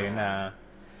physically, no.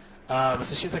 So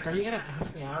she's like, are you going to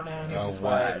ask me out now? And he's Oh, just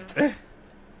what?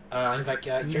 like, he's like,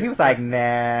 yeah. He was like,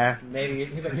 nah. Maybe,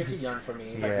 he's like, you're too young for me.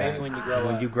 He's like, Yeah. maybe when you grow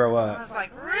When up. you grow I up. was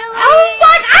like, really? I was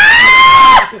like,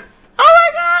 ah!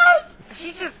 Oh my gosh!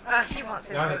 She just, she wants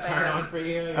it You want so to turn bad. on for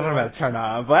you? I don't know about to turn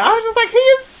on, but I was just like, he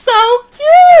is so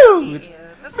cute! He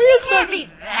is. He is so can't be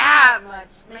that much.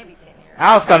 Maybe 10 years.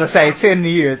 I was gonna say 10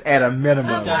 years at a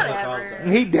minimum. Oh, does look whatever.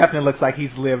 older. He definitely looks like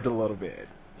he's lived a little bit.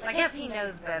 I guess he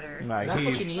knows better. Like That's what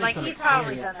you he's. need. Like, some he's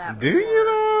probably done experience. that Do before. you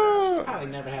know? She's probably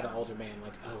never had an older man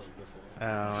like Owen before.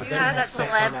 Oh, She They had had that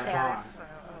sex celeb on that status. bar. So,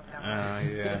 oh, God.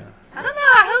 yeah. I don't know.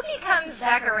 I hope he comes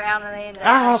back around and they end up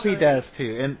I hope he actually- does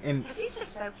too, and Because he's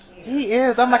just so cute. he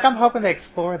is. I'm hoping they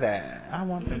explore that. I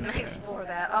want them They to. explore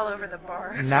that all over the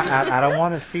bar. I don't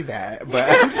want to see that, but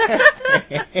I'm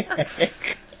just saying.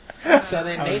 So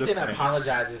then I'm just Nathan saying.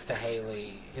 apologizes to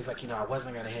Haley. He's like, I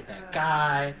wasn't going to hit that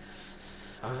guy.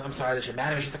 I'm sorry that you're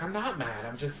mad at me. She's like, I'm not mad.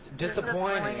 I'm just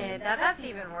disappointed. That's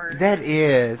even worse. That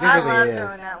is. It I really love is.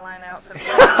 throwing that line out so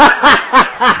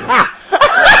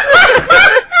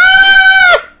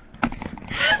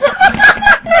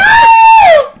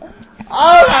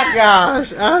Oh my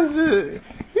gosh!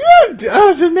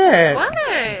 Oh, Jeanette.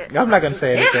 What? I'm not gonna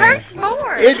say It anything. hurts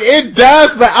more. It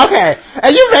does, but okay.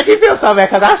 And you make me feel so bad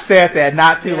because I said that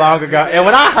not too long ago. And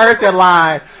when I heard that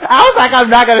line, I was like, I'm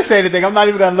not gonna say anything. I'm not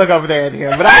even gonna look over there at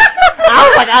him. But I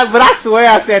was like, but I swear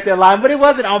I said that line. But it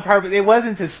wasn't on purpose. It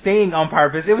wasn't to sting on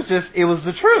purpose. It was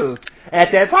the truth.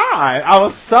 At that time, I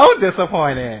was so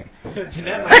disappointed.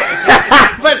 Jeanette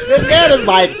But Jeanette is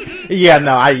like, yeah,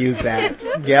 no, I use that.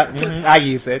 Yep, I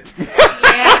use it.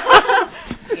 Yeah.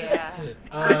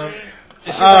 Yeah.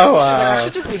 she's Oh, like, wow. I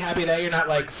should just be happy that you're not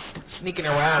like sneaking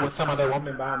around with some other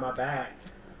woman behind my back.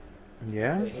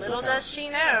 Yeah. Little does she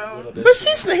know. But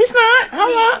he's not.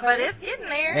 Hold on. But it's getting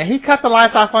there. And he cut the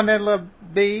lights off on that little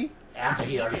bee. After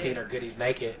he already seen her goodies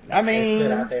naked. I mean- They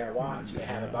stood out there and watched. They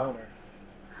had a boner.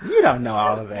 You don't know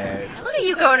all of that. Look at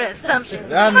you going to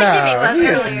assumptions. I Like Jimmy know. was He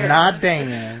earlier. is not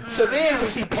Dan. So then we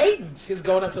see Peyton. She's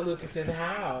going up to Lucas's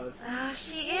house. Oh,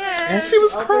 she is. And she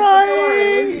was Opens the door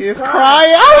crying. and She was crying.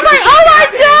 crying. I was like, oh my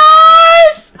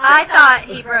gosh! I thought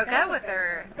he broke up with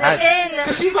her. But then,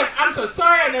 Because she's like, I'm so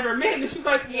sorry, I never meant. And she's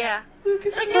like, yeah.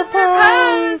 Lucas Like, proposed.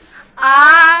 proposed.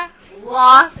 I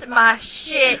lost my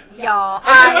shit, y'all.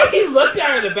 And when he looked at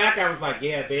her in the back, I was like,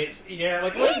 yeah, bitch. Yeah,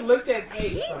 like when he looked at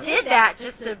Peyton. He did that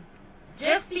just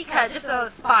out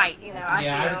of spite, you know. I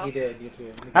Yeah, I feel. think he did. You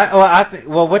too. I think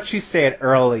what you said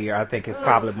earlier, I think is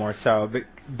probably more so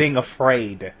being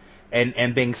afraid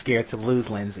and being scared to lose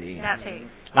Lindsay. That too.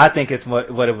 I think it's what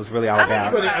it was really all I think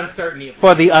about. For the uncertainty.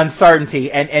 For the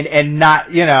uncertainty and not,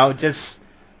 just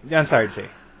the uncertainty.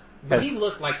 But he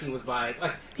looked like he was like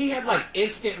he had like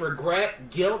instant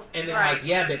regret, guilt, and then Right. like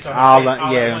yeah, bitch, All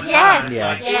at yeah. one Yes, time. yeah.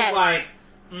 Like, yes. it was like.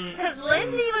 Because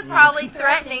Lindsay was probably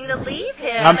threatening to leave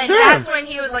him, I'm and sure. that's when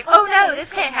he was like, "Oh no,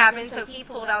 this can't happen." So he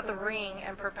pulled out the ring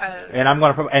and proposed. And I'm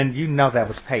gonna and you know that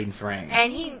was Peyton's ring.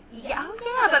 And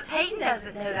but Peyton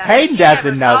doesn't know that. Peyton She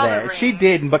doesn't never know saw the that. ring. She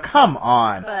didn't, but come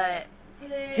on. But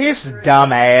His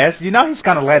dumb ass. You know he's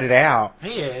gonna let it out.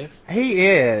 He is. He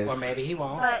is. Or maybe he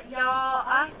won't. But y'all,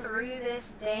 I threw this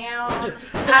down.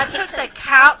 I took the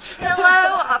couch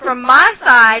pillow from my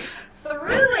side, threw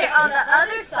it on the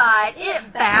other side.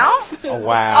 It bounced Oh,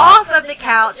 wow. off of the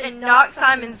couch and knocked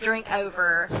Simon's drink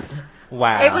over.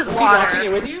 Wow. It was Was he water. watching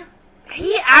it with you?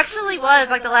 He actually was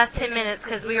like the last 10 minutes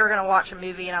because we were going to watch a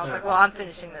movie and I was like, well, I'm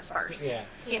finishing this first. Yeah.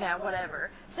 You know, whatever.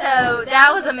 So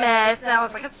that was a mess and I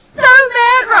was like, I'm so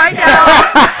mad right now.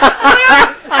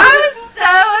 I was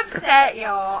so upset,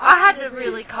 y'all. I had to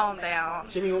really calm down.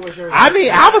 Jimmy, what was your I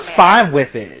mean, I was fine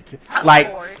with it. Of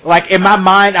Like course. in my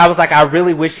mind, I was like, I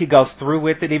really wish he goes through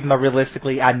with it, even though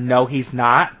realistically, I know he's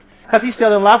not, because he's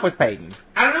still in love with Peyton.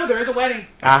 I don't know. There is a wedding.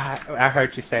 I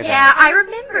heard you say Yeah, that. I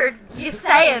remembered you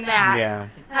saying that. Yeah.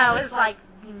 And I was like,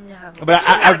 no. But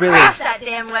I really- crashed that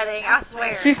damn wedding, I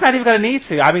swear. She's not even gonna need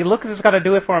to. I mean, Lucas is gonna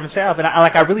do it for himself, and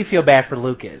I really feel bad for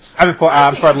Lucas. I mean, for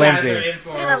I think you guys Lindsay. are in for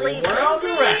She's gonna a leave world of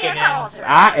Lindsay reckoning. at the altar.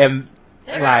 I am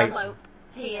They're like, gonna elope.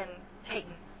 He and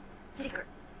Peyton. Secret.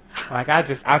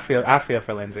 I feel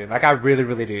for Lindsay. Like I really,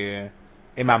 really do.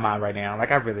 In my mind right now,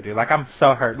 like I really do. Like I'm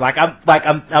so hurt.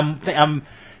 I'm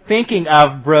thinking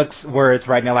of Brooke's words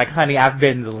right now. Like, honey, I've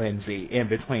been the Lindsay in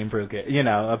between Brooke, Peyton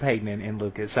and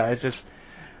Lucas. So it's just,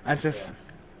 I'm so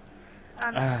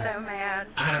mad.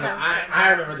 I don't know. So I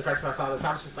remember the first time I saw this,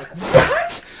 I was just like,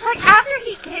 what? It's like after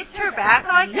he kissed her back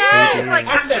like that, He it's did. like,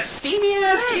 After that steamy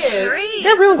ass good kiss. grief.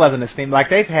 there really wasn't a steam. Like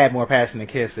they've had more passionate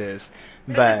kisses,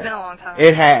 This but has been a long time.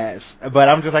 it has. But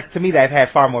I'm just like, to me, they've had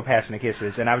far more passionate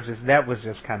kisses, and that was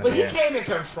just kind of But he it. came and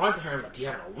confronted her and was like, do you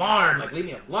have an alarm? Like, leave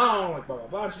me alone. Like, blah, blah,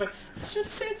 blah. And she's like, I should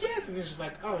have said yes. And he's just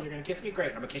like, oh, you're going to kiss me? Great.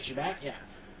 I'm going to kiss you back? Yeah.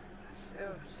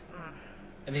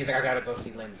 And he's like, I got to go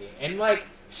see Lindsay. And, like,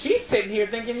 she's sitting here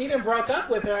thinking you done broke up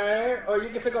with her, or you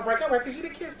can go break up with her because you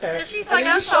done kissed her. And she's and like,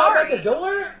 then I'm you show up at sorry. the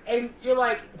door, and you're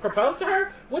like, propose to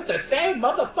her with the same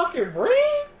motherfucking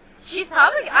ring?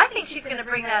 I think she's going to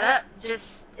bring that up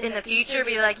just in the future,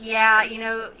 be like, yeah,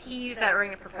 he used that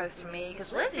ring to propose to me,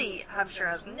 because Lindsay, I'm sure,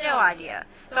 has no idea.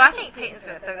 So I think Peyton's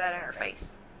going to throw that in her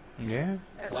face Yeah.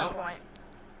 at some point.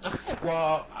 Okay,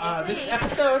 well, this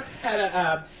episode had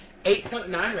a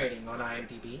 8.9 rating on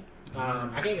IMDb.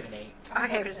 I gave it an 8. I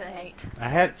gave it an 8. I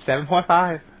had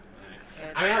 7.5.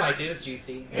 I mean, I liked it. It was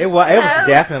juicy. It was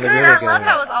definitely good. really I good. love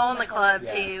how it was all in the club,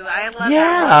 Yeah. too. I love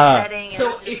Yeah. that setting. And So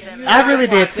it was if just you I really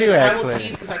did watch too, this, I will actually.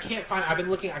 tease because I can't find. I've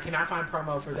been looking. I cannot find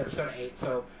promo for episode 8.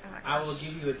 So Oh my I will gosh.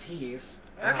 give you a tease.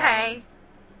 Okay.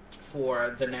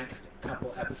 For the next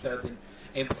couple episodes,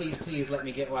 and please let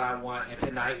me get what I want. And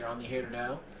tonight you're only here to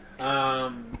know.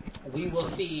 We will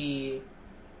see.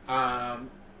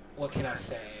 What can I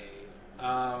say?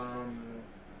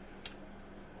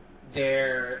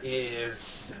 There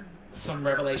is some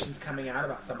revelations coming out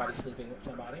about somebody sleeping with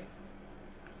somebody.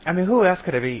 I mean, who else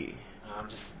could it be?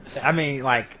 Just saying. I mean,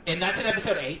 like, and that's in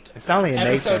episode 8. it's only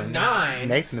Episode Nathan. 9,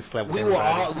 Nathan slept with we will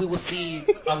everybody. we will see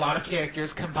a lot of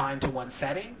characters combined to one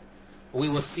setting. We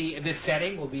will see this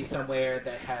setting will be somewhere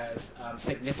that has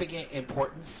significant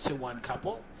importance to one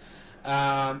couple,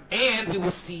 and we will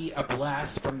see a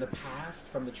blast from the past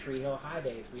from the Tree Hill High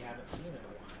days we haven't seen in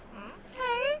a while.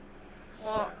 Okay.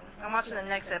 Well, I'm watching the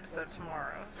next episode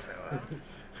tomorrow, so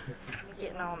I'm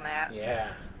getting on that.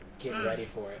 Yeah, getting ready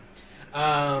for it.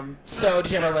 So,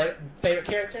 did you have a favorite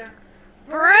character?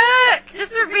 Brooke!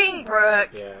 Just for being Brooke.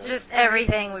 Yeah. Just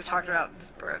everything we've talked about,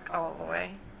 just Brooke all the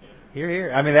way.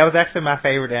 Here. I mean, that was actually my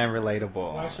favorite and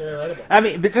relatable. Why should relatable? I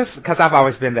mean, but just because I've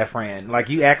always been that friend. Like,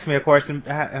 you ask me a question,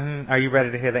 are you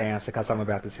ready to hear the answer? Because I'm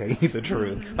about to tell you the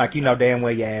truth. Like, you know damn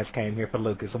well your ass came here for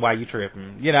Lucas, so why you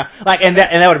tripping? Like, and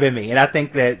that would have been me. And I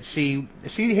think that she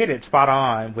hit it spot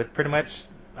on with pretty much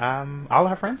all of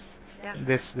her friends. Yeah.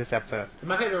 this episode.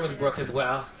 My favorite was Brooke as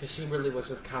well, because she really was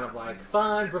just kind of like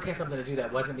fun. Brooke had something to do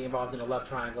that wasn't be involved in a love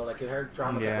triangle, like in her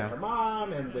drama with her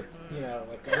mom and with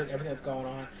like everything that's going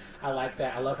on. I like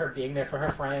that. I love her being there for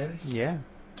her friends. Yeah.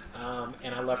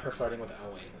 And I love her flirting with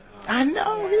Owen. I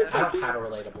know. Yeah. I don't have a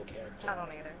relatable character. I don't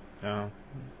either. Oh.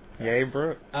 Yay,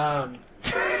 Brooke.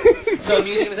 So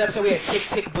music in this episode, we had Tick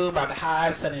Tick Boom by The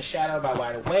Hive, Sun and Shadow by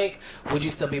Wide Awake, Would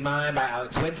You Still Be Mine by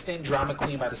Alex Winston, Drama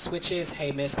Queen by The Switches,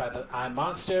 Hey Miss by The I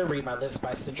Monster, Read My Lips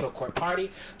by Central Court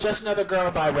Party, Just Another Girl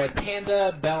by Red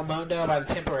Panda, Belmondo by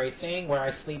The Temporary Thing, Where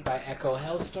I Sleep by Echo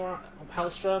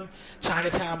Hellstrom,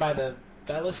 Chinatown by The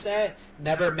Velocet,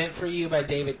 Never Meant For You by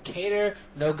David Cater,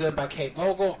 No Good by Kate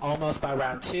Vogel, Almost by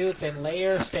Round 2, Thin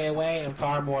Layer, Stay Away, and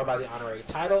Far More by The Honorary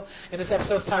Title. And this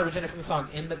episode's title originated from the song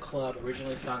In the Club,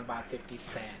 originally sung by 50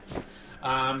 Cent.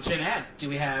 Jeanette, do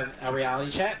we have a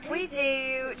reality check? We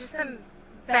do. Just some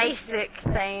basic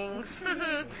things.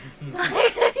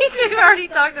 Like we've already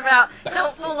talked about,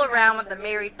 don't fool around with a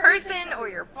married person or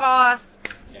your boss,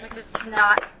 which is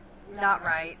not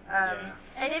right.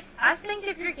 And I think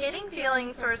if you're getting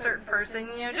feelings for a certain person,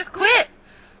 just quit.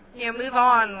 Move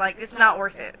on. Like, it's not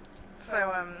worth it. So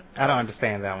I don't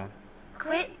understand that one.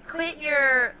 Quit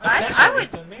your. Obsession I would.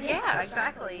 with the married Yeah, person.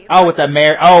 exactly. Oh, with the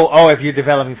married. Oh, if you're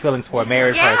developing feelings for a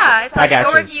married person. Yeah, it's I like, got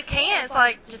or you. if you can't, it's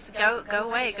like just go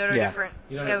away, go to a different.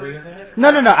 You don't go agree with that?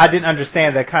 different- No. I didn't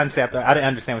understand the concept. I didn't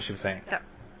understand what she was saying. So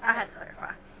I had to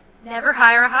clarify. Never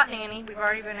hire a hot nanny. We've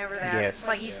already been over that. Yes. It's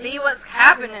like you see what's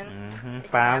happening. Mm-hmm. It can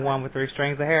Find happen. one with 3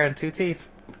 strings of hair and 2 teeth.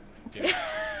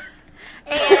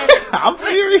 And I'm with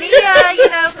serious.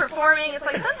 Mia, performing, it's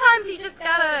like sometimes you just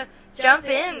gotta jump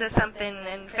into something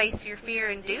and face your fear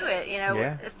and do it.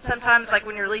 Yeah. It's sometimes like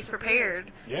when you're least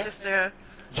prepared, Yeah. just to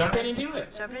Jump in and do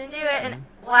it. jump in and do it. And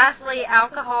lastly,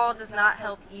 alcohol does not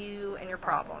help you and your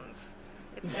problems.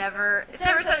 It's never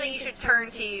something you should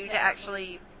turn to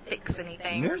actually fix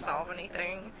anything or solve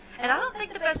anything. And I don't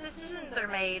think the best decisions are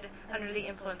made under the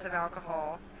influence of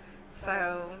alcohol.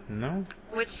 So, No.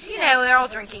 which, they're all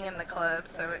drinking in the club,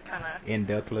 so it kind of... In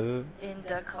the club. In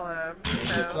the club. In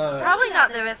So, the club. probably not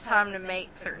the best time to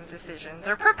make certain decisions.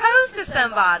 Or propose to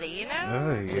somebody,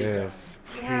 Oh, Please yes.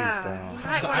 Please Yeah. don't. You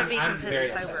might So want to be I'm very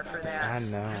completely upset sober about for this. that. I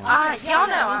know. Y'all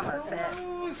know I'm upset.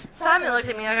 Simon looked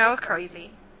at me like I was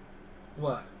crazy.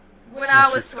 What? When I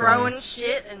That's was just throwing funny.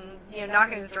 shit and,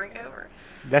 knocking his drink over.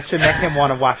 That should make him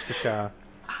want to watch the show.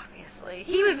 Obviously.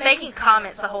 He was making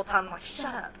comments the whole time, like,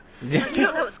 shut up. Like, you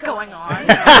don't know what's going on.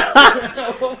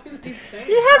 What was he saying?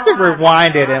 You have to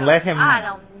rewind it and let him. I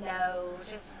don't know.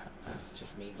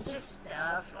 Just means Just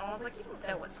stuff. And I was like, you don't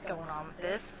know what's going on with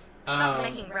this. Stop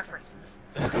making references.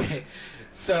 Okay.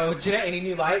 So, Jeanette, any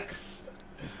new likes?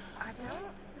 I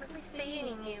don't really see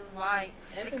any new likes.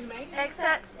 Evan Mann?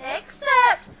 Except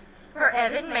for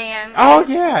Evan Mann. Oh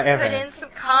yeah, Put Evan. in some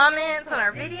comments on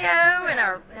our video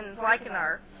and liking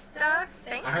our stuff.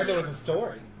 Thank you. I heard there was a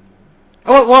story.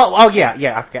 Oh yeah,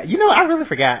 I forgot. I really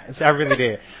forgot. I really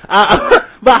did.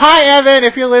 But hi, Evan.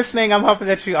 If you're listening, I'm hoping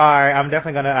that you are. I'm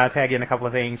definitely gonna tag you in a couple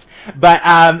of things. But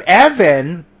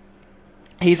Evan,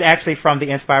 he's actually from the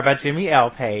Inspired by Jimmy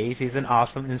L page. He's an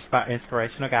awesome,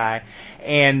 inspirational guy,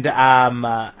 and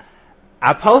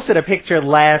I posted a picture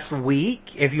last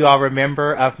week, if you all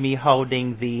remember, of me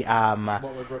holding the What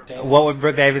Would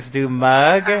Brooke Davis Do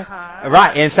mug. Uh-huh.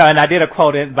 Right, and I did a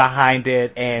quote behind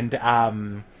it, and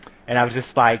I was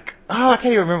just like, I can't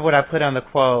even remember what I put on the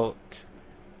quote.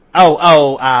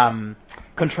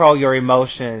 Control your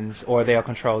emotions or they'll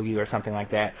control you or something like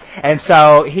that. And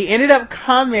so he ended up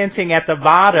commenting at the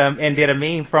bottom and did a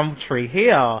meme from Tree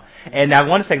Hill. And I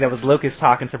want to say that was Lucas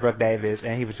talking to Brooke Davis,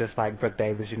 and he was just like, Brooke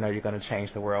Davis, you're going to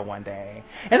change the world one day.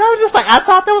 And I was just like, I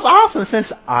thought that was awesome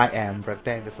since I am Brooke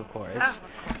Davis, of course. Oh,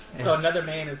 of course. So another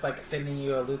man is like sending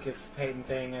you a Lucas Payton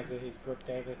thing as if he's Brooke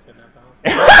Davis, and that's awesome.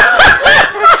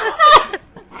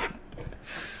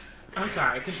 I'm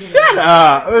sorry. Continue. Shut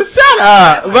up.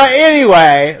 But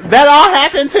anyway, that all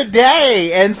happened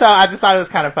today, and so I just thought it was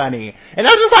kind of funny. And I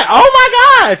was just like, oh my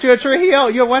God, you're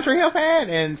a One Tree Hill fan?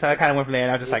 And so I kind of went from there,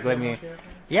 and I was just like,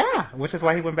 yeah, which is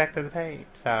why he went back to the page.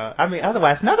 So, I mean,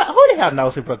 otherwise, who the hell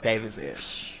knows who Brooke Davis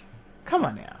is? Come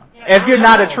on now. If you're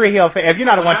not a Tree Hill fan, if you're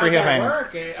not a One Tree Hill fan.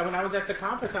 When I was at the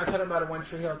conference, I told him about a One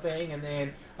Tree Hill thing, and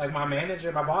then like my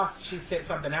manager, my boss, she sent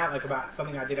something out like about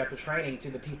something I did after training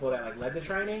to the people that like led the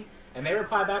training, and they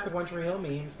replied back with One Tree Hill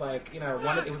memes, like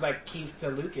it was like Keith to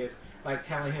Lucas, like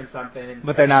telling him something. And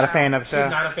but they're not a fan of the show.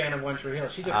 She's not a fan of One Tree Hill.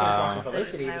 She just finished watching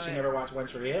Felicity, but she never watched One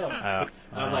Tree Hill.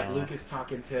 Like Lucas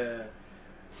talking to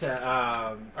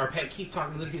keep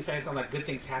talking to Lucy, saying something like good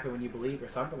things happen when you believe or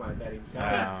something like that. He said. Oh.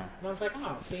 And I was like,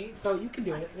 oh, see, so you can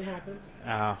do it. It happens.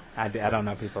 Oh, I don't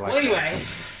know people like Well, that. anyway,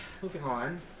 moving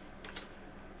on.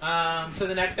 So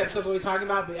the next episode we'll be talking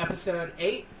about will be episode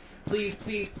 8. Please,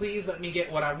 please, please let me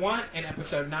get what I want. And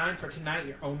episode 9 for tonight,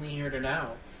 You're Only Here to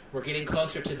Know. We're getting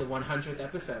closer to the 100th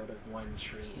episode of One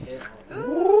Tree Hill.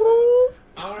 Ooh.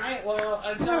 All right, well,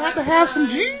 until We'll have next to have time.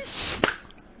 some juice.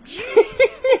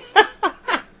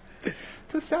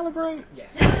 To celebrate.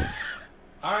 Yes.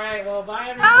 All right, well, bye,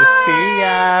 everyone. Bye. See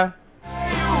ya.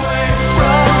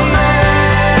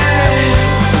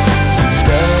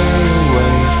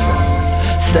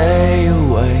 Stay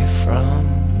away from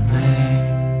me.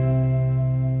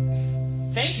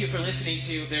 Thank you for listening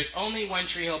to There's Only One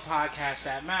Tree Hill podcast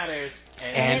that matters.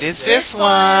 And it's this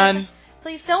one.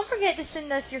 Please don't forget to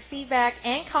send us your feedback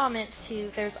and comments to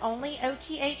there's only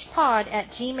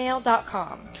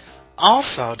othpod@gmail.com.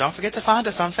 Also, don't forget to find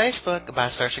us on Facebook by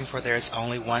searching for There's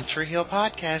Only One Tree Hill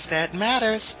podcast that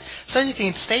matters, so you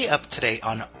can stay up to date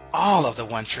on all of the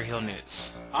One Tree Hill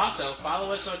news. Also,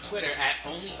 follow us on Twitter at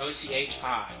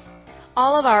OnlyOTHPod.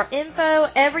 All of our info,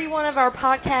 every one of our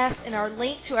podcasts, and our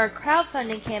link to our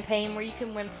crowdfunding campaign where you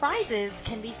can win prizes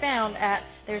can be found at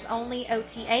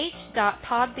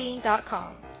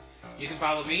there'sonlyoth.podbean.com. You can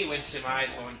follow me, Winston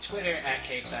Mize, on Twitter at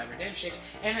CapeSideRedemption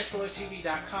and at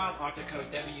SoloTV.com, author code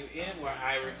WM, where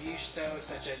I review shows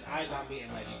such as iZombie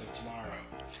and Legends of Tomorrow.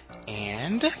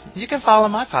 And you can follow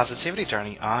my positivity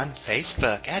journey on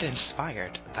Facebook at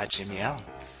Inspired by Jimmy L.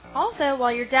 Also,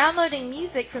 while you're downloading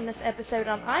music from this episode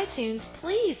on iTunes,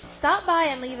 please stop by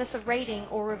and leave us a rating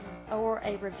or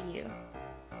a review.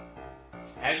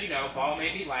 As you know, ball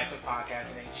may be life, but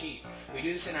podcasting ain't cheap. We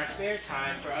do this in our spare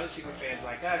time for other super fans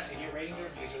like us, and your ratings and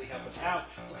reviews really help us out,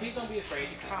 so please don't be afraid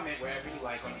to comment wherever you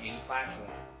like on any platform.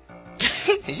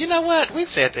 You know what? We've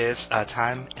said this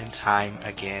time and time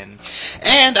again.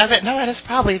 And I bet nobody's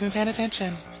probably even paying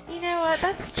attention. You know what?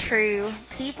 That's true.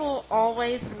 People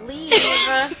always leave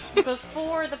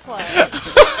before the play. Well,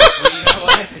 you know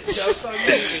what? The joke's on you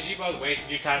because you both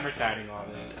wasted your time reciting all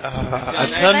this.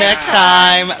 Until next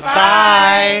time,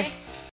 bye.